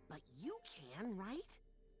 But you can, right?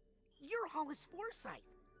 You're Hollis Forsyth,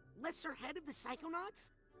 lesser head of the Psychonauts?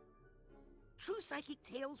 True Psychic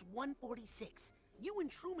Tales 146. You and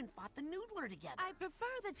Truman fought the Noodler together. I prefer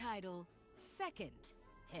the title Second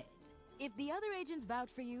Head. If the other agents vouch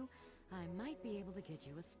for you, I might be able to get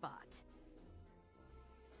you a spot.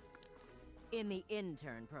 In the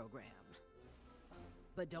intern program.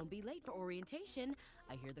 But don't be late for orientation.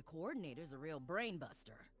 I hear the coordinator's a real brain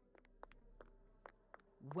buster.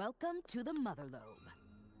 Welcome to the Mother Lobe.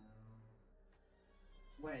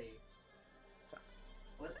 Wait.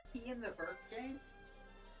 Wasn't he in the first game?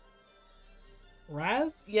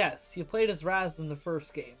 Raz? Yes, you played as Raz in the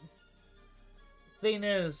first game. Thing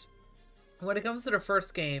is, when it comes to the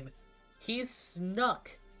first game, he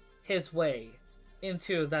snuck his way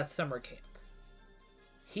into that summer camp.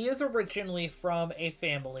 He is originally from a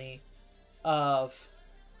family of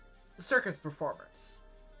circus performers.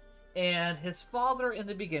 And his father in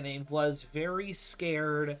the beginning was very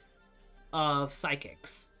scared of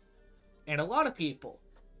psychics. And a lot of people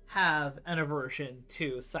have an aversion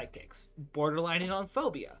to psychics, borderlining on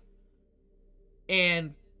phobia.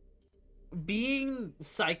 And being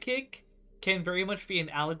psychic can very much be an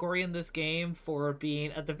allegory in this game for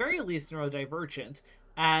being, at the very least, neurodivergent.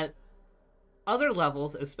 At other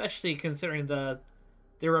levels, especially considering their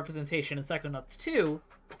representation in Psychonauts 2,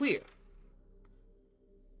 queer.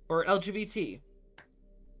 Or LGBT.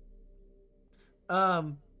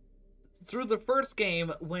 Through the first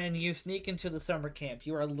game, when you sneak into the summer camp,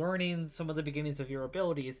 you are learning some of the beginnings of your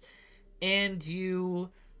abilities, and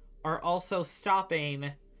you are also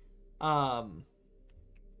stopping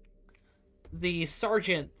the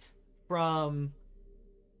sergeant from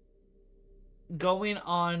going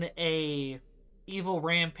on a evil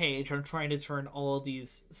rampage on trying to turn all of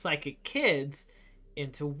these psychic kids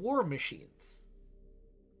into war machines.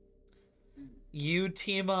 You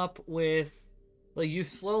team up with, like, you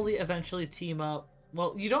slowly eventually team up.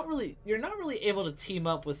 Well, you're not really able to team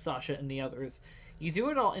up with Sasha and the others. You do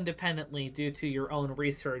it all independently due to your own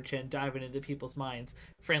research and diving into people's minds,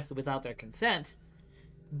 frankly, without their consent.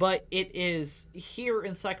 But it is here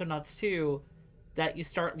in Psychonauts 2 that you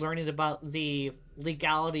start learning about the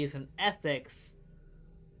legalities and ethics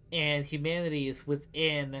and humanities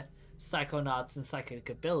within Psychonauts and psychic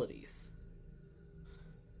abilities.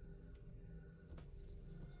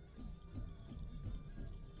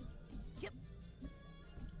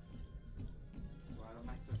 What am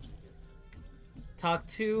I supposed to do?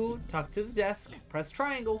 Talk to the desk. Press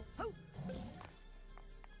triangle.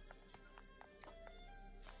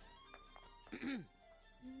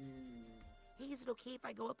 Hey, is it okay if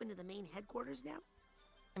I go up into the main headquarters now?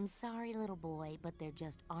 I'm sorry, little boy, but there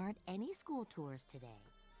just aren't any school tours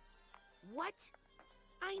today. What?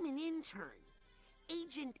 I'm an intern.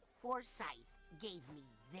 Agent Forsyth gave me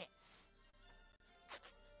this.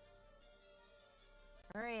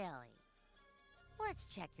 Really? Let's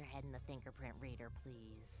check your head in the fingerprint reader,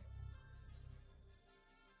 please.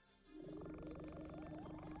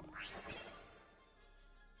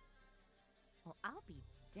 Well, I'll be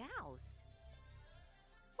doused.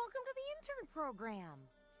 Welcome to the intern program.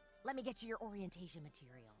 Let me get you your orientation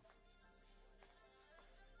materials.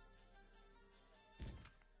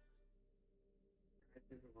 Right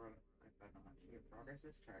through the world, I found out your progress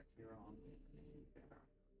is tracked here on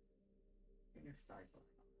in your cycle.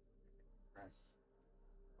 Press.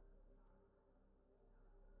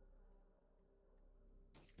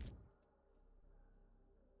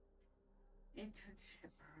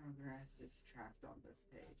 Internship progress is tracked on this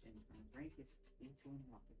page. Intern rank is T to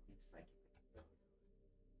unlock a new psychic ability.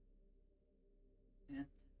 And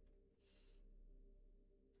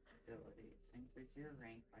abilities. Increase your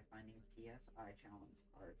rank by finding PSI challenge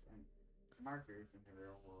cards and markers in the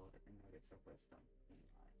real world and nuggets of wisdom.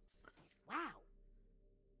 Wow!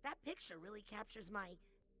 That picture really captures my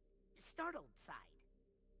startled side.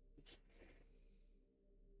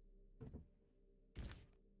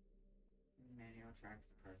 Manual tracks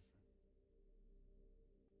the person.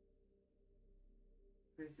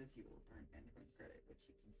 Increases you will earn entering credit, which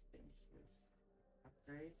you can spend to use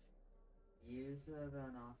upgrades. Use of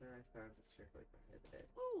unauthorized powers is strictly prohibited.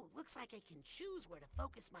 Ooh, looks like I can choose where to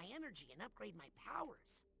focus my energy and upgrade my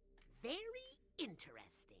powers. Very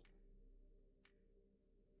interesting.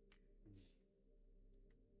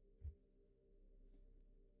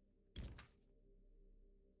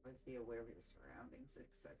 Let's be aware of your surroundings,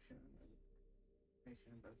 exception in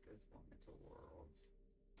both physical and mental worlds.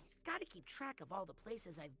 Gotta keep track of all the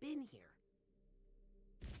places I've been here.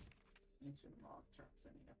 Ancient log charts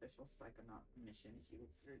any official Psychonaut missions you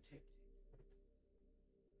undertake.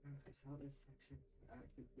 I saw this section of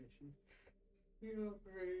active missions. You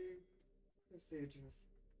upgrade procedures.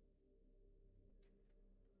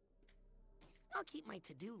 I'll keep my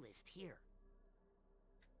to-do list here.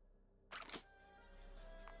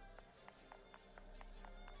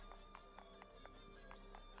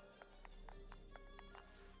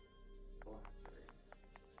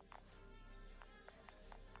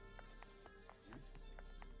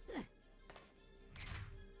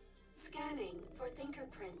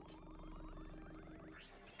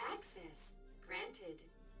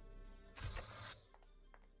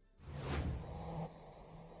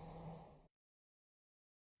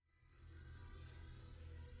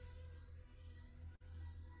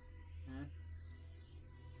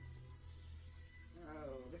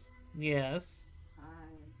 Yes. Hi.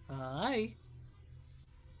 Hi.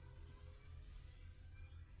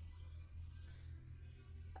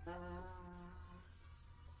 Hi.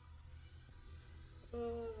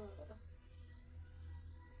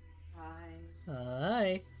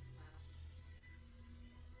 Hi.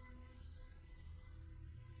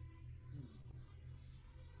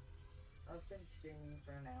 I've been streaming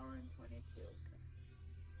for an hour and 22.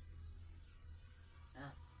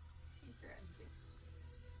 Ah, interesting.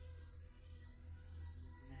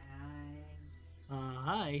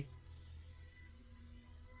 Hi.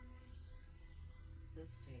 This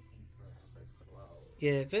is taking forever to load.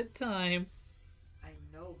 Give it time. I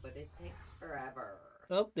know, but it takes forever.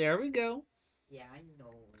 Oh, there we go. Yeah, I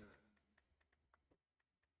know.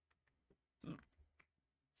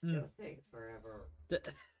 Still takes forever.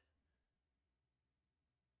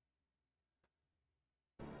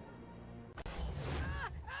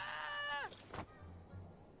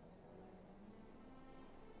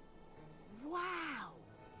 Wow!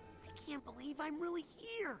 I can't believe I'm really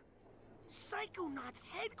here! Psychonauts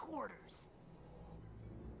headquarters!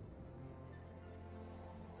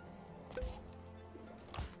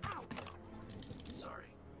 Ow!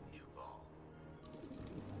 Sorry, new ball.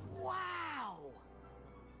 Wow!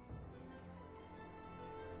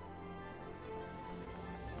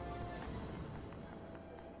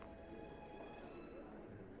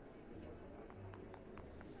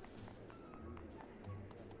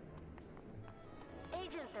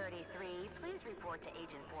 Agent 33, please report to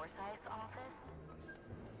Agent Forsyth's office.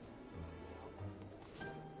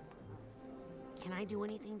 Can I do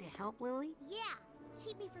anything to help, Lily? Yeah,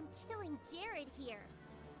 keep me from killing Jared here.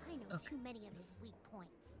 I know too many of his weak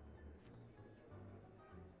points.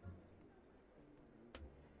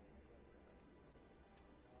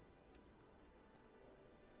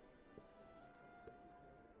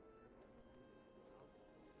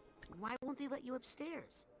 Why won't they let you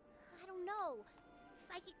upstairs? I don't know.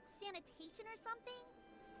 Psychic sanitation or something?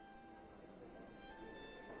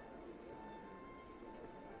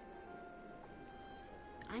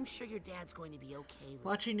 I'm sure your dad's going to be okay, Lily.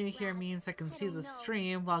 Watching you here means I can see the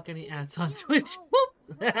stream while getting ads on Twitch. Whoop!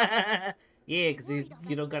 Yeah, because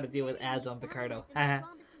you don't got to deal with ads on Picardo.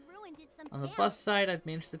 On the plus side, I've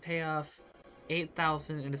managed to pay off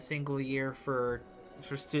 $8,000 in a single year for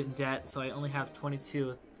student debt, so I only have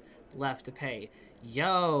 22 left to pay.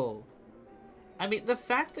 Yo! I mean, the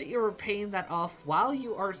fact that you were paying that off while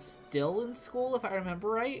you are still in school, if I remember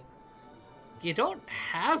right, you don't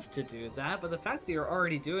have to do that, but the fact that you're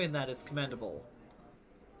already doing that is commendable.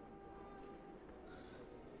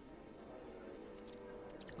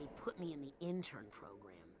 They put me in the intern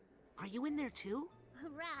program. Are you in there too?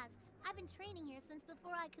 Raz, I've been training here since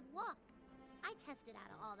before I could walk. I tested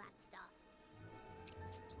out all that stuff.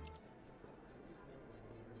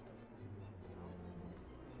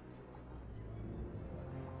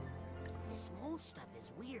 This mole stuff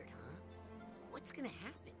is weird, huh? What's gonna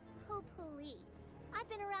happen? Oh, please. I've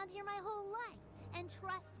been around here my whole life, and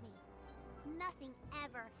trust me, nothing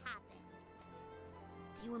ever happens.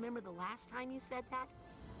 Do you remember the last time you said that?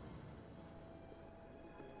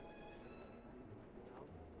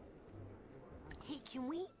 Hey, can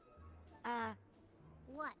we...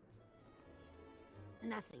 What?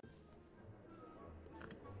 Nothing.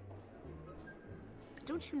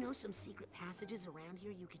 Don't you know some secret passages around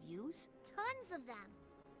here you could use? Tons of them.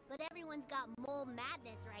 But everyone's got mole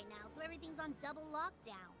madness right now, so everything's on double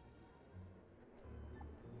lockdown.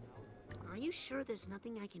 Are you sure there's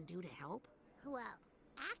nothing I can do to help? Well,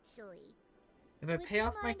 actually... If I pay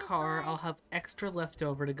off my car, I'll have extra left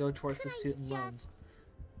over to go towards the student loans.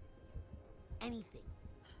 Anything.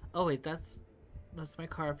 Oh wait, that's my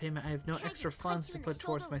car payment. I have no extra funds to put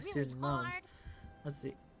towards my student loans. Let's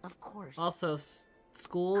see. Of course. Also,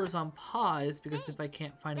 school is on pause because if I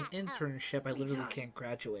can't find an internship, I literally can't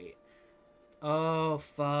graduate. Oh,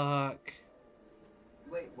 fuck.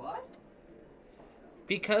 Wait, what?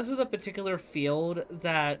 Because of the particular field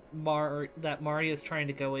that Mari is trying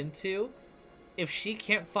to go into, if she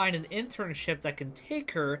can't find an internship that can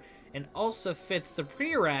take her and also fits the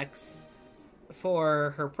prereqs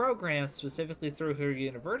for her program, specifically through her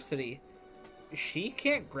university, she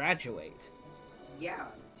can't graduate. Yeah,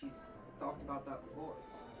 she's talked about that before.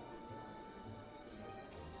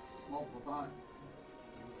 Multiple times.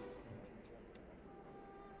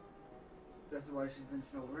 This is why she's been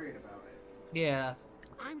so worried about it. Yeah.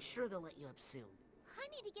 I'm sure they'll let you up soon. I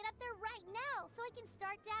need to get up there right now so I can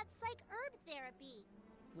start Dad's psych herb therapy.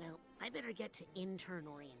 Well, I better get to intern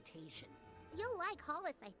orientation. You'll like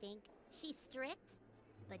Hollis, I think. She's strict,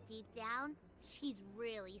 but deep down, she's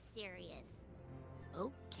really serious.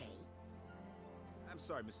 Okay. I'm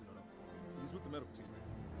sorry, Mr. Nono. He's with the medical team.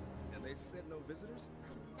 And they said no visitors?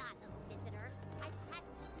 I'm not a visitor. I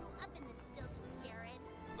practically grew up in this building, Sharon.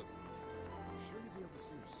 Look, I'm sure you'll be able to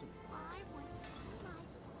see him soon. I want to see my father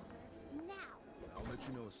now. I'll let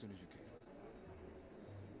you know as soon as you can.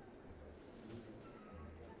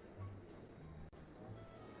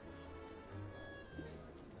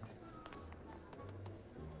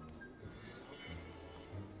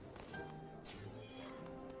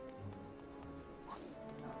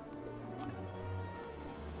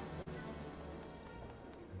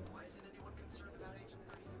 Why isn't anyone concerned about Agent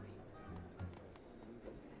 33?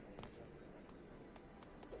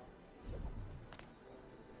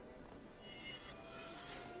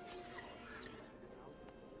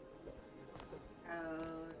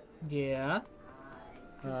 Yeah.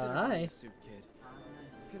 Consider Hi. buying a suit, kid.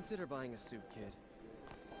 Consider buying a suit, kid.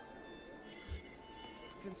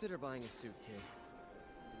 Consider buying a suit, kid.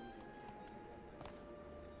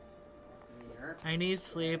 I need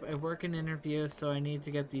sleep. I work an interview, so I need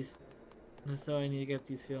to get these. So I need to get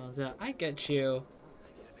these feelings out. I get you.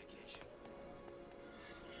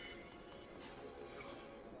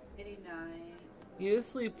 Good night. You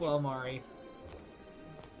sleep well, Mari.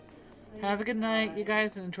 Have a good night, you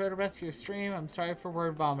guys, and enjoy the rest of your stream. I'm sorry for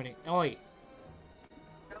word vomiting. Oh, wait.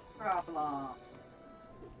 No problem.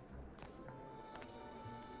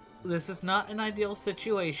 This is not an ideal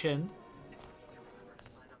situation.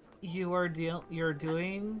 You're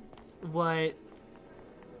doing what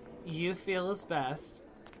you feel is best,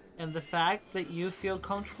 and the fact that you feel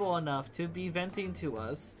comfortable enough to be venting to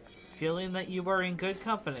us, feeling that you are in good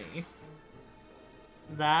company,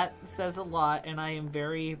 that says a lot, and I am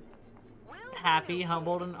very happy,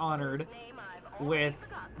 humbled, and honored with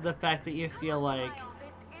the fact that you feel like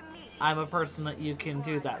I'm a person that you can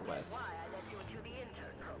do that with.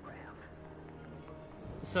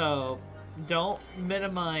 So, don't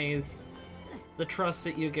minimize the trust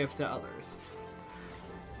that you give to others.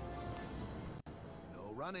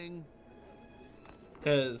 No running.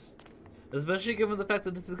 Because, especially given the fact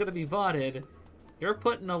that this is going to be VODed, you're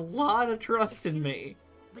putting a lot of trust in me.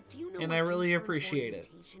 But do you know And what I really intern appreciate it.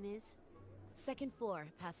 orientation is? Second floor,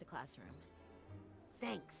 past the classroom.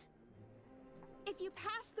 Thanks. If you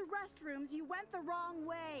passed the restrooms, you went the wrong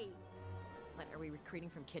way. What, are we recruiting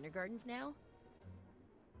from kindergartens now?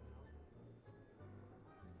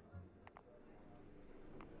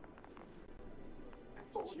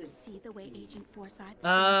 Did you see the way Agent Forsyth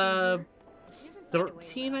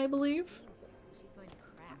 13, I believe. She's going to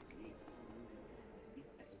crack.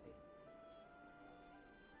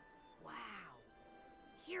 Wow.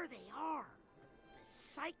 Here they are. The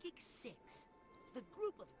Psychic Six. The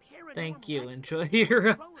group of paranormal Thank you. experts Enjoy who your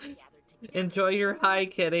gathered together enjoy your high,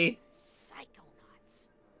 kitty. Psychonauts.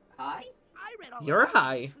 Hi? I read all You're about them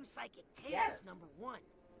high. in True Psychic Tales Yes. #1.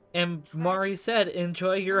 And Mari said,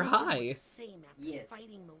 "Enjoy your None of them were high." the same after Yes.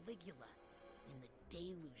 fighting Maligula in the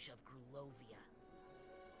deluge of Grulovia.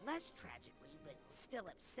 Less tragically, but still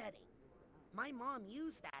upsetting. My mom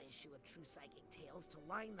used that issue of True Psychic Tales to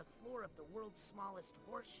line the floor of the world's smallest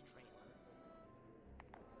horse trailer.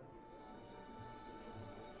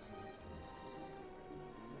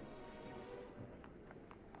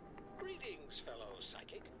 Greetings, fellow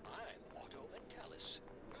psychic. I'm Otto Mentalis.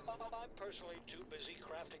 I'm personally too busy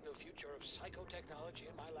crafting the future of psychotechnology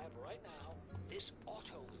in my lab right now. This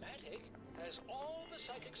Automatic has all the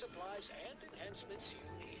psychic supplies and enhancements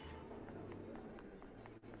you need.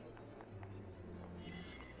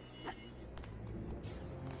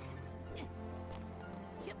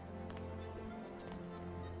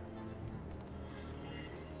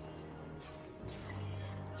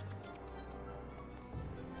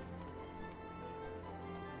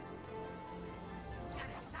 Got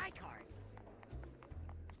a Psy card.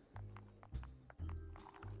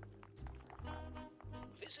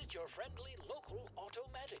 Visit your friendly local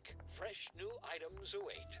Automatic. Fresh new items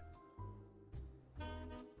await.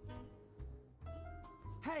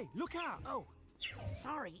 Hey, look out! Oh,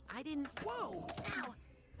 sorry, I didn't. Whoa! Ow!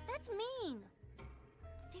 That's mean.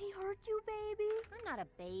 Did he hurt you, baby? I'm not a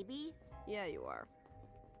baby. Yeah, you are.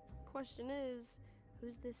 Question is,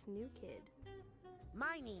 who's this new kid?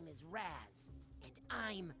 My name is Raz, and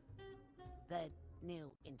I'm the new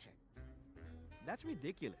intern. That's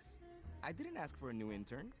ridiculous. I didn't ask for a new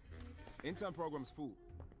intern. Intern program's full.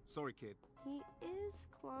 Sorry, kid. He is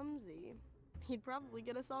clumsy. He'd probably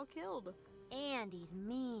get us all killed. And he's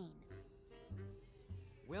mean.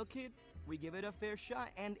 Well, kid, we give it a fair shot,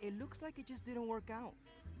 and it looks like it just didn't work out.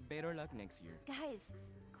 Better luck next year. Guys,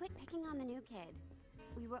 quit picking on the new kid.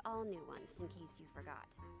 We were all new once, in case you forgot.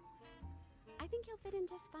 I think he'll fit in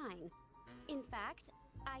just fine. In fact,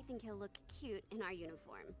 I think he'll look cute in our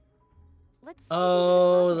uniform. Let's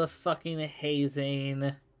Oh, the fucking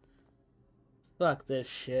hazing. Fuck this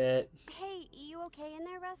shit. Hey, you okay in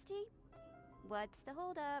there, Rusty? What's the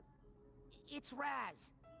holdup? It's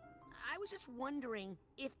Raz. I was just wondering,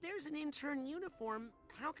 if there's an intern uniform,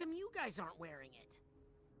 how come you guys aren't wearing it?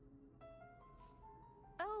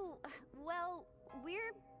 Oh, well,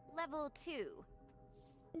 we're level 2.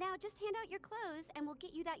 Now just hand out your clothes and we'll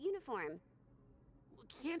get you that uniform.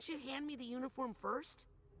 Can't you hand me the uniform first?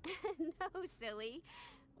 No, silly.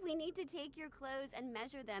 We need to take your clothes and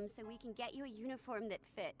measure them so we can get you a uniform that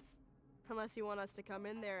fits. Unless you want us to come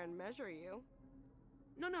in there and measure you.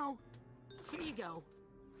 No. Here you go.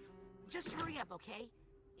 Just hurry up, okay?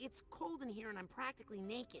 It's cold in here and I'm practically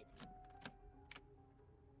naked.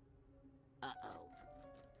 Uh-oh.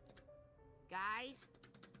 Guys?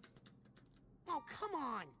 Oh, come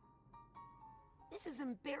on! This is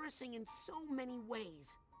embarrassing in so many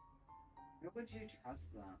ways. Why would you trust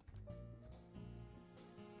that?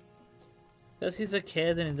 Because he's a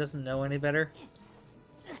kid and he doesn't know any better.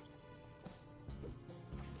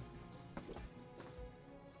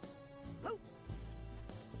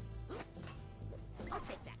 I'll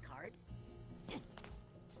take that card.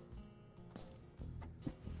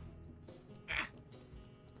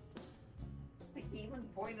 He even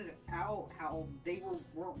pointed out how they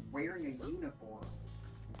weren't wearing a uniform.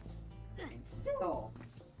 And still,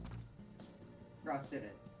 Ross did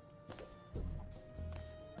it.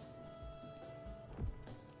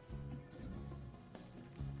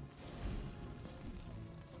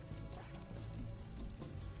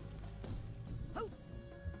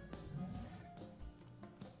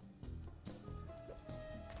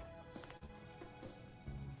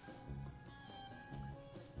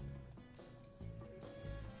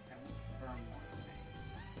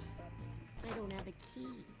 I don't have a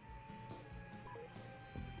key.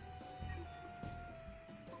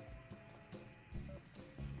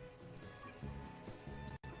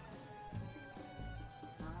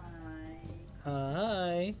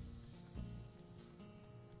 Hi.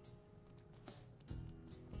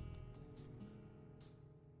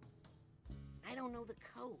 I don't know the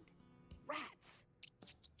code. Rats!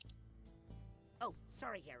 Oh,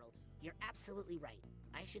 sorry, Harold. You're absolutely right.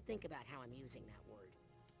 I should think about how I'm using that word.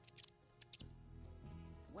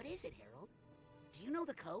 What is it, Harold? Do you know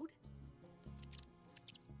the code?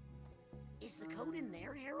 Is the code in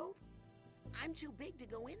there, Harold? I'm too big to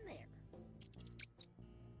go in there.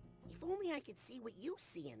 If only I could see what you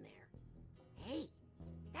see in there. Hey,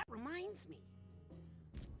 that reminds me.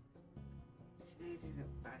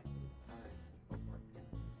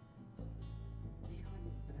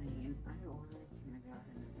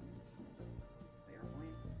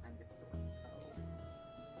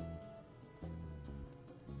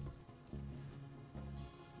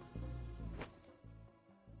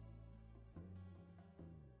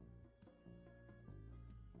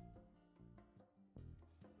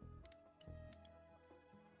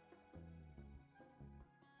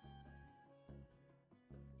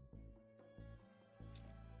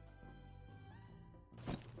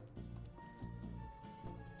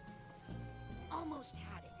 Almost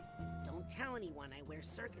had it. Don't tell anyone I wear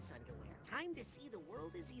circus underwear. Time to see the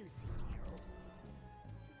world as you see, Harold.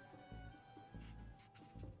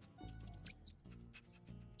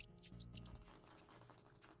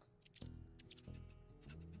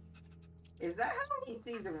 Is that how he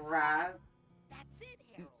sees Raz? That's it,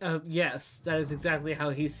 Harold. Yes, that is exactly how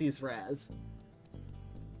he sees Raz.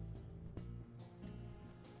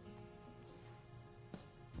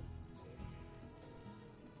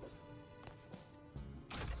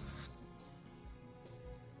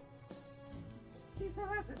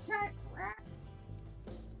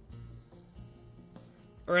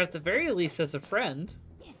 Or at the very least as a friend.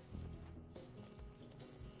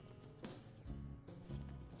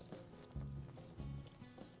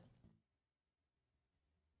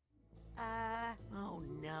 Oh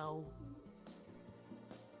no.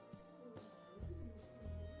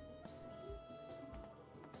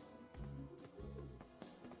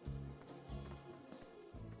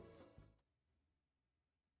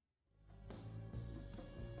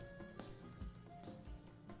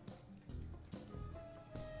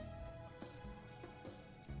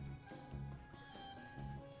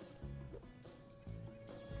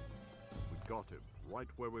 We got him right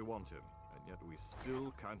where we want him, and yet we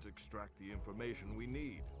still can't extract the information we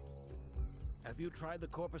need. Have you tried the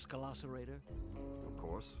Corpus Calloserator? Of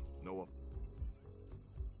course, Noah.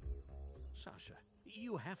 Sasha,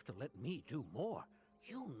 you have to let me do more.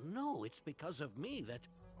 You know it's because of me that...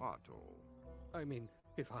 Otto. I mean,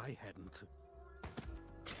 if I hadn't...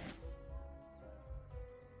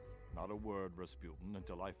 Not a word, Rasputin,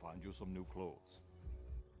 until I find you some new clothes.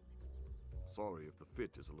 Sorry if the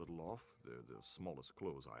fit is a little off. They're the smallest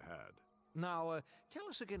clothes I had. Now, tell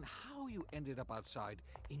us again how you ended up outside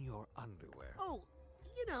in your underwear. Oh,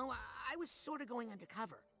 you know, I was sort of going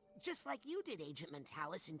undercover. Just like you did, Agent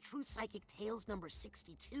Mentalis, in True Psychic Tales number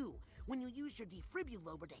 62, when you used your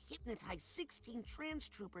defibrillator to hypnotize 16 trans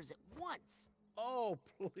troopers at once. Oh,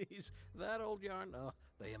 please. That old yarn? Oh,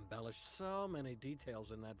 they embellished so many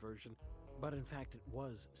details in that version. But in fact, it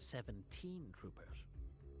was 17 troopers.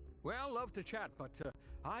 Well, love to chat, but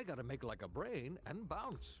I gotta make like a brain and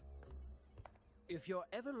bounce. If you're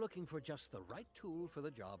ever looking for just the right tool for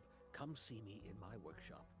the job, come see me in my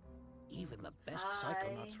workshop. Even the best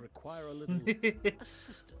psychonauts require a little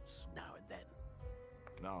assistance now and then.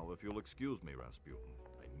 Now, if you'll excuse me, Rasputin,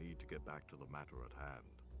 I need to get back to the matter at hand.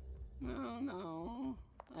 No,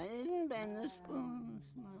 I didn't bend the spoons,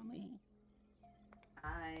 Mommy.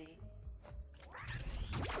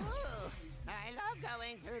 Ooh, I love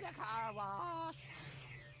going through the car wash.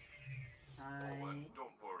 Oh, and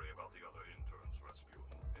don't worry about the other interns,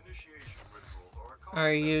 Rasputin. Initiation rituals are a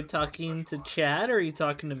Are you talking to Chad or are you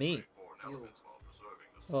talking to me?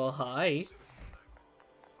 Well, hi.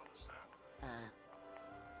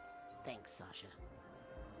 Thanks, Sasha.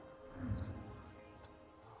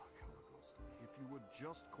 If you would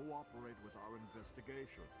just cooperate with our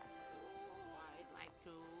investigation. I'd like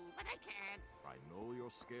to, but I can't. I know you're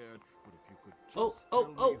scared, but if you could just Oh.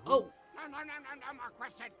 No more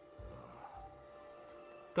question.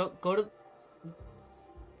 Go to...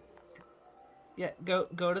 Yeah,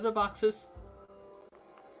 go to the boxes.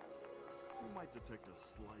 You might detect a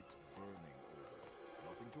slight burning odor.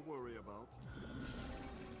 Nothing to worry about.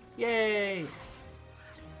 Yay!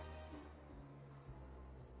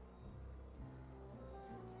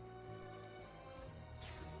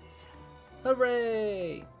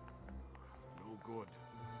 Hooray! No good.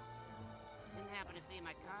 Didn't happen to see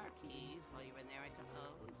my car keys while you were in there, I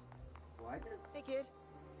suppose. Why does Hey, kid.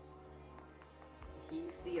 he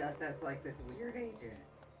see us as like this weird agent?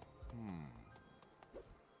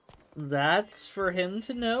 That's for him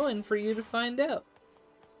to know and for you to find out.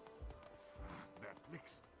 That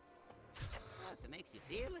mixed. Well, if it makes you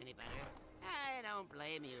feel any better, I don't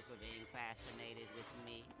blame you for being fascinated with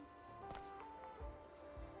me.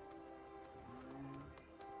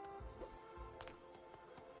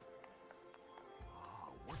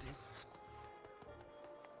 What if?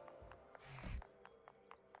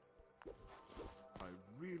 I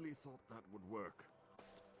really thought that would work.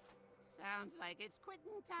 Sounds like it's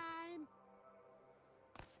quitting time.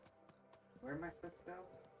 Where am I supposed to go?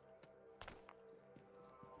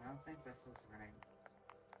 I don't think this was right.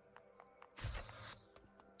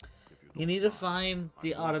 You need to find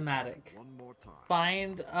the automatic. One more time.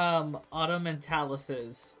 Find Auto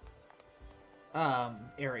Mentalis's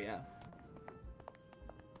area.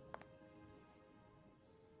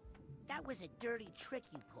 That was a dirty trick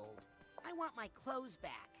you pulled. I want my clothes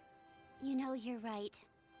back. You know, you're right.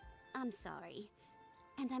 I'm sorry.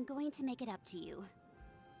 And I'm going to make it up to you.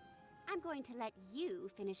 I'm going to let you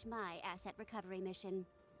finish my asset recovery mission.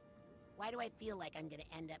 Why do I feel like I'm gonna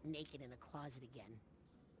end up naked in a closet again?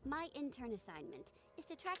 My intern assignment is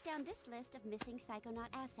to track down this list of missing Psychonaut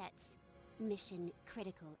assets. Mission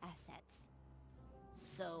critical assets.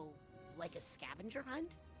 So, like a scavenger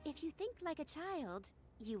hunt? If you think like a child,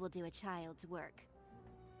 you will do a child's work.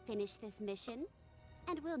 Finish this mission,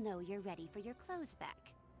 and we'll know you're ready for your clothes back.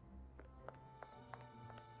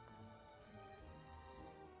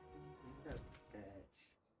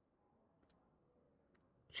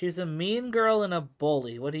 She's a mean girl and a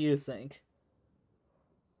bully. What do you think?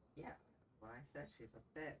 Yeah, well, I said she's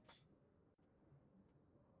a bitch.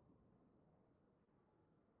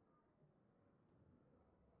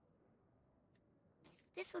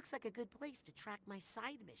 This looks like a good place to track my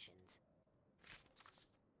side missions.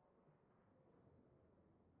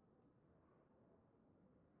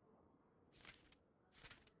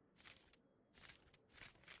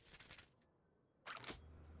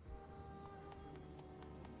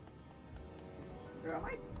 So am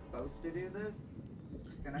I supposed to do this?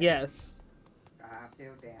 Can I Yes. I have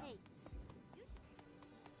to? Damn. Hey.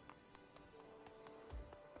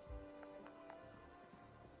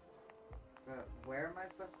 But where am I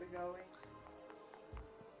supposed to be going?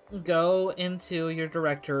 Go into your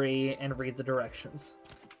directory and read the directions.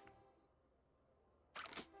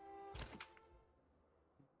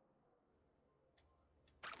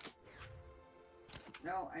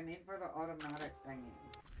 No, I mean for the automatic thingy.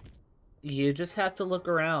 You just have to look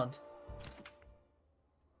around.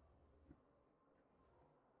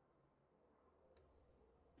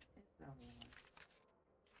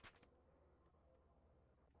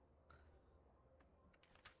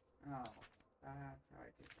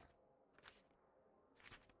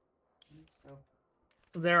 So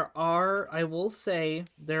I will say,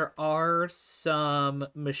 there are some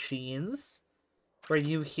machines where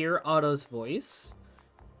you hear Otto's voice.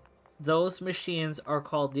 Those machines are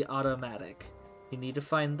called the automatic. You need to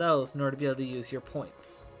find those in order to be able to use your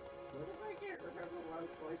points. what if I can't remember what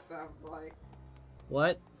his voice sounds like?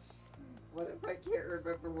 What? What if I can't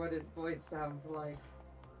remember what his voice sounds like?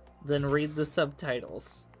 Then read the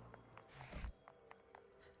subtitles.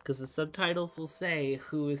 Because the subtitles will say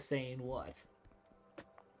who is saying what.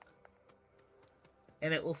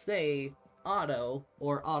 And it will say Otto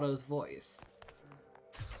or Otto's voice.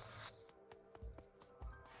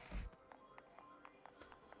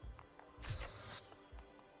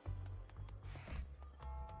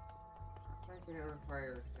 I think it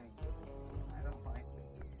requires thinking. I don't like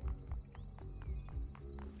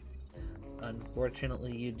thinking.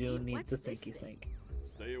 Unfortunately, you do need the thinky think.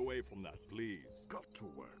 Stay away from that, please. Got to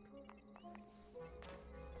work.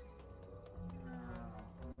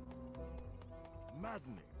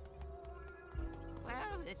 Maddening.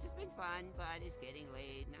 Well, this has been fun, but it's getting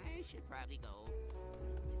late, and I should probably go.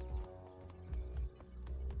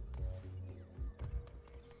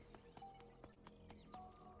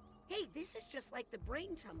 Hey, this is just like the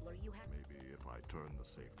brain tumbler you have. Maybe if I turn the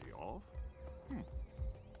safety off?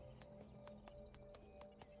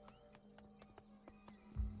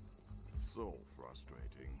 So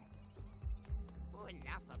frustrating. Oh,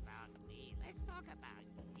 enough about me. Let's talk about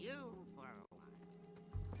you for a while.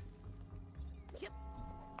 Yep.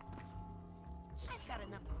 I've got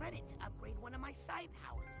enough credit to upgrade one of my psi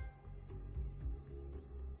powers.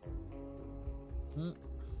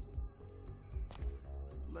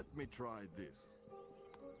 Let me try this.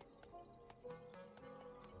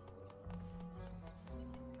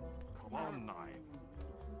 Come on, Nine.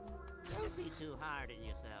 Don't be too hard on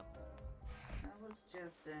yourself. I was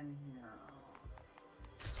just in here.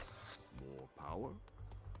 More power?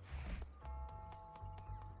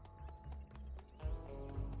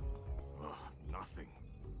 Nothing.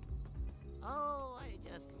 Oh, I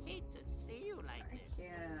just hate to see you like this. I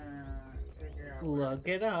can't figure out. Look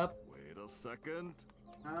it up. Wait a second.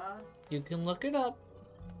 Huh? You can look it up.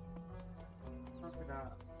 Look it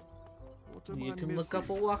up. What am You I can look up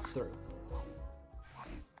a missing? walkthrough.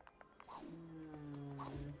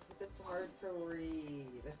 It's hard to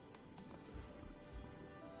read.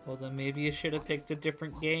 Well, then maybe you should have picked a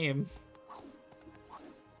different game.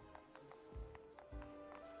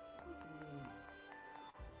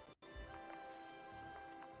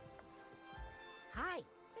 Hi.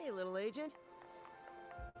 Hey, little agent.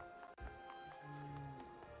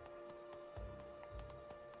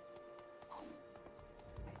 I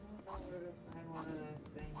don't know where to find one of those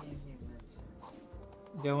thingies you mentioned.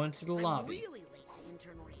 Go into the I'm lobby. really late to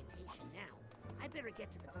intern orientation now. I better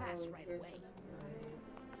get to the class right away. Looks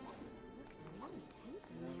really tense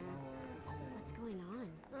in there. What's going on?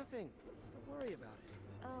 Nothing. Don't worry about it.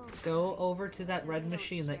 Oh. Go over to that red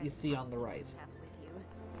machine that you see on the right. Stuff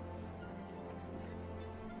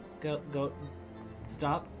with you. Go.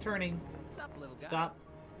 Stop turning. Sup, little guy? Stop.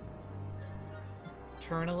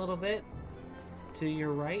 Turn a little bit to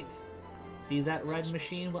your right. See that red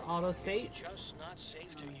machine with Otto's fate? Just not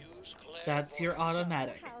safe to use Claire That's your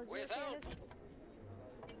automatic. without.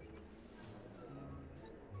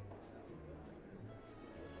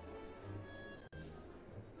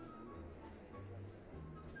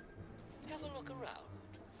 Have a look around.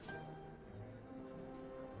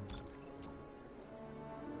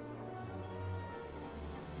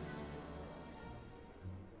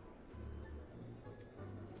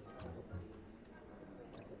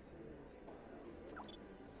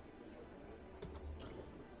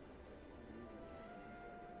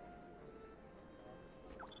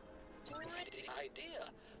 Great idea.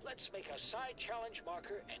 Let's make a side challenge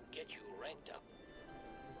marker and get you ranked up.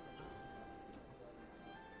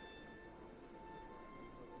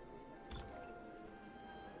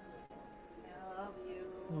 I love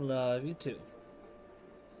you. Love you too.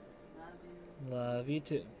 Love you. Love you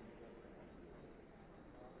too.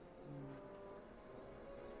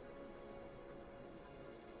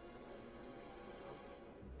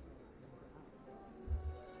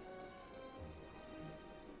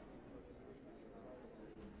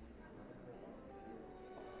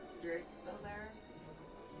 Is Drake still there?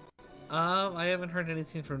 I haven't heard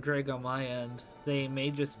anything from Drake on my end. They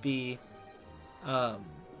may just be, AFK.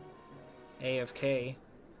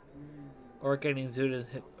 Or getting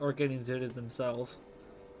zooted themselves.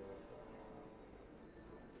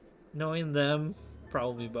 Knowing them,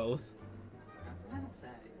 probably both. I was gonna say.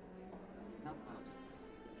 Nope.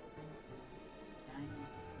 Nine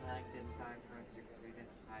collected side cards your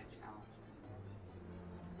greatest side challenge.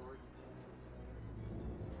 Towards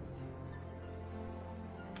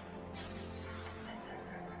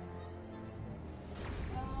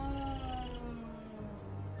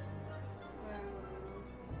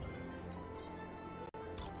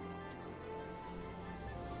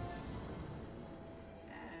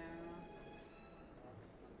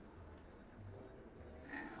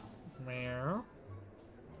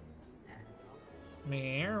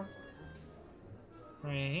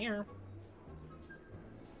Right here.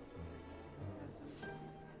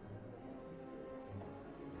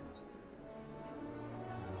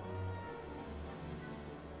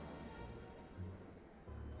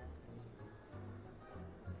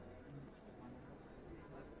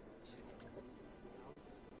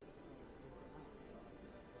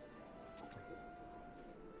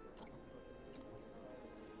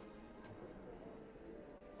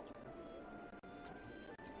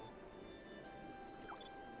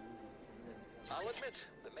 I'll admit,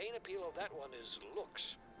 the main appeal of that one is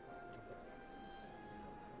looks.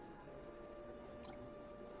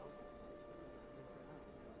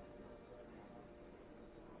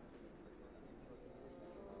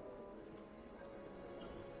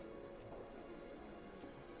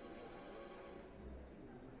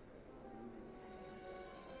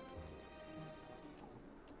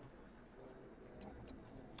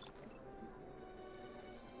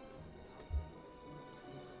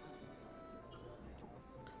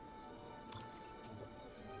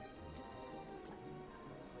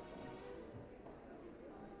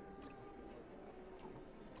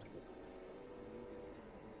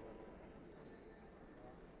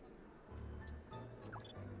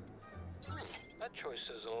 That choice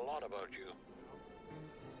says a lot about you.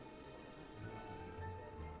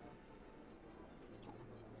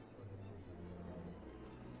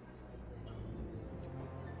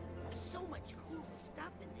 So much cool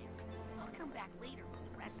stuff in there. I'll come back later for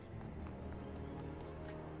the rest of it.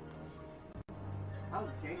 Oh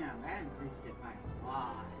damn, that increased it by a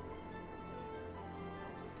lot.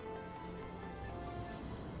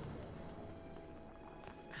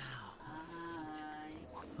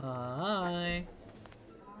 Hi.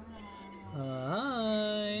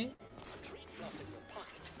 Hi. Treat fluff in your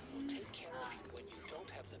pocket will take care of you when you don't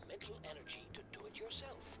have the mental energy to do it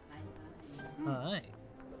yourself. Hi.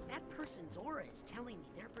 That person's aura is telling me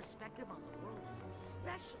their perspective on the world is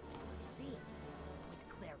especially unseen, with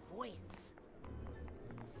clairvoyance.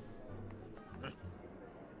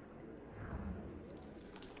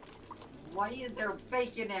 Why is there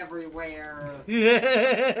bacon everywhere? Oi,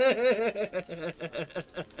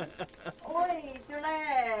 your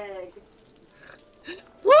leg!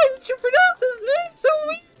 Why did you pronounce his name so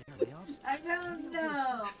weird? I don't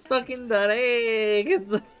know. Fucking the egg.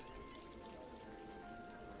 It's...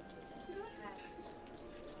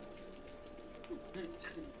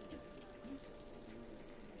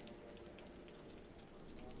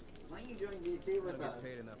 Why are you doing VC with us?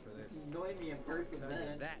 Paid enough for this. Annoy me in person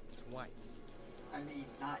then. That twice. I mean,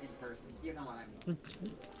 not in person. You know what I mean.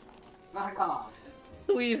 Fuck off.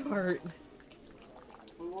 Sweetheart.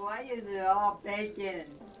 Why is it all bacon?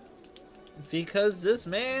 Because this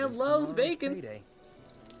man loves bacon. Yeah.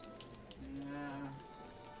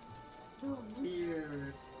 So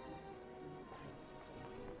weird.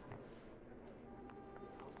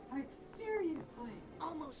 Like, seriously.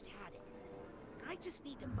 Almost had it. I just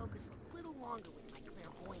need to focus a little longer with my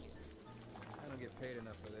clairvoyance. I don't get paid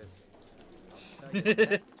enough for this. I get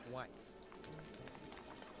that twice.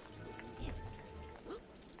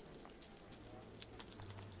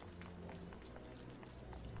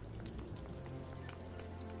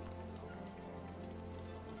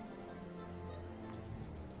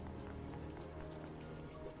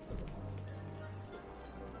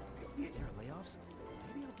 There are layoffs.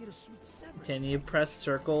 Maybe I'll get a sweet severance. Can you press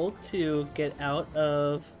circle to get out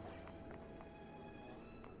of...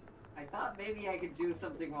 I thought maybe I could do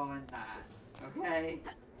something while in that. Okay?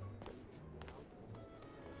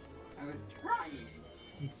 I was trying.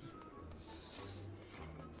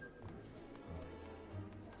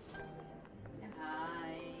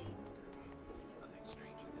 Hi. Nothing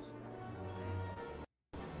strange in this.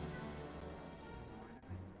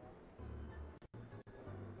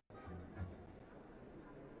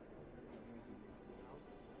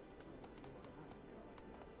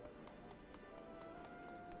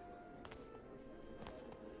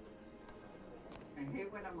 I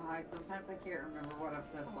hate when I'm high. Sometimes I can't remember what I've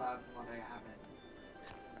said aloud and what I haven't.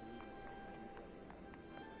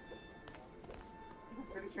 I'm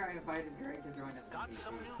pretty sure I invited Drake to join us in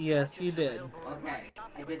DC. Yes, you did. Okay,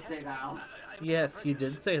 I did say that out. Yes, you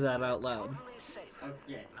did say that out loud.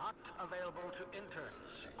 Okay. Not available to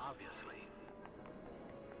interns, obviously.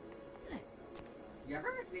 You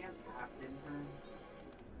ever advance past intern?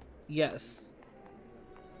 Yes.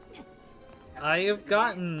 I have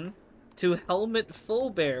gotten to Helmet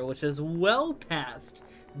Full Bear, which is well past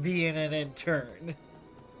being an intern.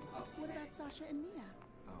 What about Sasha and Mia?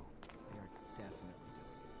 Oh, they are definitely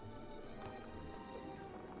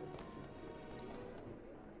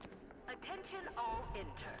Attention all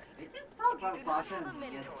interns. They just talk about Sasha and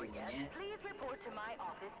Mia doing it. Please report to my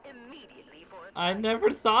office immediately for a I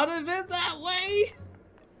never thought of it that way.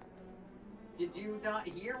 Did you not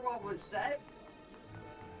hear what was said?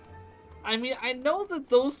 I mean, I know that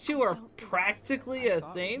those two are practically a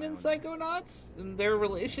thing in Psychonauts, and their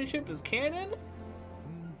relationship is canon,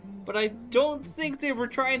 but I don't think they were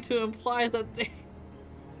trying to imply that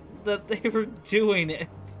they were doing it.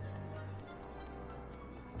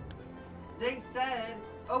 They said,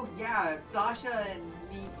 oh yeah, Sasha and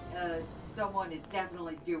me, someone is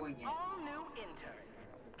definitely doing it. all new interns.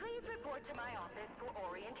 Please report to my office for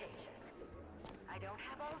orientation. I don't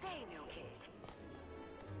have all day, new kid.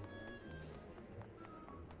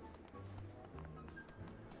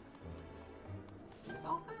 Whose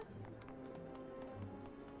office?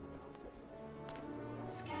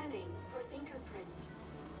 Scanning for fingerprint.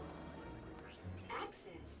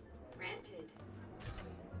 Access granted.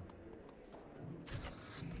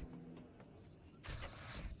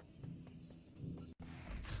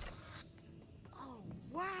 Oh,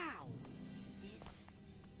 wow! This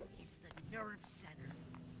is the nerve center,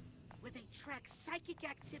 where they track psychic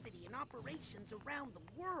activity and operations around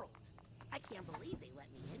the world. I can't believe they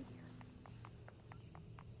let me in here.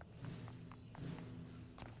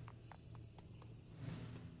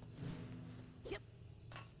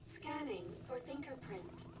 Scanning for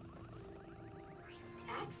fingerprint.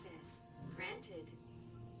 Access granted.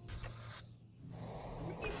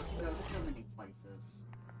 We used to go to so many places.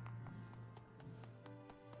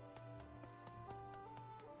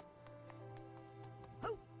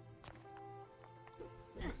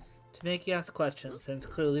 To make you ask questions, and it's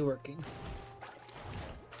clearly working.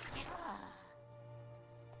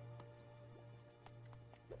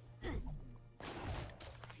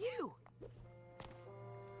 Phew!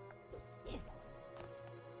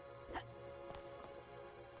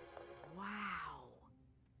 Wow.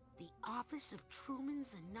 The Office of Truman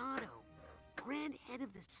Zanato, Grand Head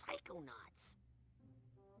of the Psychonauts.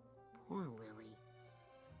 Poor Lily.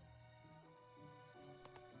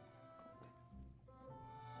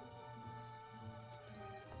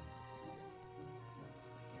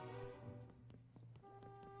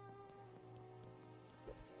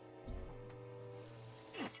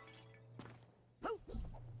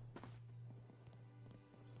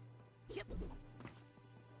 Yep.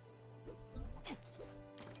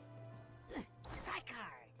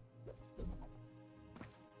 Psychard.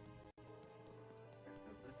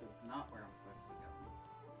 This is not where I'm supposed to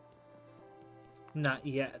be Not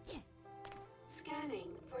yet. Scanning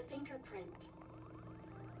for fingerprint.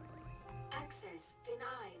 Access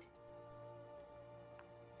denied.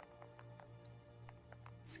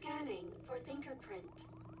 Scanning for fingerprint.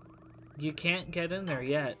 You can't get in there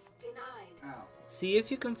yet. Denied. Oh. See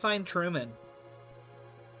if you can find Truman.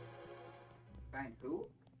 Find who?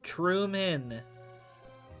 Truman.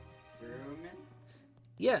 Truman?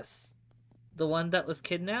 Yes. The one that was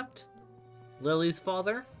kidnapped? Lily's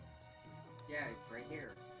father? Yeah, right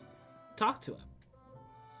here. Talk to him.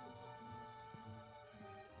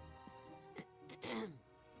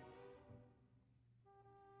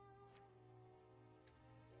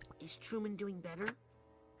 Is Truman doing better?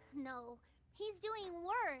 No, he's doing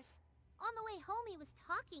worse. On the way home he was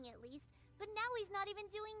talking at least, but now he's not even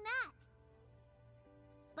doing that.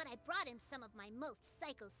 But I brought him some of my most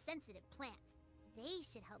psychosensitive plants. They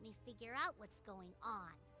should help me figure out what's going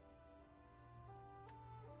on.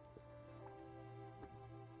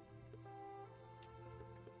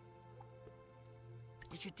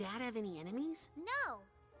 Did your dad have any enemies? No!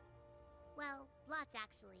 Well, lots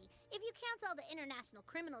actually, if you count all the international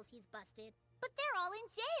criminals he's busted. But they're all in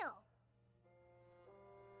jail!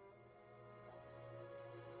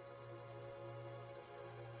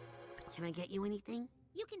 Can I get you anything?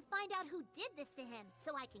 You can find out who did this to him,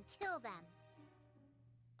 so I can kill them.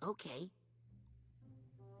 Okay.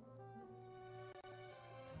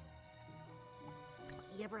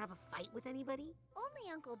 You ever have a fight with anybody?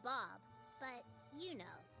 Only Uncle Bob, but you know,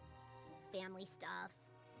 family stuff.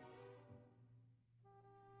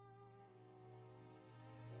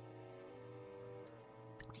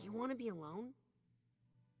 Do you want to be alone?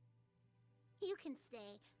 You can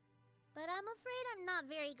stay, but I'm afraid I'm not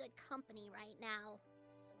very good company right now.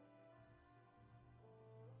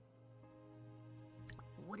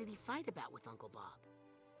 What did he fight about with Uncle Bob?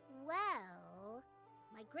 Well,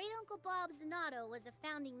 my great-uncle Bob Zanato was a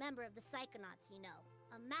founding member of the Psychonauts, you know,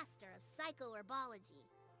 a master of psychoherbology.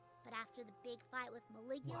 But after the big fight with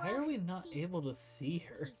Maligula... Why are we not able to see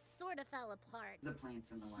her? He sort of fell apart. The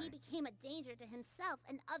plant's in the way. He became a danger to himself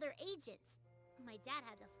and other agents. My dad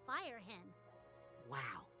had to fire him.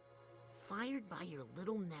 Wow. Fired by your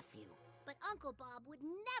little nephew. but Uncle Bob would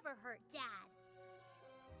never hurt Dad.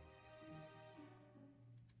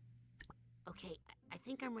 Okay, I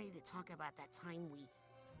think I'm ready to talk about that time we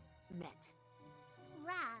met.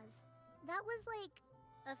 Raz, that was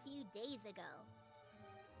like a few days ago.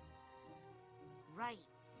 Right.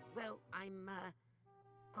 Well, I'm,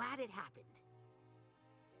 glad it happened.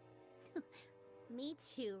 Me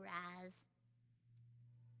too, Raz.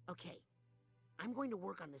 Okay, I'm going to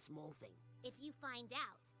work on this mole thing. If you find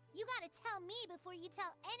out, you gotta tell me before you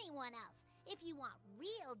tell anyone else, if you want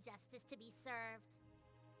real justice to be served.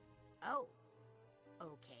 Oh,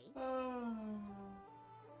 okay.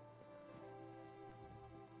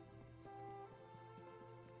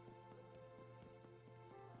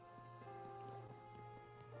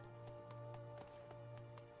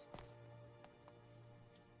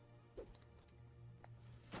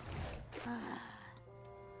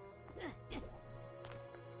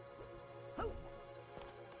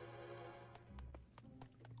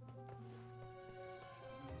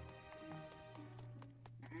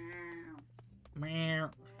 Meow.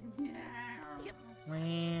 Yeah.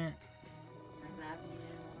 Meow. I love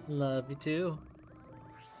you. Love you too.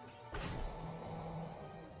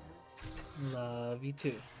 Love you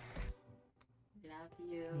too. Love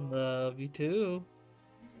you. Love you too.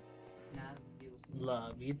 Love you.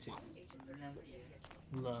 Love you too. Love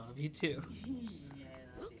you. Love you too. Yeah,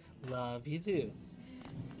 love you. Love you too.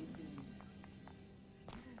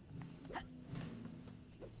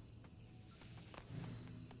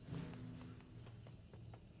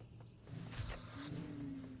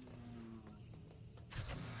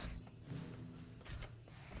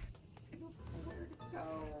 Where to go?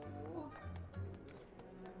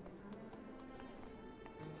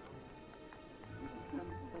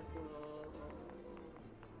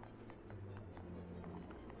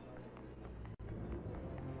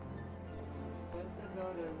 Supposed to go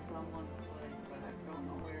to someone's place, but I don't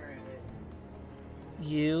know where it is.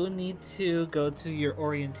 You need to go to your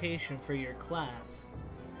orientation for your class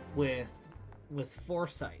with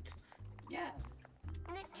foresight. Yes.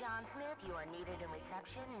 Nick John Smith, you are needed in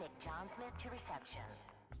reception. Nick John Smith to reception.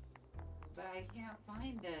 But I can't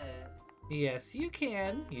find it. Yes, you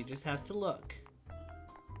can. You just have to look.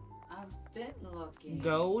 I've been looking.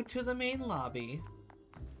 Go to the main lobby.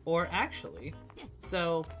 Or actually,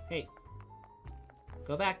 so, hey.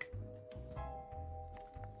 Go back.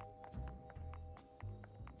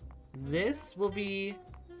 This will be,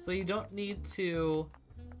 so you don't need to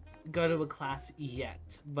go to a class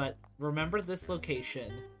yet, but remember this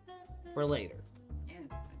location for later. Yes,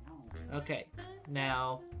 I know. Okay,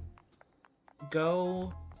 now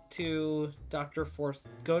go to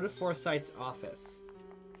go to Forsyth's office.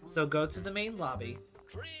 So go to the main lobby.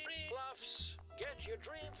 Dream fluffs! Get your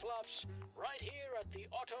dream fluffs right here at the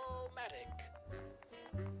Automatic.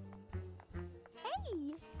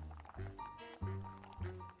 Hey!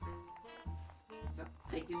 Something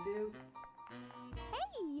I can do?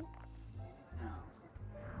 Hey! No.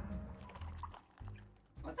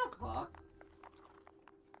 What the fuck?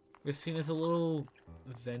 You're seen as a little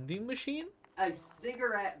vending machine? A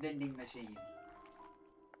cigarette vending machine.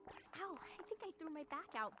 Ow, I think I threw my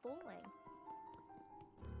back out bowling.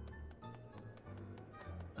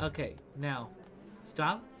 Okay, now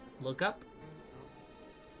stop, look up.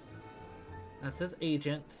 That says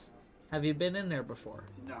agents. Have you been in there before?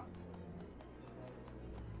 No.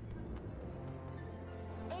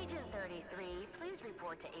 Agent 33, please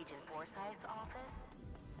report to Agent Forsyth's office.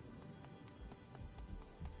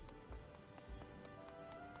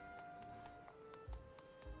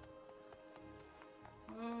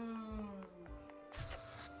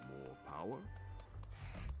 More power?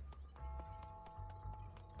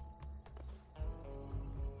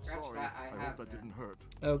 Scratch Sorry, that, I I have hope that that. didn't hurt.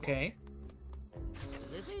 Okay.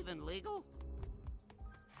 Is this even legal?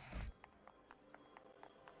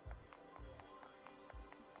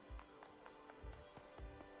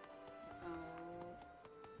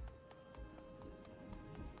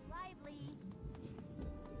 Lively!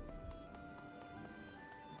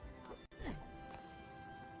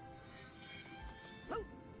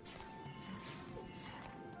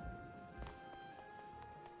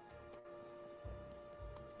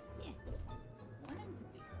 Want him to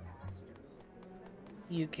be faster.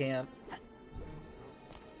 You can't.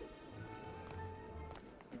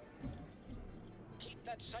 Keep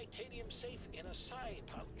that titanium safe in a side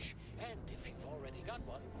pouch. And if you've already got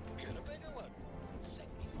one, get a bigger one. Send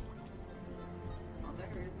me All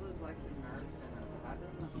there is was like the nerve center, but that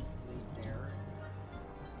doesn't lead there.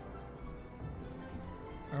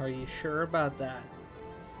 Are you sure about that?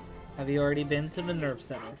 Have you already been to the nerve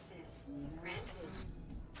center? Access granted.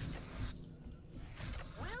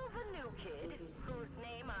 Will the new kid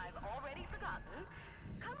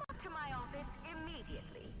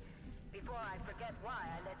Before I forget why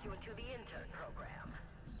I let you into the intern program.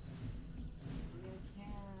 You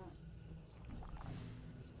can't.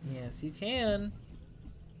 Yes, you can.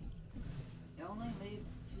 It only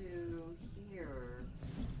leads to here.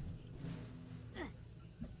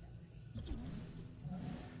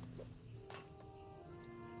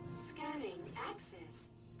 Scanning access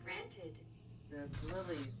granted. That's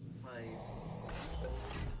Lily's place.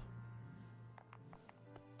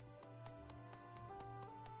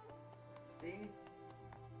 See?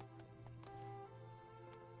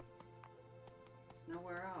 There's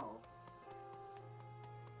nowhere else.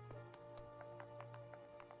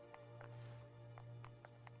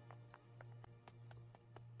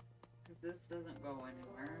 Because this doesn't go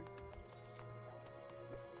anywhere.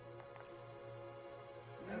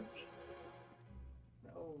 Okay.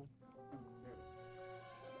 No.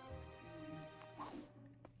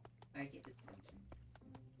 I get attention.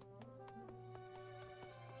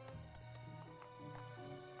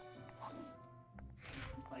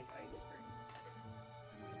 Like ice cream.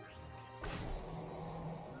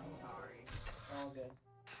 I'm sorry. All good.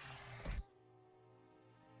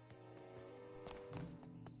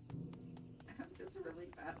 I'm just really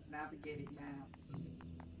bad at navigating maps.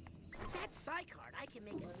 With that side card, I can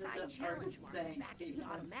make a What is side that challenge artist mark saying? back in See, the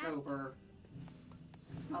I'm automatic. sober.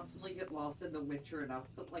 Constantly get lost in The Witcher, and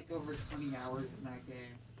I've put like over 20 hours in that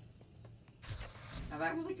game. I've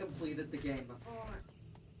actually completed the game before.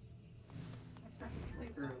 My second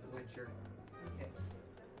playthrough of The Witcher. Okay.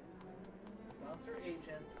 Gone through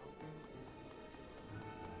agents.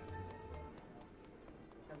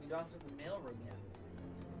 Have you gone through the mailroom yet?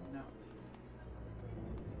 No.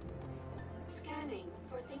 Scanning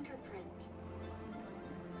for fingerprint.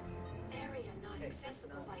 Area not Okay,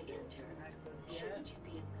 accessible by interns. access yet. Shouldn't you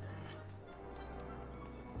be in class?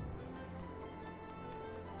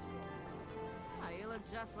 Oh, you look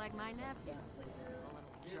just like my nephew. A little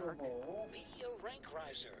jerk. Be a rank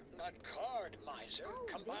riser, not card miser. Oh,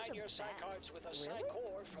 Combine they're the your psi best. cards with a psi Really?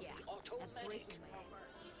 core from Yeah, the automatic. breaking my heart.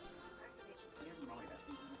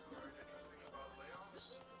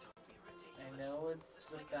 I know it's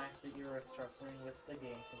the fact that you're struggling with the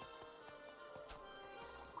game.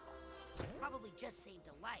 Probably just saved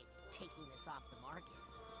a life taking this off the market.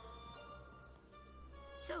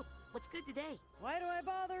 So, what's good today? Why do I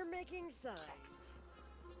bother making signs?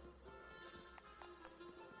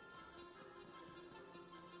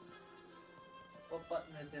 What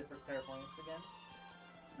button is it for clairvoyance again?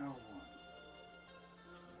 No one.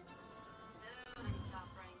 So many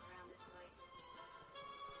soft brains around this place.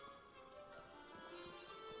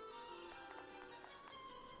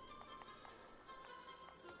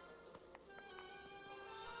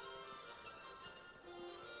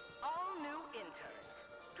 All new interns,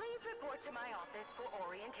 please report to my office for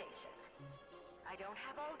orientation. I don't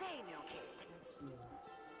have all day, new kid.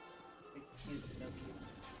 Excuse me, no kid.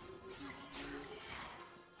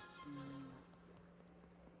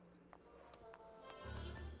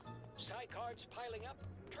 Psi cards piling up.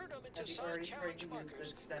 Turn them into Have you psi already tried challenge to use markers the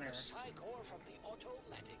with center? a psi core from the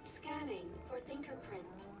automatic. Scanning for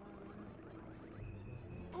fingerprint.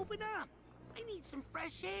 Open up! I need some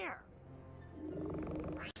fresh air.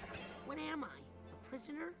 What am I? A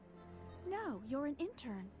prisoner? No, you're an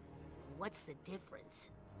intern. What's the difference?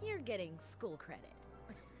 You're getting school credit.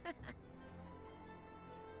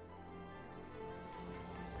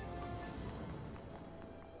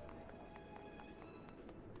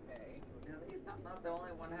 Okay. At least I'm not the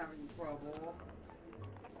only one having trouble.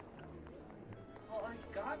 Well, I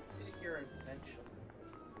got to here eventually.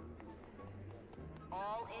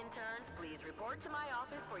 All interns, please report to my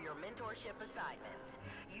office for your mentorship assignments.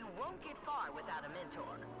 You won't get far without a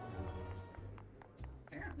mentor.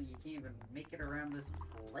 Apparently you can't even make it around this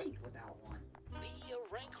lake without one. Be a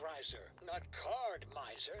rank riser, not card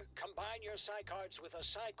miser. Combine your psi cards with a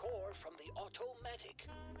psi core from the automatic.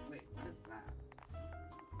 Wait, what is that?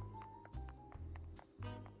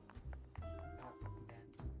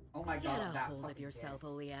 Oh my Get god, a that hold of fucking yourself, dance.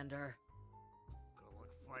 Oleander. Good luck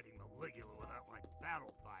fighting Maligula without my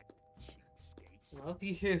battle bot, cheapskates. Love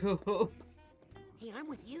you. Hey, I'm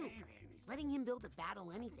with you. Letting him build a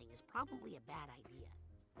battle anything is probably a bad idea.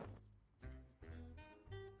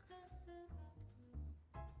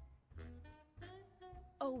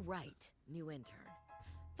 Oh, right, new intern.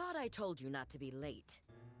 Thought I told you not to be late.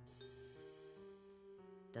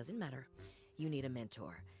 Doesn't matter. You need a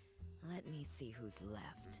mentor. Let me see who's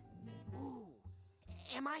left. Ooh,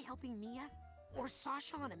 am I helping Mia? Or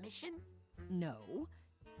Sasha on a mission? No,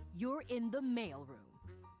 you're in the mailroom.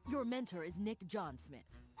 Your mentor is Nick John Smith.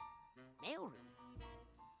 Mailroom?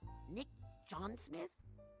 Nick John Smith?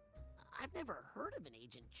 I've I've never heard of an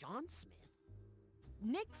Agent John Smith.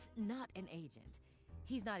 Nick's not an agent.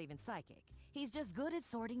 He's not even psychic. He's just good at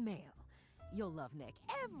sorting mail. You'll love Nick.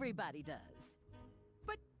 Everybody does.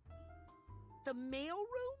 But the mail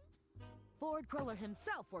room? Ford Cruller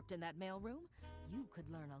himself worked in that mail room. You could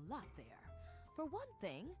learn a lot there. For one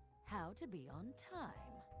thing, how to be on time.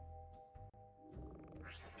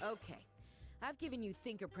 Okay, I've given you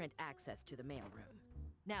fingerprint access to the mail room.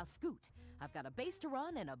 Now scoot. I've got a base to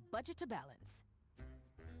run and a budget to balance.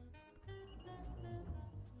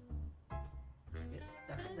 It's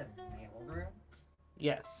stuck in the mailroom?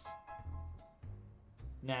 Yes.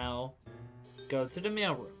 Now, go to the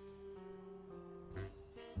mailroom.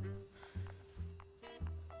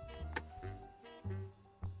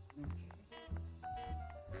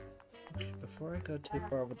 Before I go too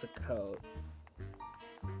far with the code.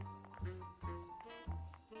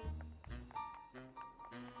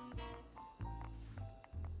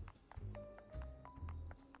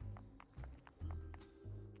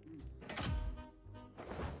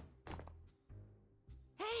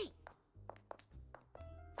 Hey!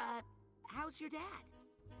 How's your dad?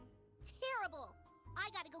 Terrible! I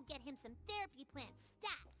gotta go get him some therapy plant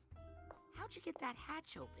stats. How'd you get that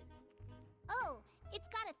hatch open? Oh, it's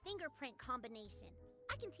got a fingerprint combination.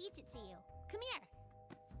 I can teach it to you. Come here.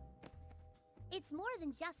 It's more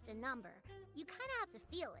than just a number. You kind of have to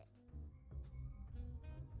feel it.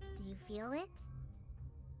 Do you feel it?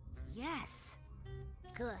 Yes.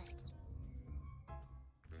 Good.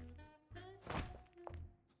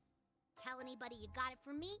 Tell anybody you got it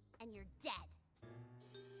from me, and you're dead.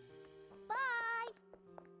 Bye!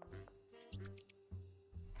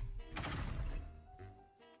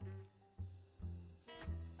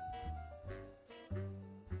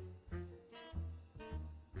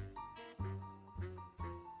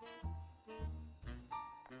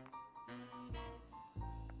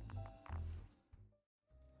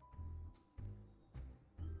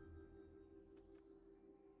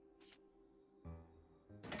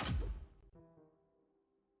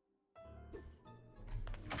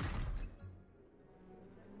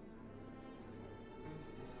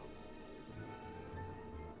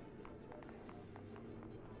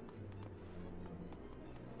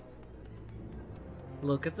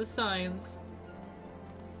 Look at the signs.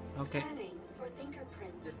 Okay. Scanning for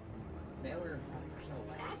fingerprint. Mailroom sounds so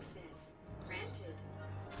loud. Access granted.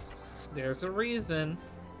 There's a reason.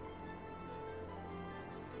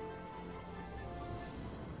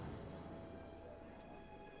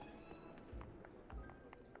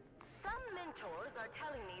 Some mentors are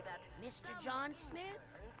telling me that Mr. John Smith?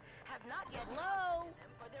 have not yet Hello? chosen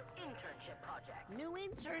them for their internship project. New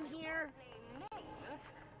intern here. Name names,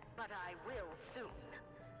 but I will soon.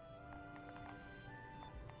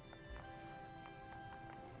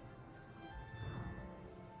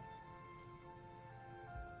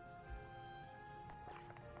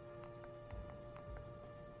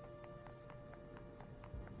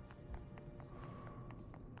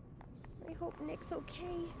 I hope Nick's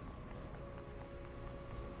okay.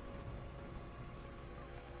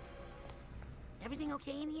 Everything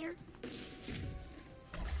okay in here?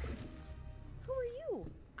 Who are you?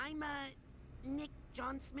 I'm, Nick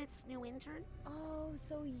John Smith's new intern. Oh,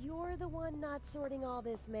 so you're the one not sorting all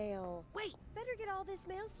this mail. Wait! Better get all this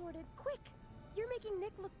mail sorted, quick! You're making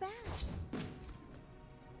Nick look bad.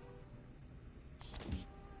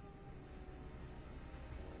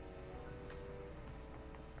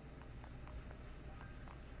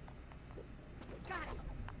 Got it!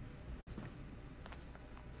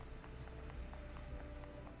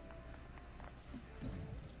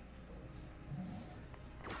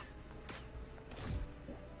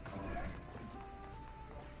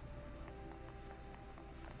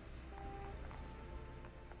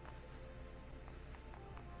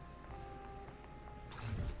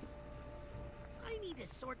 I need to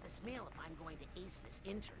sort this mail if I'm going to ace this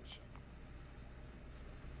internship.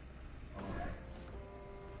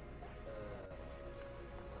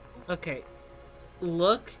 Okay.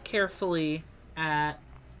 Look carefully at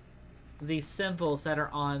the symbols that are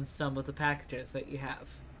on some of the packages that you have.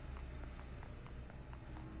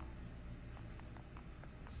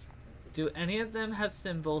 Do any of them have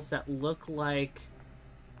symbols that look like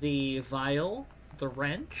the vial, the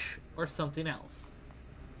wrench, or something else?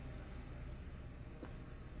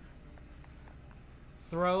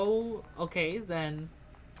 Throw... Okay, then...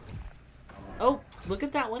 Oh, look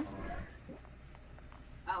at that one.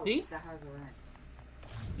 Oh, See? that has a wrench.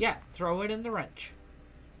 Yeah, throw it in the wrench.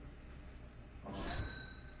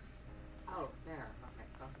 Oh, there.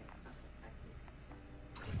 Okay, I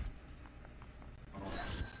see.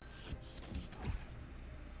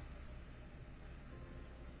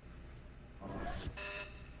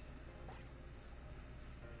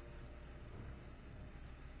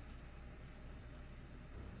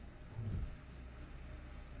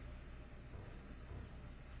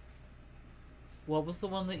 What was the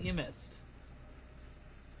one that you missed?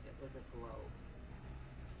 It was a globe.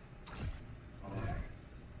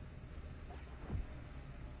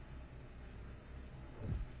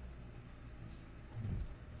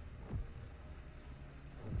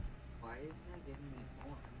 Why isn't it giving me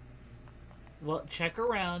more? Well, check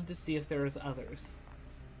around to see if there's others.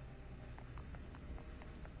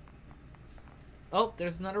 Oh,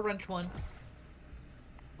 there's another wrench one.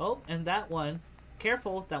 Oh, and that one.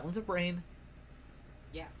 Careful, that one's a brain.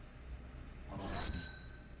 Yeah.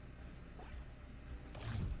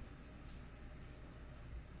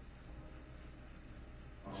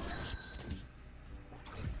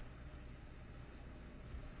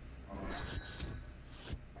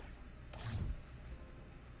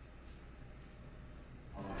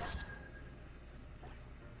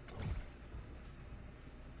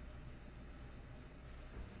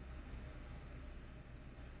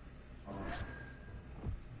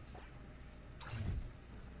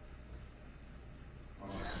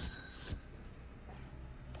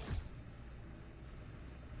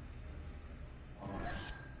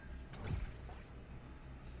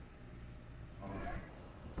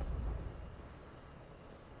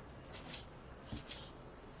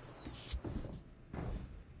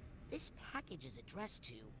 This package is addressed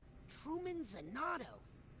to Truman Zanotto.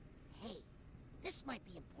 Hey, this might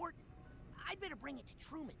be important. I'd better bring it to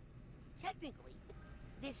Truman. Technically,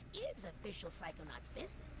 this is official Psychonauts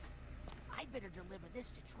business. I'd better deliver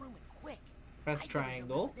this to Truman quick. Press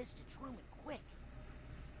triangle. Deliver this to Truman quick.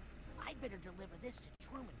 I'd better deliver this to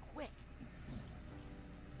Truman quick.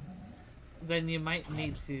 Then you might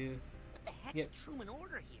need to What the heck get... did Truman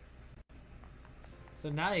order here? So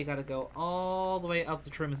now you gotta go all the way up to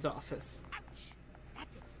Truman's office. Ouch!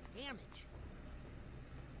 That did some damage.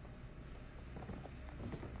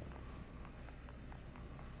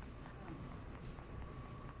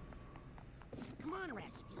 Come on,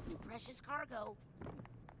 Rasputin, precious cargo.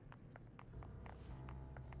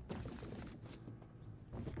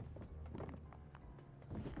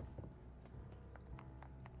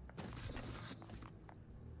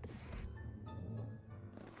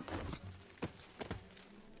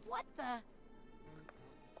 What the?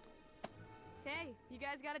 Hey, you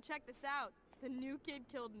guys gotta check this out. The new kid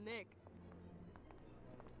killed Nick.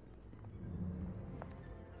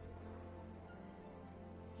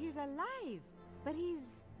 He's alive, but he's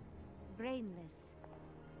brainless.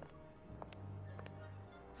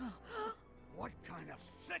 What kind of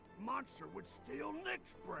sick monster would steal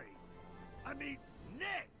Nick's brain? I mean,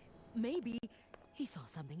 Nick! Maybe he saw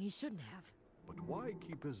something he shouldn't have. But why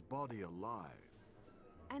keep his body alive?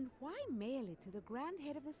 And why mail it to the Grand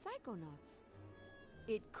Head of the Psychonauts?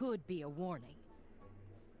 It could be a warning.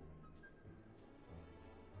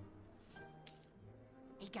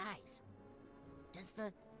 Hey guys, does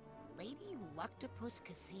the Lady Luctopus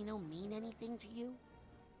Casino mean anything to you?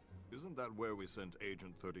 Isn't that where we sent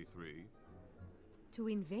Agent 33? To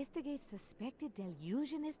investigate suspected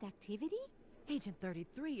delusionist activity? Agent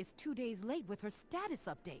 33 is 2 days late with her status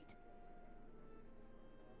update.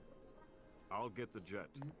 I'll get the jet.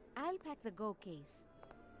 I'll pack the Go case.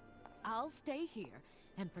 I'll stay here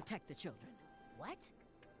and protect the children. What?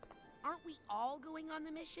 Aren't we all going on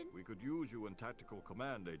the mission? We could use you in tactical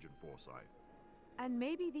command, Agent Forsyth. And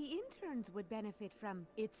maybe the interns would benefit from...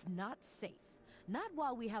 It's not safe. Not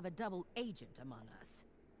while we have a double agent among us.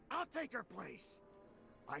 I'll take her place.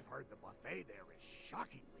 I've heard the buffet there is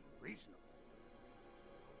shockingly reasonable.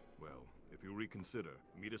 Well, if you reconsider,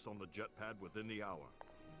 meet us on the jet pad within the hour.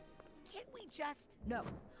 Can't we just... No,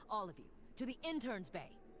 all of you, to the interns' bay.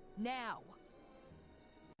 Now!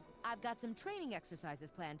 I've got some training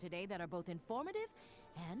exercises planned today that are both informative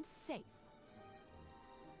and safe.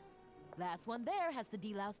 Last one there has to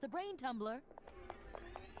delouse the brain tumbler.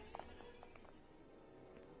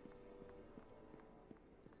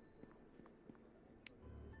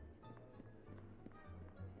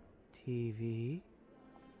 TV.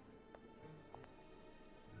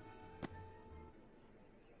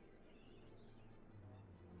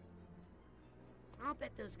 I'll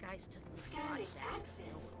bet those guys took the Scanning spot.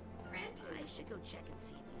 access. Granted. I should go check and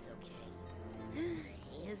see if he's okay.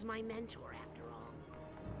 He is my mentor, after all.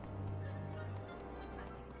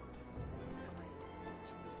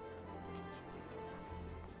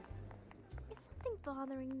 Is something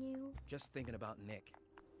bothering you? Just thinking about Nick,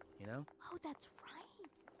 you know? Oh, that's right.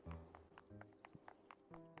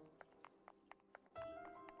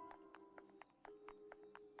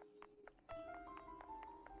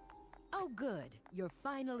 Oh, good. You're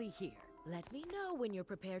finally here. Let me know when you're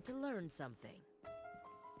prepared to learn something.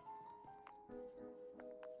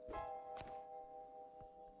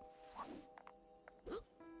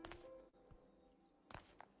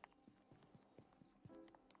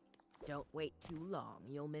 Don't wait too long,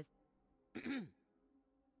 you'll miss...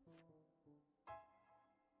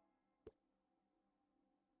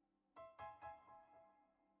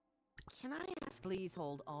 Can I ask? Please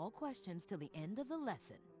hold all questions till the end of the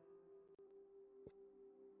lesson.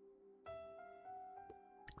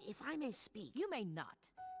 If I may speak... You may not.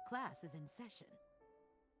 Class is in session.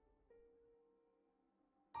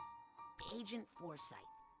 Agent Forsyth,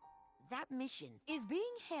 that mission... is being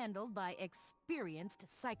handled by experienced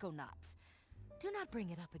psychonauts. Do not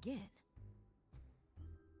bring it up again.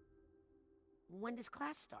 When does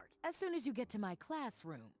class start? As soon as you get to my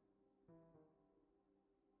classroom.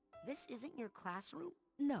 This isn't your classroom?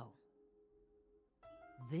 No.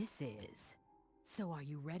 This is. So are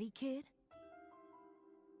you ready, kid?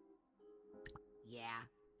 Yeah.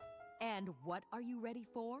 And what are you ready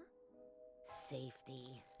for?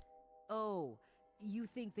 Safety. Oh, you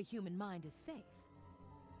think the human mind is safe?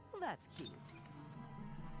 Well, that's cute.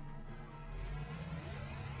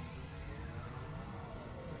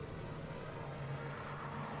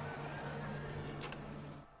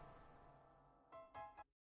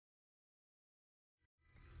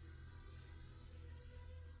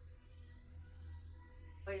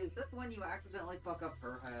 Wait, is this when you accidentally fuck up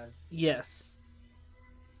her head? Yes.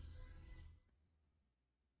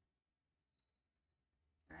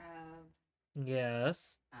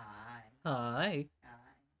 Yes. Hi.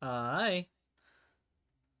 Hi.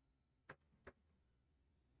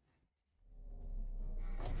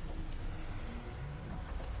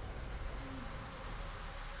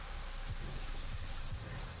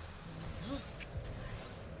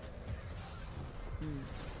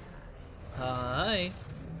 Hi.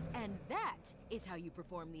 And that is how you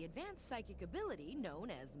perform the advanced psychic ability known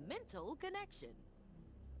as mental connection.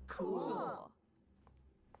 Cool.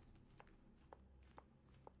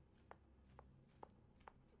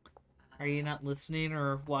 Are you not listening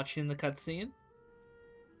or watching the cutscene?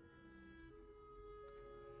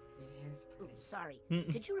 Oops, sorry.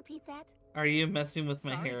 Mm-mm. Could you repeat that? Are you messing with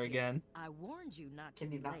my Sorry, hair kid. again? I warned you not to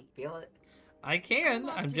Can you be not late. feel it? I can. I'm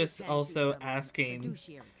off I'm to just attend to also some asking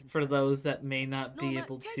fiduciary for concerns. those that may not be Norma,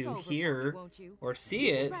 able take to over for me, hear won't you? or see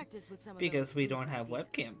You can it practice with some of because those we loose don't have ideas.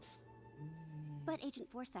 webcams. But Agent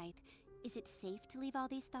Forsyth, is it safe to leave all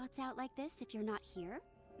these thoughts out like this if you're not here?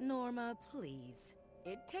 Norma, please.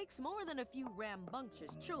 It takes more than a few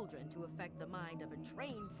rambunctious children to affect the mind of a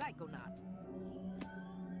trained psychonaut.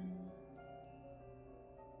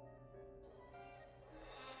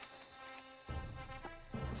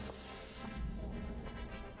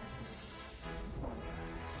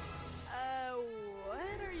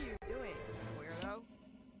 What are you doing, weirdo?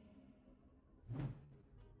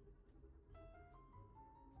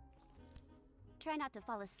 Try not to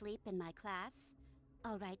fall asleep in my class.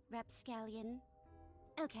 All right, Rapscallion.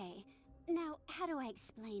 Okay, now how do I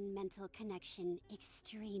explain mental connection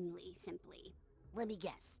extremely simply? Let me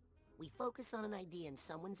guess. We focus on an idea in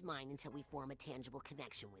someone's mind until we form a tangible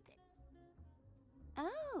connection with it.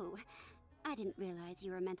 Oh, I didn't realize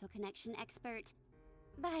you were a mental connection expert.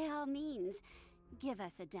 By all means, give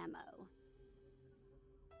us a demo.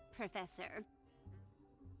 Professor.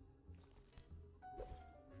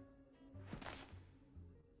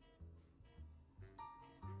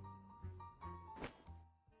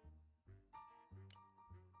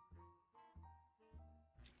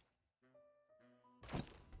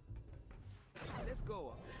 Let's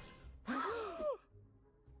go.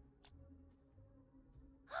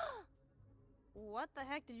 What the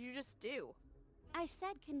heck did you just do? I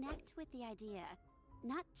said connect with the idea,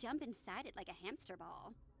 not jump inside it like a hamster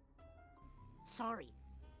ball. Sorry.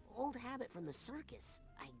 Old habit from the circus,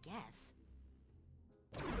 I guess.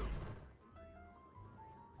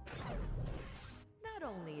 Not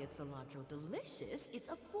only is cilantro delicious, it's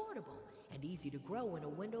affordable and easy to grow in a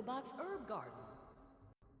window box herb garden.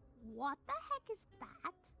 What the heck is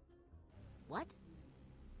that? What?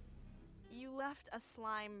 You left a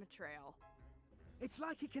slime trail. It's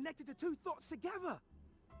like he connected the two thoughts together.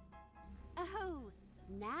 Oh,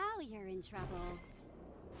 now you're in trouble.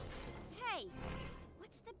 Hey,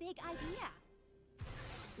 what's the big idea?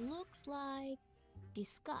 Looks like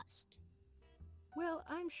disgust. Well,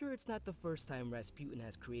 I'm sure it's not the first time Rasputin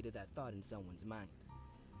has created that thought in someone's mind.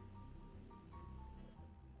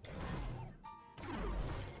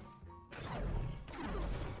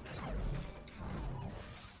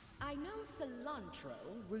 I know cilantro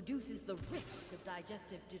reduces the risk of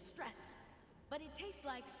digestive distress, but it tastes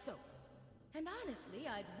like soap. And honestly,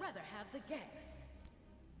 I'd rather have the gas.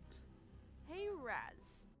 Hey,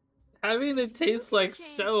 Raz. Having it taste like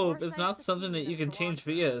soap is not something that you can change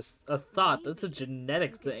via a thought. That's a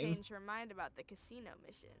genetic You could thing. change her mind about the casino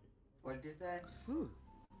mission. What did you say?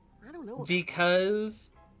 I don't know about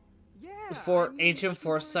because for Agent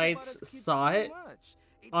Foresight's thought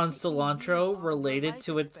on cilantro related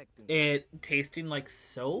to it tasting like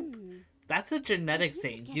soap, that's a genetic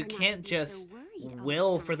thing. You can't just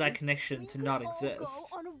will for that connection to not exist.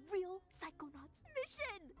 On a real Psychonauts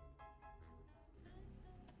mission!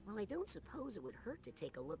 Well, I don't suppose it would hurt to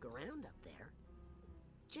take a look around up there.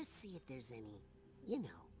 Just see if there's any, you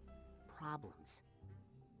know, problems.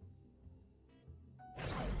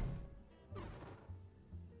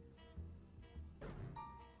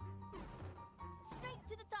 Straight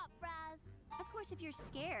to the top, Raz. Of course, if you're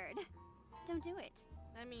scared, don't do it.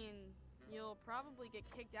 I mean, you'll probably get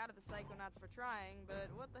kicked out of the Psychonauts for trying, but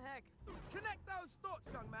what the heck? Connect those thoughts,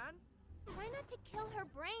 young man. Try not to kill her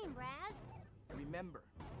brain, Raz. Remember,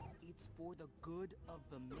 it's for the good of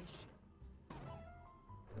the mission.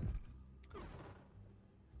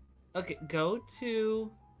 Okay, go to,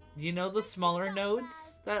 you know, the smaller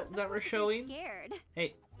nodes that we're showing? Scared.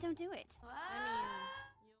 Hey. Don't do it.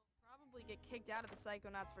 I mean, you'll probably get kicked out of the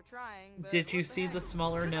Psychonauts for trying, but Did you see the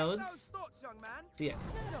smaller nodes? Thoughts, young man. So yeah.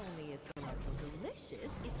 Not only is cilantro delicious,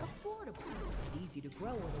 it's affordable and easy to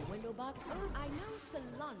grow in a window box herb. I know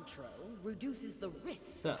cilantro reduces the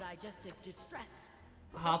risk So, of digestive distress.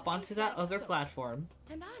 hop onto that other platform.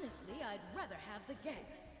 And honestly, I'd rather have the gas.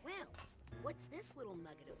 Well, what's this little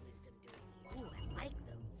nugget of wisdom doing? Ooh, I like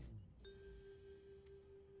those.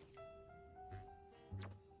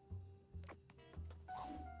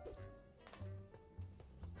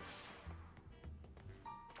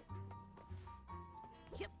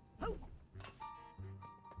 Yep. Ho!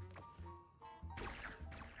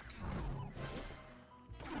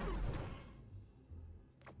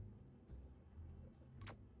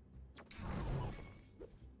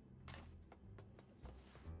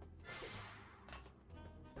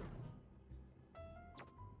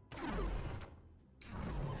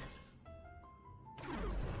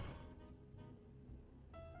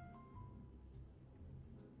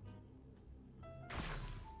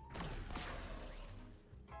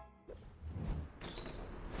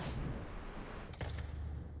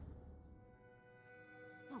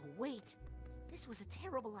 Oh, wait. This was a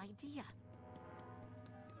terrible idea.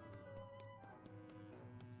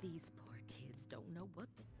 These poor kids don't know what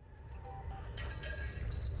the...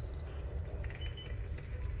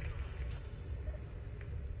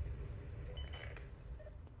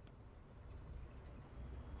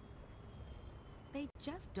 They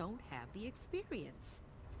just don't have the experience.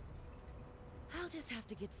 I'll just have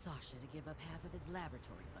to get Sasha to give up half of his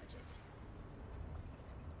laboratory budget.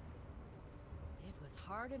 It was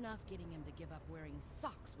hard enough getting him to give up wearing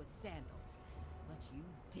socks with sandals, but you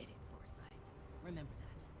did it, Forsyth. Remember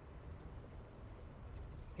that.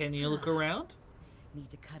 Can you look around? Need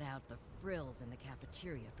to cut out the frills in the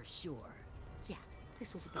cafeteria for sure. Yeah,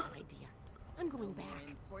 this was a bad idea. I'm going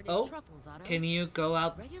back. Oh, can you go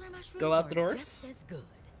out the doors? Just as good.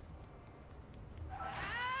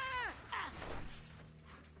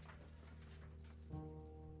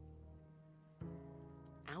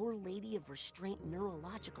 Our Lady of Restraint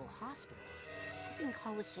Neurological Hospital. I think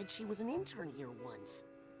Hollis said she was an intern here once.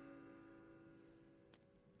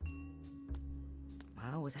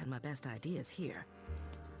 I always had my best ideas here.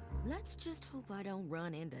 Let's just hope I don't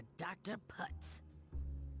run into Dr. Putz.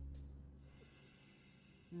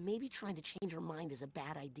 Maybe trying to change her mind is a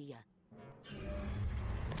bad idea.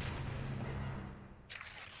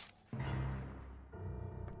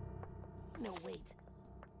 No, wait.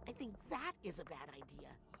 I think that is a bad idea.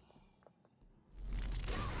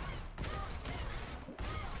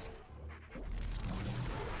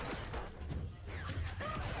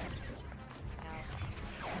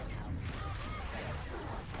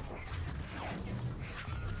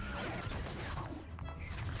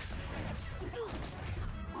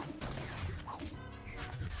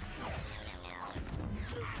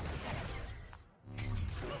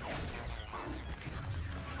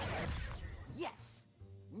 Yes!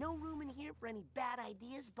 No room in here for any bad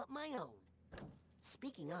ideas but my own.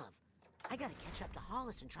 Speaking of, I gotta catch up to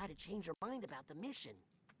Hollis and try to change her mind about the mission.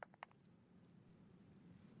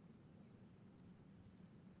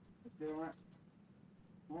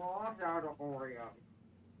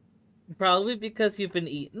 Probably because you've been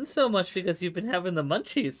eating so much because you've been having the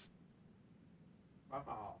munchies.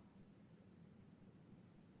 Uh-oh.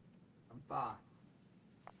 I'm fine.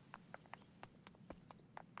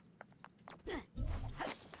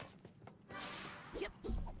 Yep.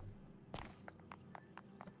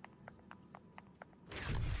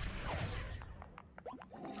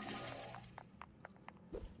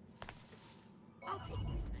 I'll take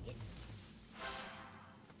this nugget.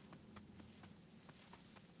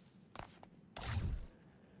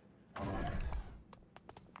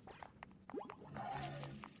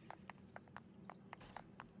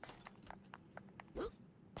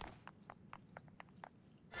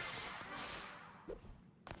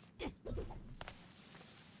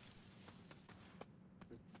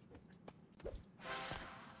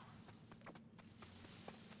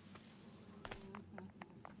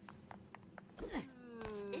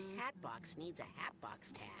 box needs a hat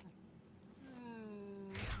box tag.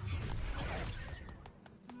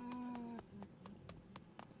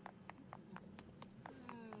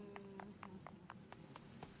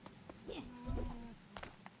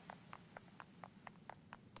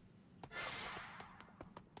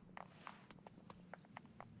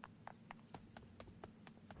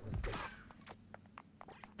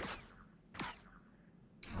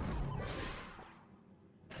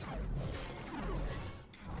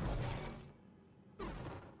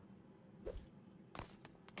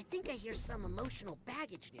 I think I hear some emotional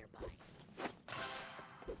baggage nearby.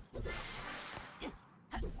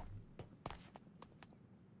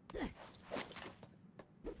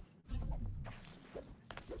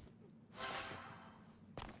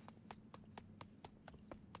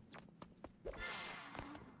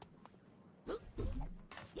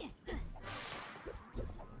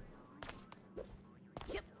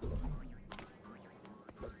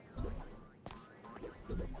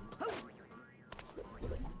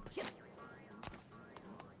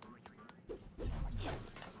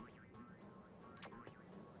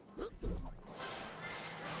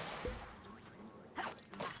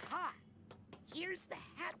 Aha! Here's the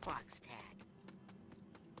hat box tag.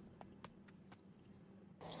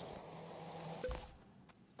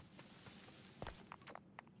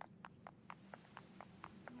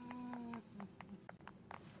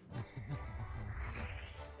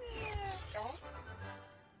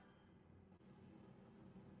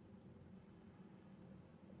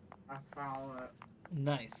 I found it.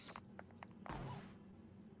 Nice.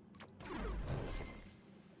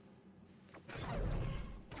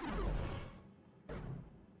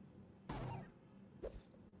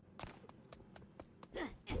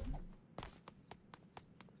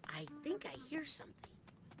 I think I hear something.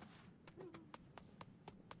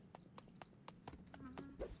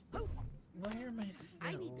 Why are my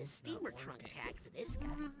I need the steamer trunk tag for this guy.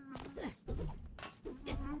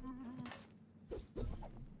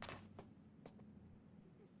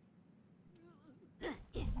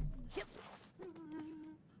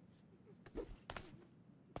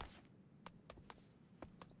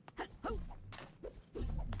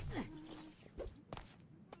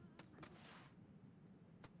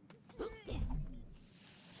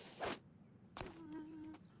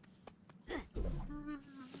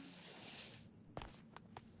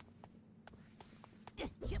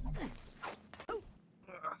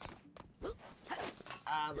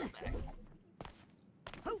 Ah, the back.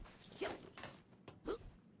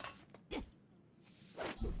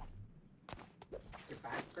 Your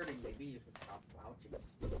back's hurting, maybe you should stop slouching.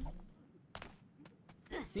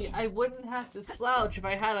 See, I wouldn't have to slouch if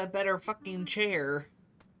I had a better fucking chair.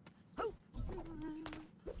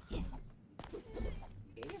 Get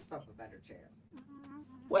yourself a better chair.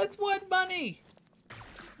 With what money?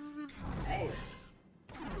 Hey!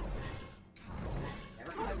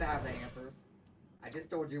 Never claimed to have the answers. I just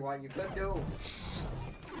told you what you could do.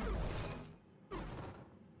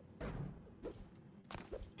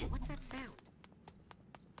 What's that sound?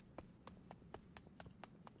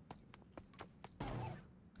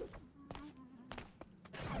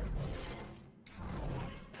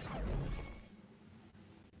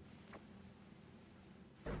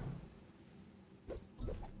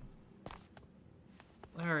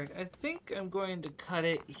 Alright, I think I'm going to cut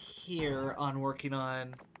it here on working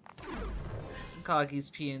on Kagi's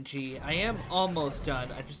PNG. I am almost done.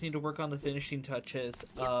 I just need to work on the finishing touches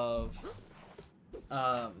of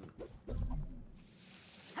I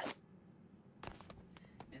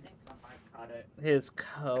think I might cut it. his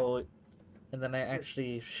coat, and then I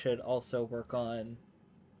actually should also work on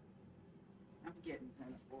I'm getting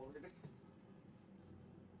kind of bored.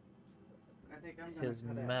 I think I'm gonna his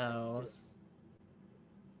cut it. mouth.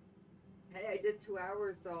 Hey, I did 2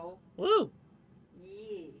 hours though. Woo!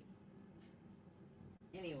 Yeah.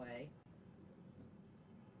 Anyway,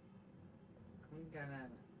 I'm gonna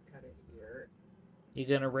cut it here. You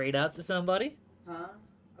gonna raid out to somebody? Huh?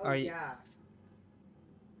 Oh, Are you- yeah.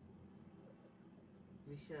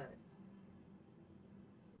 We should.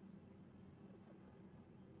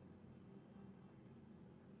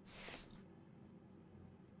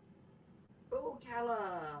 Oh,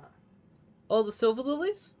 Kala! Oh, the silver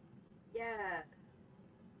lilies? Yeah.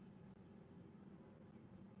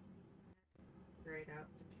 Right out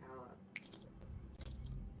to Kala.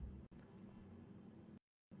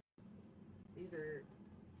 Either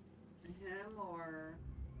him or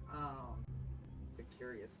the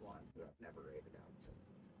curious one who I've never rated out to.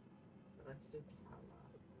 But let's do Kala.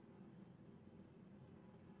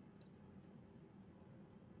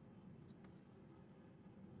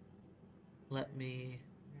 Let me...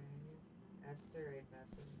 That's the raid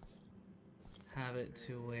message. have it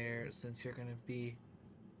to where, since you're going to be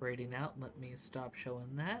raiding out, let me stop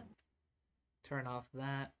showing that. Turn off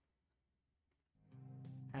that.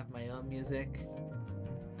 Have my own music.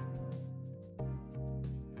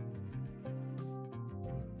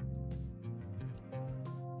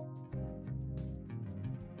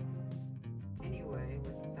 Anyway,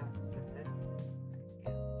 with that said,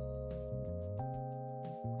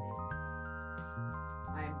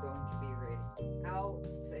 I am going to be raiding out.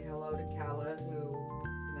 Say hello to Kala, who is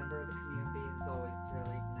a member of the community and is always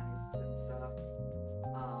really nice and stuff.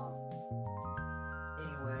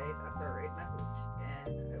 Anyway, that's our raid message,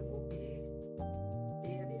 and it will be the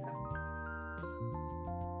idea.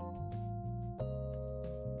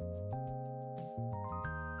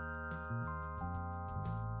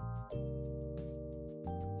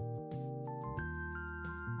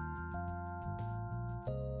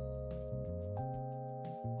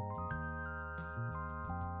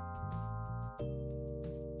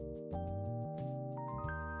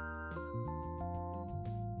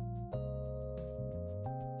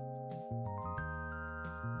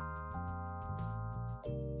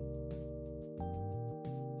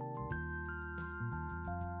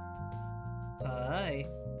 Hi.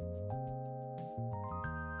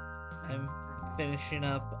 I'm finishing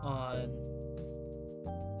up on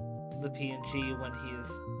the PNG when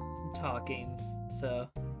he's talking, so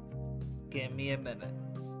give me a minute.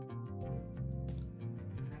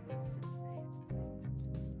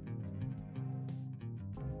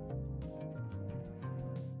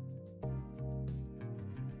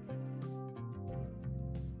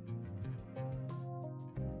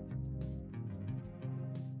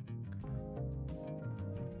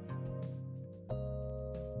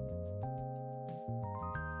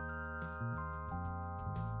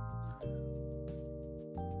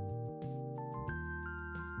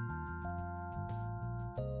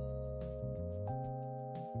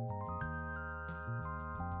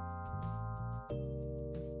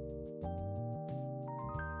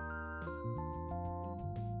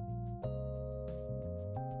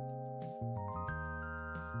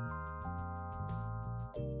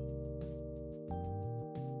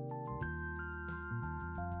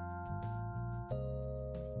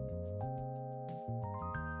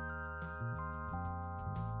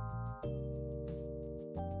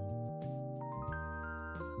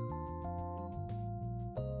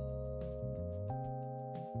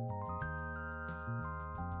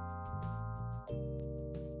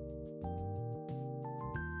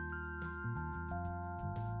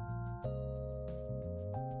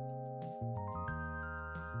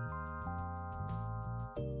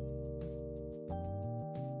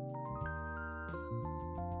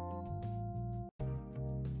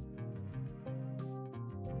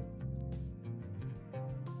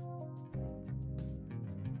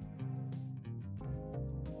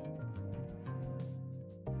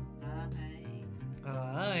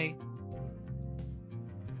 Hi.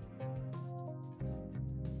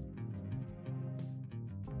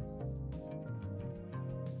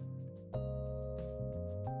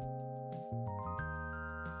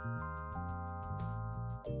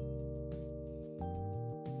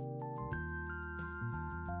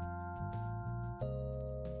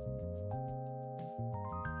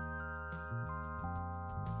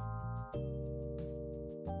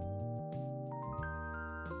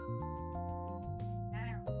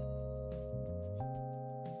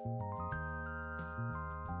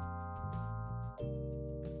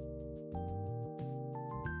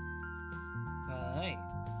 Hi.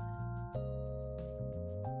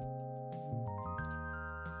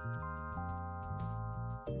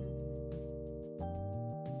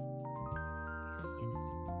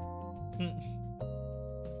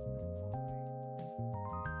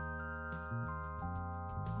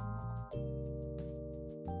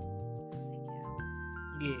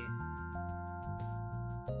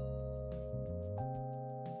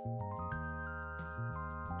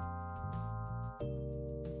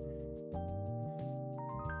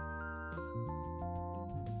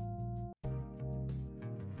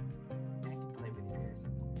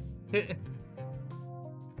 Yeah.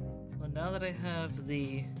 Well, now that I have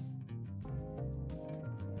the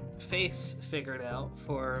face figured out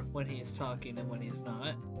for when he's talking and when he's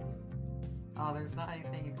not. Oh, there's not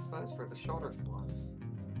anything exposed for the shoulder slots.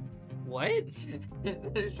 What?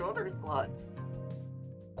 The shoulder slots.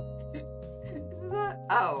 Isn't that?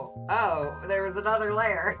 Oh, there was another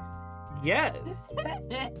layer. Yes.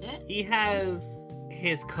 He has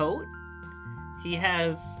his coat, he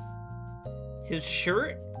has his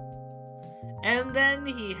shirt, and then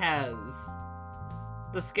he has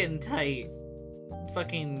the skin tight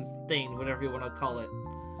fucking thing, whatever you want to call it.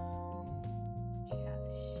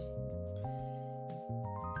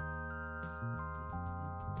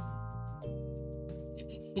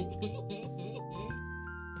 Here's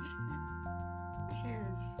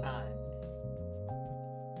fun.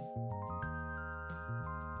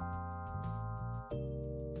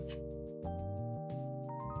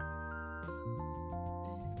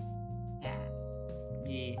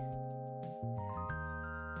 Yeah.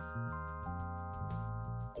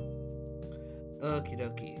 Okie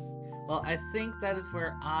dokie. Well, I think that is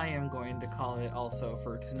where I am going to call it also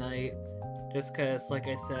for tonight. Just because, like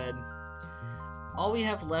I said, all we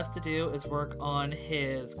have left to do is work on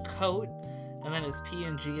his coat, and then his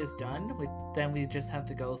PNG is done. Then we just have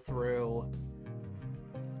to go through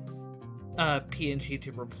PNG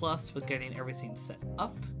to Plus with getting everything set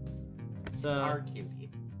up. So It's our cutie.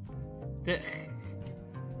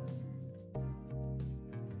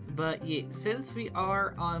 But yeah, since we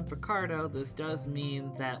are on Picardo, this does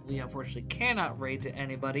mean that we unfortunately cannot raid to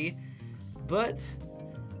anybody, but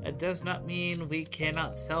it does not mean we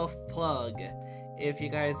cannot self-plug. If you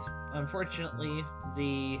guys, unfortunately,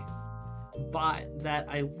 the bot that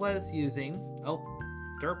I was using, oh,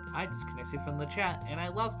 derp, I disconnected from the chat and I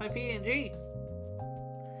lost my PNG.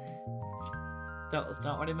 That was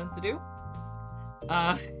not what I meant to do.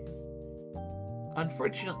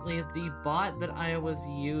 Unfortunately, the bot that I was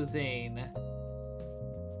using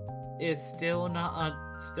is still not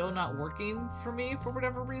working for me for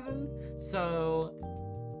whatever reason. So,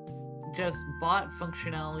 just bot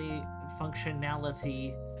functionality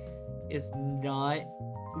is not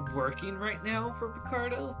working right now for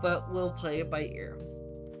Picardo, but we'll play it by ear.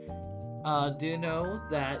 Do know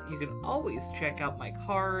that you can always check out my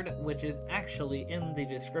card, which is actually in the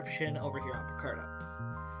description over here on Picardo.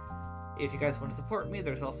 If you guys want to support me,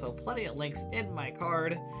 there's also plenty of links in my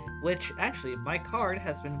card, which actually my card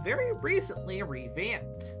has been very recently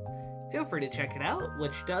revamped. Feel free to check it out,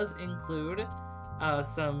 which does include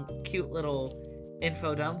some cute little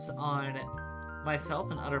info dumps on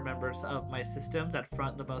myself and other members of my system that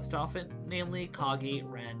front the most often, namely Kagi,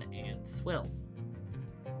 Ren, and Swill.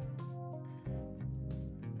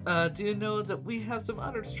 Do know that we have some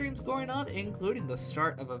other streams going on, including the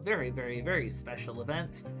start of a very, very, very special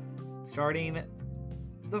event starting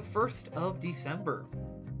the 1st of December.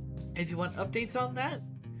 If you want updates on that,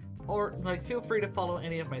 or feel free to follow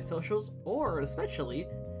any of my socials, or especially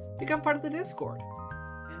become part of the Discord.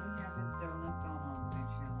 And we have a donathon on my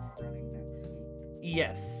channel running next week.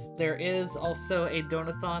 Yes, there is also a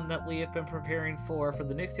donathon that we have been preparing for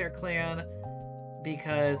the Nuxiar clan,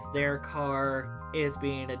 because their car is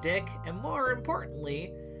being a dick, and more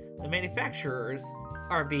importantly, the manufacturers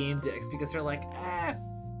are being dicks because they're like,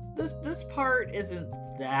 this part isn't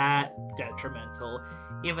that detrimental,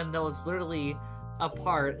 even though it's literally a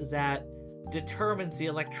part that determines the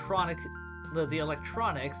electronics,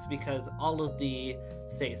 because all of the,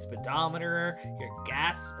 say, speedometer, your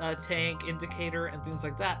gas tank indicator, and things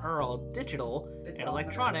like that are all digital and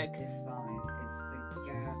electronic. It's fine. It's the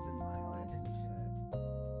gas and mileage and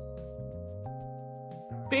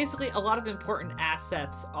shit. Basically, a lot of important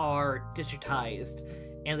assets are digitized,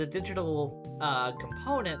 and the digital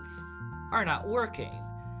components are not working.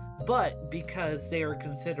 But because they are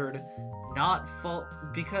considered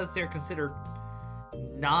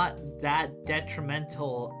not that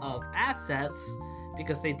detrimental of assets,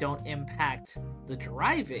 because they don't impact the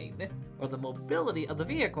driving or the mobility of the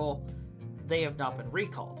vehicle, they have not been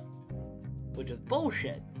recalled, which is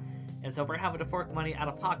bullshit. And so we're having to fork money out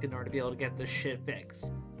of pocket in order to be able to get this shit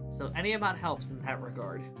fixed. So any amount helps in that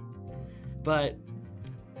regard. But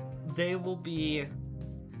they will be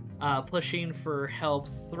pushing for help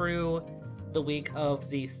through the week of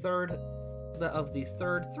the 3rd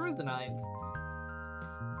through the 9th.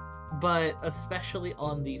 But especially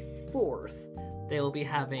on the 4th, they will be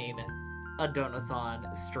having a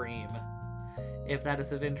donathon stream. If that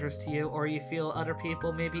is of interest to you, or you feel other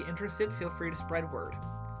people may be interested, feel free to spread word.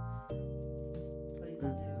 Please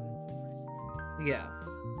do. Yeah.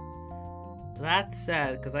 That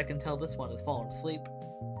said, because I can tell this one has fallen asleep.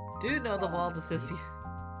 Do know that while this is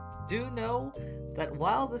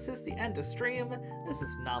the end of stream, this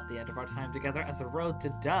is not the end of our time together, as the road to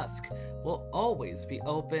dusk will always be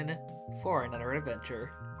open for another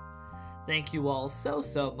adventure. Thank you all so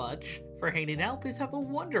much for hanging out. Please have a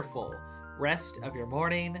wonderful rest of your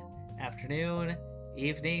morning, afternoon,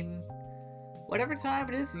 evening, whatever time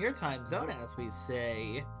it is in your time zone, as we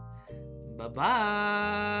say.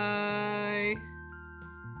 Bye-bye!